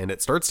damaged, and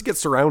it starts to get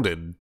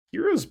surrounded.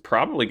 Hero's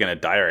probably gonna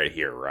die right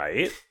here,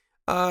 right?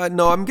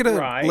 No, I'm gonna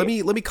Right. let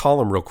me call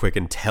him real quick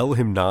and tell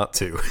him not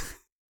to.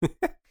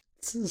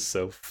 This is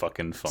so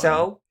fucking fun.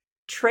 So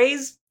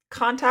Trey's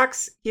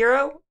contacts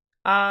Hero.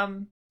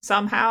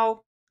 Somehow,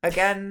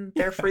 again,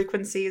 their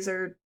frequencies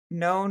are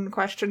known? ?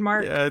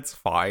 Yeah, it's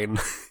fine.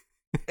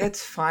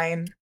 It's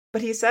fine,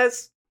 but he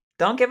says,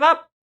 "Don't give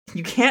up.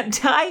 You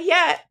can't die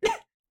yet."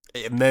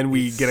 And then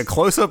we get a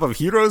close-up of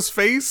Hiro's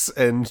face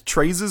and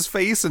Trace's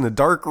face in a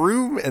dark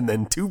room, and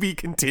then to be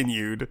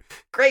continued.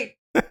 Great,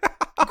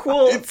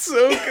 cool. It's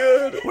so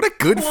good. What a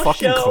good Cool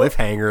fucking show.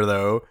 cliffhanger,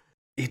 though.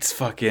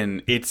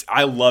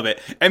 I love it.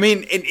 I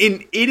mean,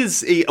 it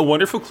is a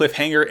wonderful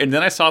cliffhanger, and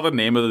then I saw the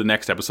name of the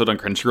next episode on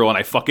Crunchyroll, and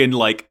I fucking,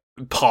 like,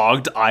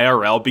 pogged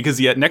IRL, because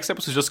the next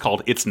episode is just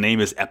called Its Name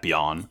is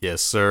Epion.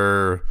 Yes,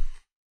 sir.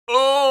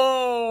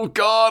 Oh,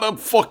 God, I'm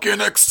fucking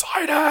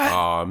excited!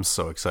 Oh, I'm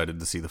so excited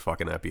to see the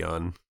fucking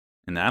Epion.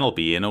 And that'll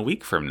be in a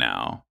week from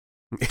now.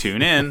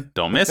 Tune in.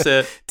 Don't miss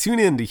it. Tune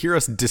in to hear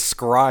us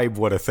describe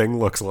what a thing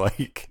looks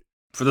like.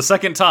 For the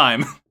second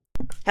time.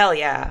 Hell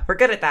yeah, we're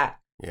good at that.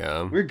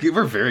 Yeah.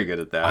 We're very good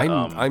at that.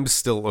 I'm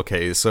still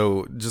okay.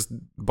 So just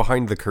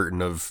behind the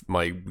curtain of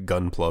my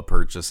Gunpla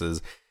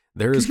purchases,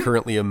 there is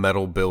currently a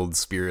metal build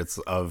spirits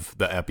of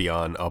the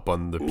Epion up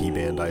on the P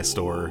Bandai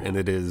store, and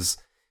it is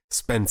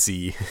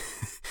spency.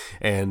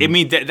 And I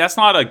mean, that's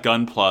not a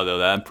Gunpla,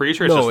 though. I'm pretty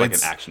sure it's No, just like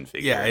it's- an action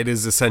figure. yeah, it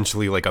is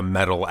essentially like a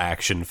metal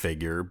action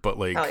figure, but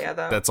like Hell yeah,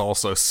 though. that's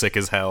also sick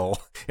as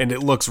hell, and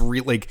it looks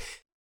like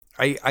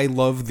I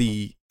love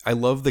the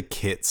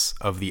kits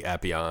of the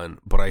Epion,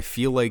 but I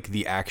feel like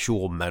the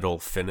actual metal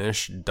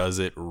finish does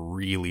it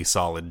really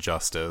solid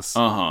justice.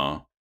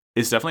 Uh-huh.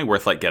 It's definitely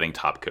worth, like, getting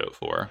top coat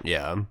for.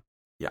 Yeah.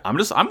 Yeah, I'm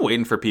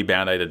waiting for P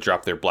Bandai to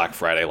drop their Black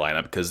Friday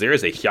lineup, because there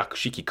is a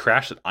Hyakushiki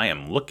Crash that I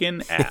am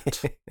looking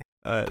at.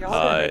 Y'all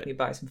gonna make me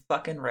buy some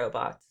fucking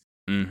robots.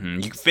 You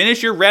can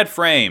finish your red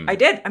frame. I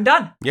did. I'm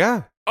done.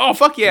 Yeah. Oh,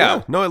 fuck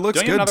yeah. No, it looks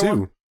Don't you have good another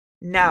too. one?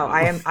 No,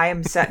 I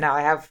am set now.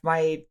 I have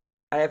my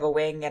I have a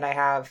wing and I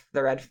have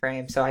the red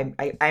frame, so I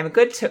am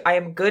good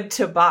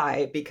to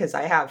buy because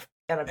I have,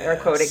 and I'm air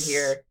quoting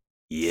here,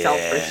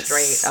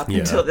 self-restraint up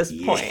until this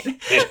point.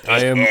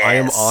 I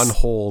am on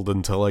hold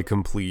until I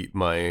complete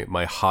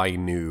my high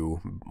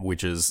new,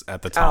 which is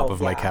at the top of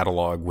my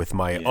catalog, with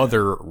my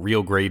other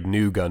real grade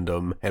new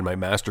Gundam and my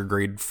master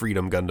grade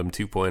Freedom Gundam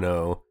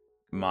 2.0.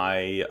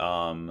 My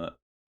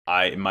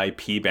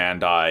P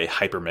Bandai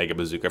Hyper Mega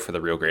Bazooka for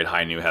the real grade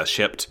high new has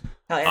shipped.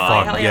 Hell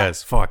yeah! Fuck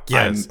yes, fuck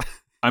yes.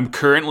 I'm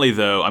currently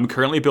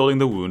building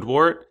the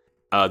Woundwort,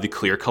 the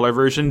clear color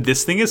version.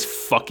 This thing is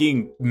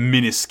fucking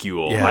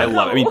minuscule. Yeah. I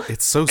love it. I mean,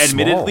 it's so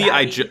admittedly, small.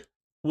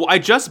 I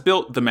just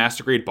built the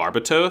Master Grade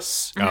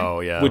Barbatos.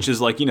 Oh yeah, which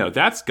is like,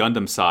 that's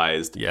Gundam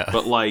sized. Yeah.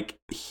 But like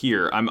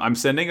here, I'm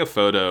sending a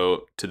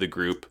photo to the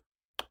group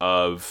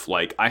of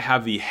like I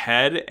have the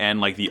head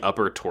and like the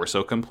upper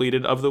torso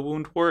completed of the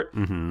Woundwort,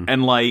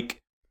 and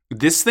like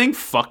this thing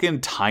fucking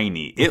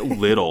tiny, it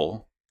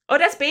little. Oh,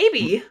 that's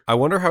baby. I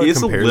wonder how it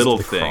compares to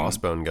the thing.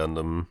 Crossbone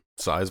Gundam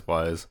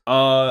size-wise.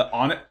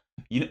 On it,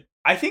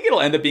 I think it'll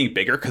end up being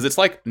bigger because it's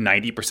like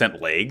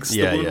 90% legs.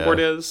 Yeah, the Woundwort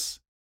is.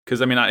 Because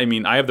I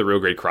mean, I have the real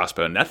grade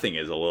Crossbone. That thing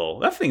is a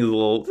little.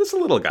 Just a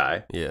little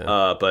guy.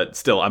 Yeah. But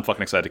still, I'm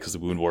fucking excited because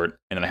of the Woundwort,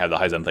 and then I have the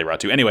Hyzen Playroute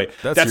too. Anyway,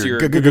 that's your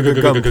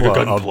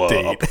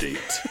Gunpla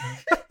update.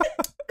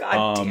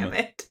 God damn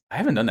it! I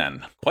haven't done that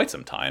in quite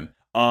some time.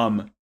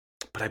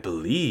 But I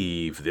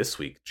believe this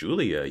week,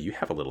 Julia, you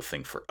have a little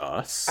thing for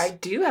us. I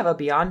do have a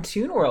Beyond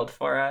Toon World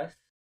for us.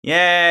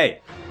 Yay!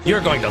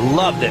 You're going to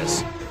love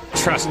this.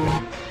 Trust me.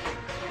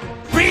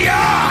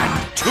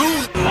 Beyond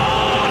Toon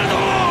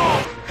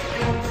World!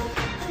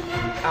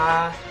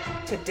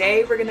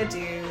 Today we're gonna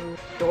do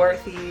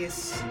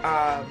Dorothy's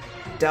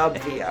dub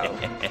VO.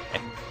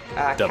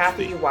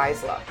 Kathy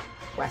Westluck.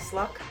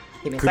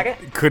 Give me a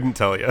second. Couldn't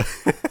tell you.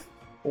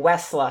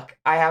 Westluck.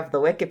 I have the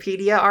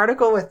Wikipedia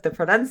article with the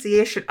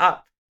pronunciation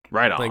up.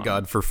 Right on. Thank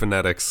God for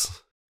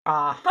phonetics.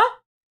 I'm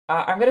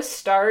going to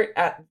start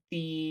at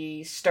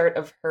the start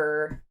of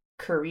her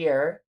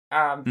career.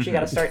 She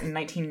got to start in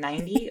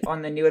 1990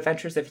 on The New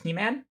Adventures of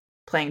He-Man,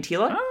 playing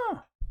Teela.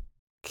 Oh,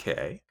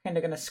 okay. Kind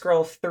of going to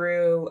scroll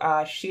through.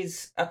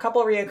 She's a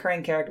couple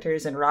reoccurring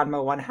characters in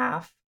Ranma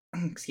 1/2.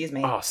 Excuse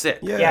me. Oh, sick.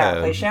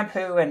 Yeah, play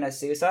Shampoo and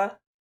Azusa.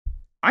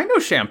 I know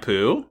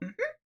Shampoo.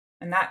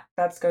 And that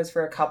goes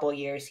for a couple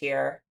years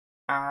here.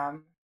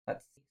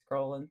 Let's see,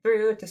 scrolling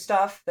through to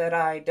stuff that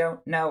I don't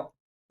know.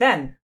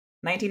 Then,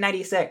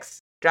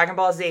 1996, Dragon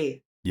Ball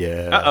Z.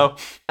 Yeah.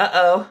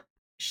 Uh-oh.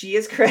 She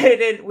is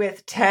credited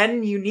with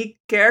 10 unique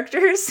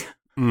characters.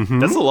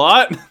 That's a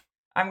lot.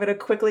 I'm going to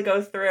quickly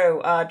go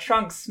through.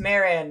 Trunks,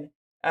 Marin,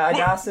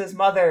 Nasa's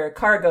mother,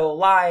 Cargo,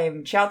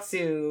 Lime,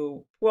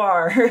 Chiaotzu,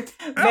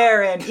 Puar,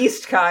 Marin,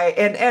 East Kai,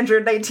 and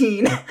Android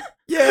 19.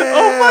 Yeah.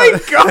 Oh my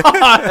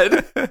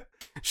god.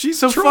 She's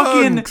so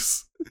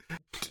Trunks.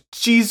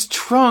 She's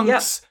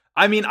Trunks. Yep.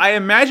 I mean, I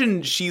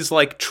imagine she's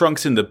like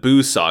Trunks in the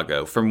Boo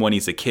saga from when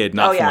he's a kid,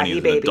 not from when he's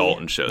an adult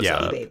and shows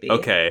up.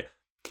 Okay.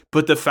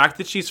 But the fact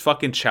that she's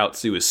fucking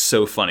Chiaotzu is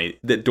so funny.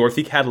 That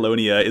Dorothy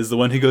Catalonia is the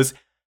one who goes,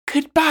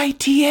 "Goodbye,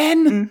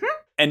 Tien,"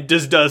 and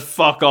just does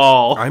fuck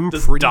all. I'm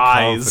just pretty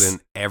dies.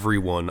 confident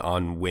everyone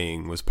on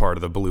Wing was part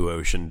of the Blue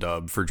Ocean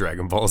dub for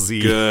Dragon Ball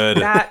Z. Good.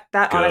 That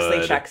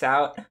honestly checks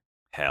out.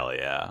 Hell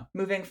yeah.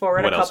 Moving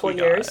forward What a else couple we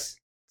got? years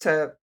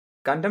to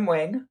Gundam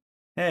Wing.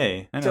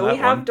 Hey, I know So that we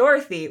have one.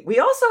 Dorothy. We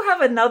also have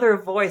another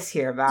voice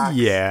here, Max.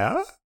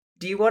 Yeah.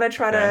 Do you want to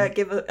try to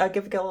give a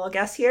little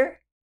guess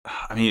here?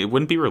 I mean, it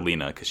wouldn't be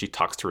Relina because she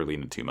talks to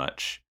Relina too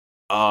much.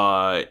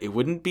 It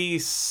wouldn't be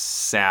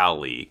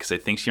Sally because I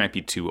think she might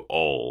be too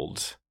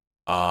old.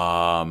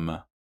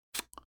 I'm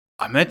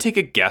gonna take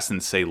a guess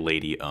and say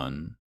Lady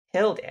Un.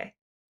 Hilde.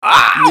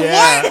 Ah,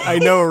 Yeah, what? I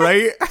know,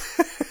 right?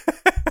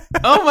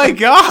 Oh my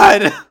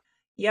god!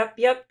 Yep.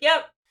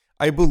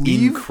 I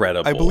believe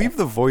Incredible. I believe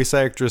the voice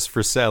actress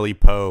for Sally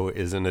Poe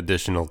is an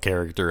additional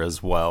character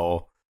as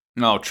well.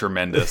 Oh,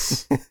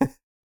 tremendous.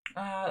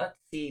 Let's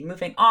see.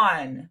 Moving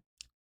on.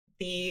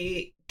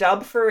 The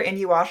dub for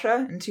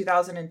Inuyasha in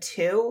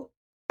 2002.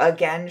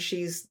 Again,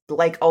 she's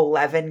like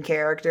 11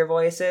 character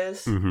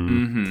voices.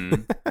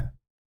 Keeping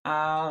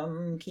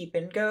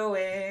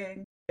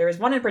going. There was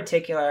one in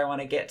particular I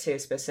want to get to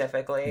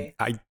specifically.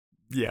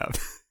 Yeah.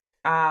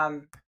 I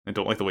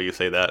don't like the way you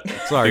say that.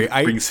 Sorry,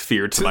 It brings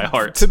fear to my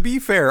heart. To be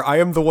fair, I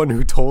am the one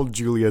who told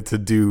Julia to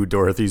do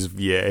Dorothy's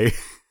VA.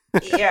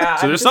 Yeah.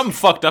 So there's something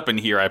fucked up in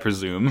here, I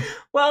presume.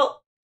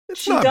 Well,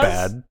 It's not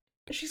bad.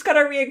 She's got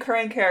a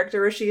reoccurring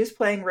character where she is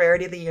playing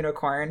Rarity the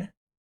Unicorn.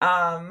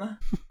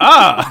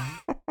 Ah!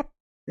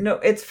 No,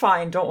 it's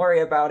fine. Don't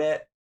worry about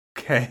it.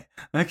 Okay.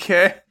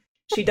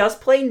 She does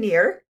play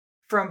Nier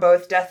from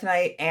both Death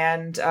Knight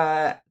and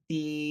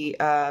the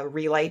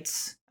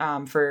relights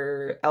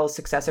for L's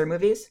successor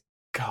movies.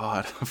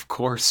 God, of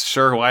course.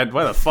 Sure, why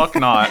the fuck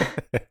not?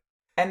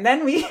 And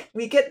then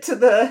we get to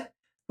the...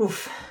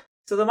 Oof.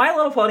 So the My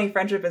Little Pony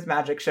Friendship is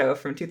Magic show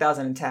from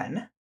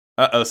 2010.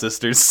 Uh-oh,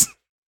 sisters.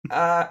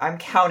 I'm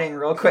counting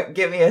real quick.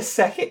 Give me a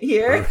second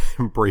here.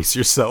 Embrace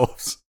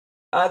yourselves.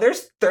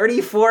 There's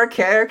 34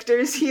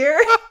 characters here.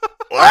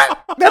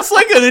 What? That's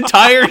like an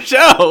entire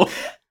show.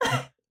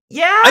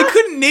 Yeah. I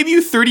couldn't name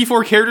you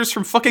 34 characters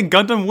from fucking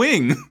Gundam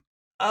Wing.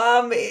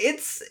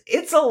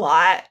 It's a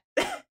lot.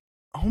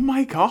 Oh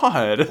my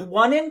god.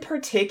 One in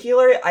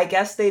particular, I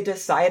guess they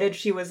decided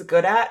she was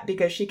good at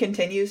because she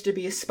continues to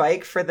be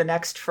Spike for the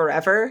next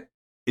forever.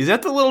 Is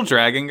that the little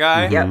dragon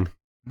guy? Yep. Mhm.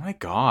 My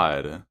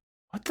god.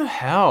 What the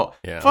hell?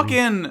 Yeah.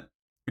 Fucking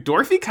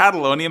Dorothy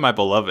Catalonia, my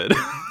beloved.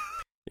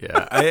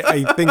 Yeah,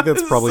 I think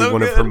that's probably So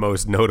one of good. her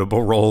most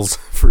notable roles,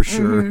 for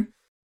sure. Mhm.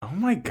 Oh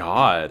my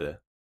god.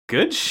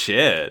 Good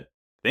shit.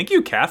 Thank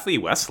you, Kathy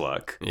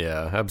Westluck.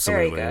 Yeah, Very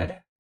absolutely. good.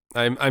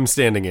 I'm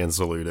standing and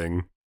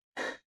saluting.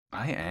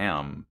 I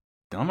am.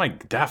 Oh my,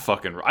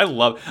 I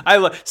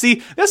love,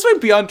 see, that's why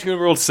Beyond Toon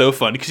World's so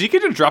fun, because you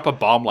get to drop a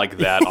bomb like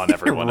that on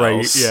everyone right,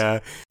 else. yeah.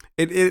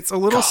 It's a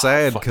little God,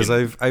 sad because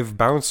fucking- I've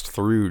bounced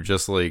through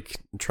just like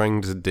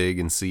trying to dig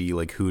and see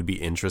like who would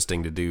be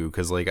interesting to do,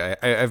 because like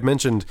I've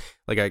mentioned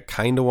like I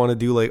kind of want to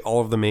do like all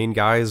of the main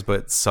guys,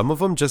 but some of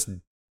them just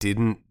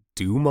didn't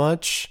do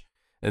much,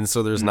 and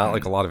so there's not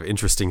like a lot of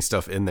interesting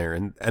stuff in there,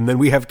 and then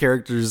we have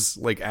characters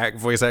like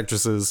voice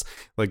actresses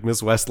like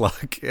Miss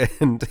Westlock,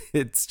 and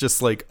it's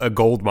just like a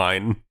gold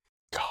mine.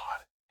 God,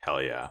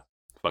 hell yeah.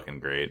 Fucking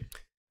great.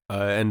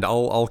 And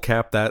I'll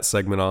cap that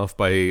segment off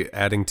by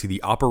adding to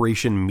the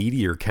Operation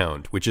Meteor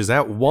count, which is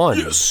at 1.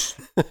 Yes.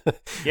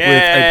 With,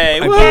 Yay!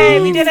 I Woo! Yay,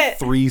 we believe did it!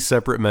 3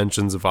 separate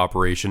mentions of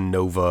Operation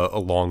Nova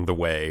along the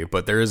way,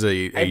 but there is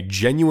a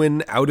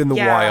genuine out in the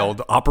Yeah.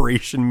 wild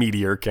Operation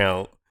Meteor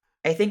count.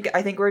 I think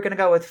we're gonna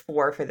go with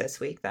 4 for this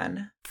week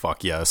then.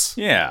 Fuck yes.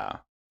 Yeah.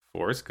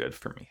 4 is good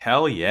for me.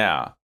 Hell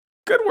yeah.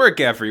 Good work,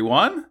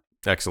 everyone.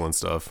 Excellent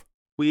stuff.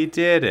 We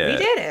did it.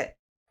 We did it.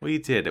 We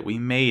did it. We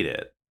made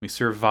it. We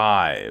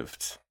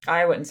survived.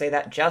 I wouldn't say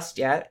that just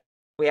yet.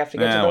 We have to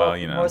get Yeah, to the well,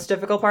 you know. most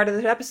difficult part of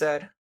this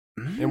episode.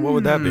 And what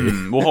would that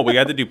be? Well, we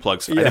got to do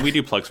plugs. I Yeah. think we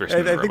do plugs first. I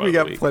and then think Robot we of the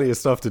got Week. plenty of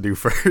stuff to do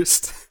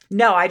first.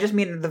 No, I just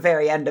mean the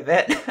very end of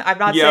it. I'm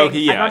not Yeah, saying okay,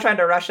 yeah. I'm not trying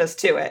to rush us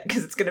to it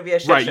because it's going to be a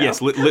shit Right, show.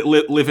 yes.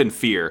 Live in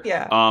fear.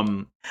 Yeah.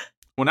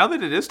 Well, now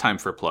that it is time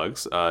for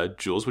plugs,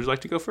 Jules, would you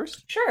like to go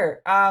first?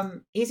 Sure.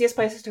 Easiest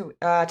places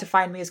to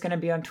find me is going to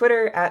be on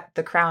Twitter at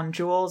the Crown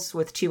Jewels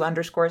with 2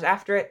 underscores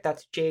after it.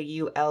 That's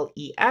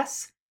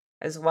JULES,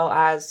 as well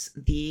as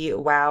the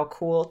Wow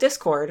Cool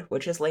Discord,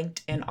 which is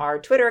linked in our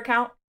Twitter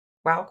account,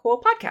 Wow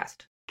Cool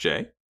Podcast.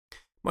 Jay?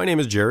 My name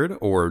is Jared,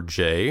 or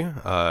Jay.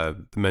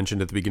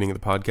 Mentioned at the beginning of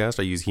the podcast,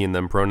 I use he and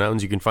them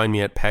pronouns. You can find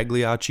me at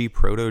Pagliacci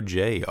Proto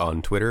J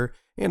on Twitter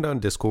and on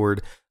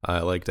Discord. I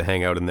like to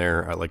hang out in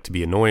there. I like to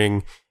be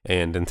annoying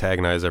and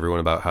antagonize everyone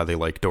about how they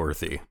like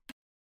Dorothy.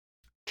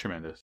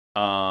 Tremendous.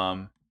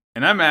 And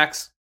I'm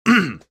Max.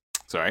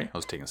 Sorry, I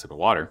was taking a sip of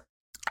water.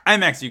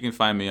 I'm Max. You can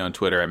find me on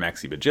Twitter at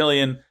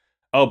MaxyBajillion.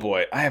 Oh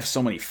boy, I have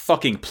so many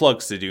fucking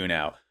plugs to do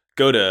now.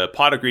 Go to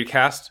Pod Agreed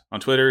Cast on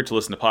Twitter to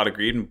listen to Pod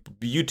Agreed and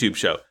YouTube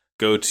show.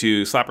 Go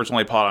to Slappers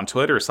Only Pod on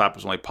Twitter or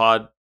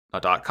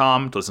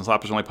slappersonlypod.com to listen to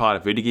Slappers Only Pod, a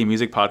video game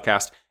music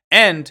podcast,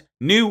 and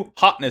new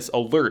hotness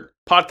alert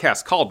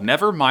podcast called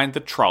Never Mind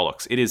the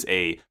Trollocs. It is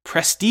a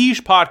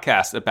prestige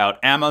podcast about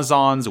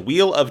Amazon's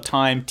Wheel of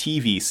Time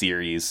TV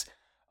series.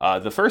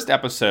 The first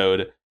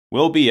episode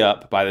will be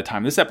up by the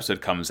time this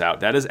episode comes out.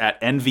 That is at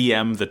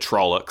NVM the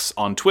Trollocs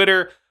on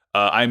Twitter.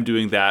 I'm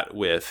doing that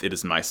with, it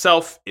is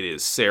myself, it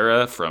is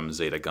Sarah from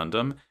Zeta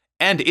Gundam,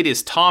 and it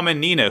is Tom and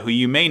Nina, who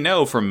you may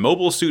know from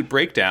Mobile Suit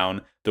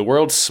Breakdown, the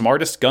world's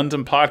smartest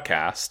Gundam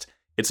podcast.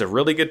 It's a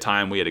really good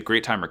time. We had a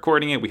great time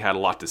recording it. We had a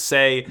lot to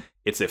say.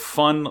 It's a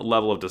fun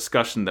level of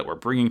discussion that we're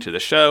bringing to the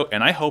show,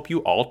 and I hope you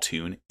all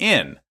tune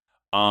in.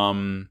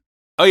 Oh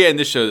yeah, and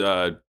this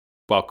show,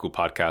 Wow Cool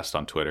Podcast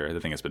on Twitter. I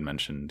think it's been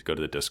mentioned. Go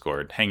to the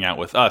Discord. Hang out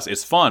with us.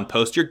 It's fun.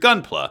 Post your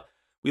Gunpla.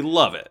 We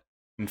love it.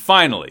 And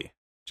finally,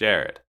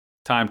 Jared,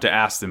 time to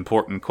ask the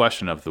important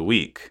question of the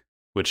week,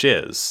 which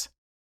is,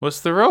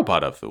 what's the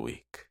robot of the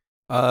week?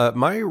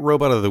 My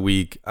robot of the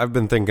week, I've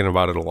been thinking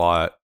about it a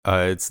lot.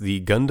 It's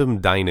the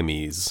Gundam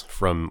Dynames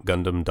from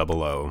Gundam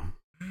 00.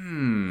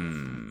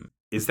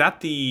 Is that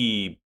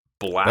the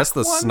black That's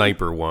the one?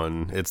 sniper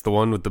one. It's the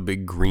one with the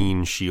big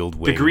green shield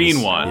wings. The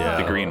green one. Yeah.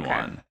 The green Okay.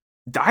 one.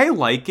 I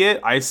like it.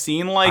 I've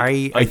seen like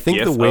I think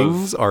GIF the of-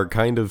 wings are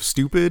kind of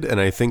stupid, and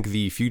I think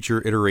the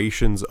future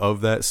iterations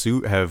of that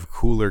suit have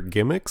cooler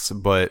gimmicks,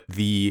 but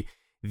the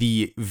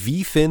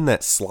V-fin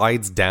that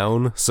slides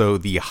down, so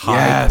the high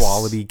Yes.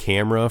 quality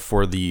camera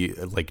for the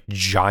like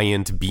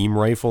giant beam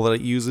rifle that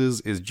it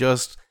uses is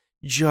just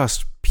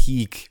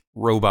peak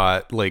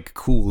robot like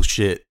cool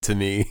shit to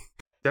me.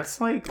 That's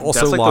like Also,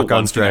 that's like the Lock one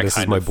On thing I Stratus is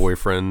kind my of-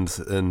 boyfriend,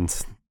 and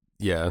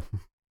yeah,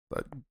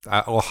 but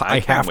I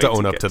can't have to wait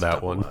own up get to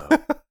that one.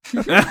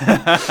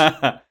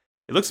 00.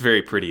 It looks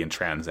very pretty in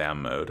Trans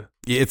Am mode.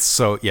 It's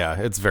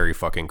very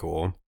fucking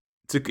cool.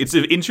 It's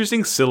an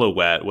interesting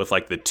silhouette with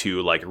like the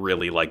two like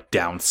really like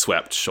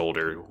downswept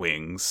shoulder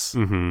wings.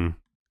 Mm-hmm.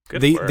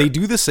 Good They work.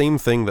 do the same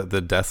thing that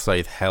the Death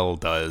Scythe Hell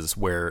does,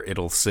 where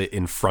it'll sit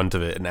in front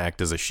of it and act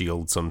as a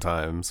shield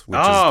sometimes. Which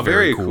is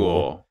very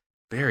cool.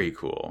 Very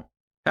cool.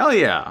 Hell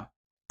yeah.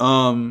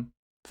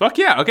 Fuck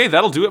yeah. Okay,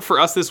 that'll do it for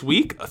us this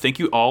week. Thank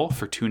you all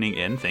for tuning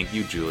in. Thank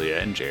you, Julia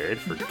and Jared,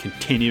 for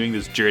continuing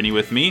this journey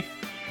with me.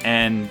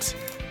 And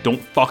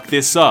don't fuck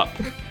this up.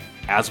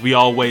 As we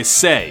always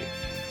say,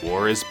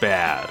 war is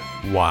bad.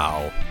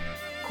 Wow.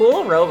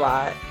 Cool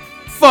robot.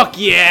 Fuck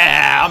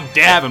yeah! I'm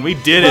dabbing. We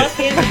did it.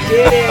 Fucking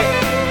did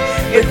it.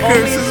 It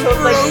only took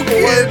like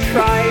 4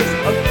 tries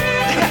of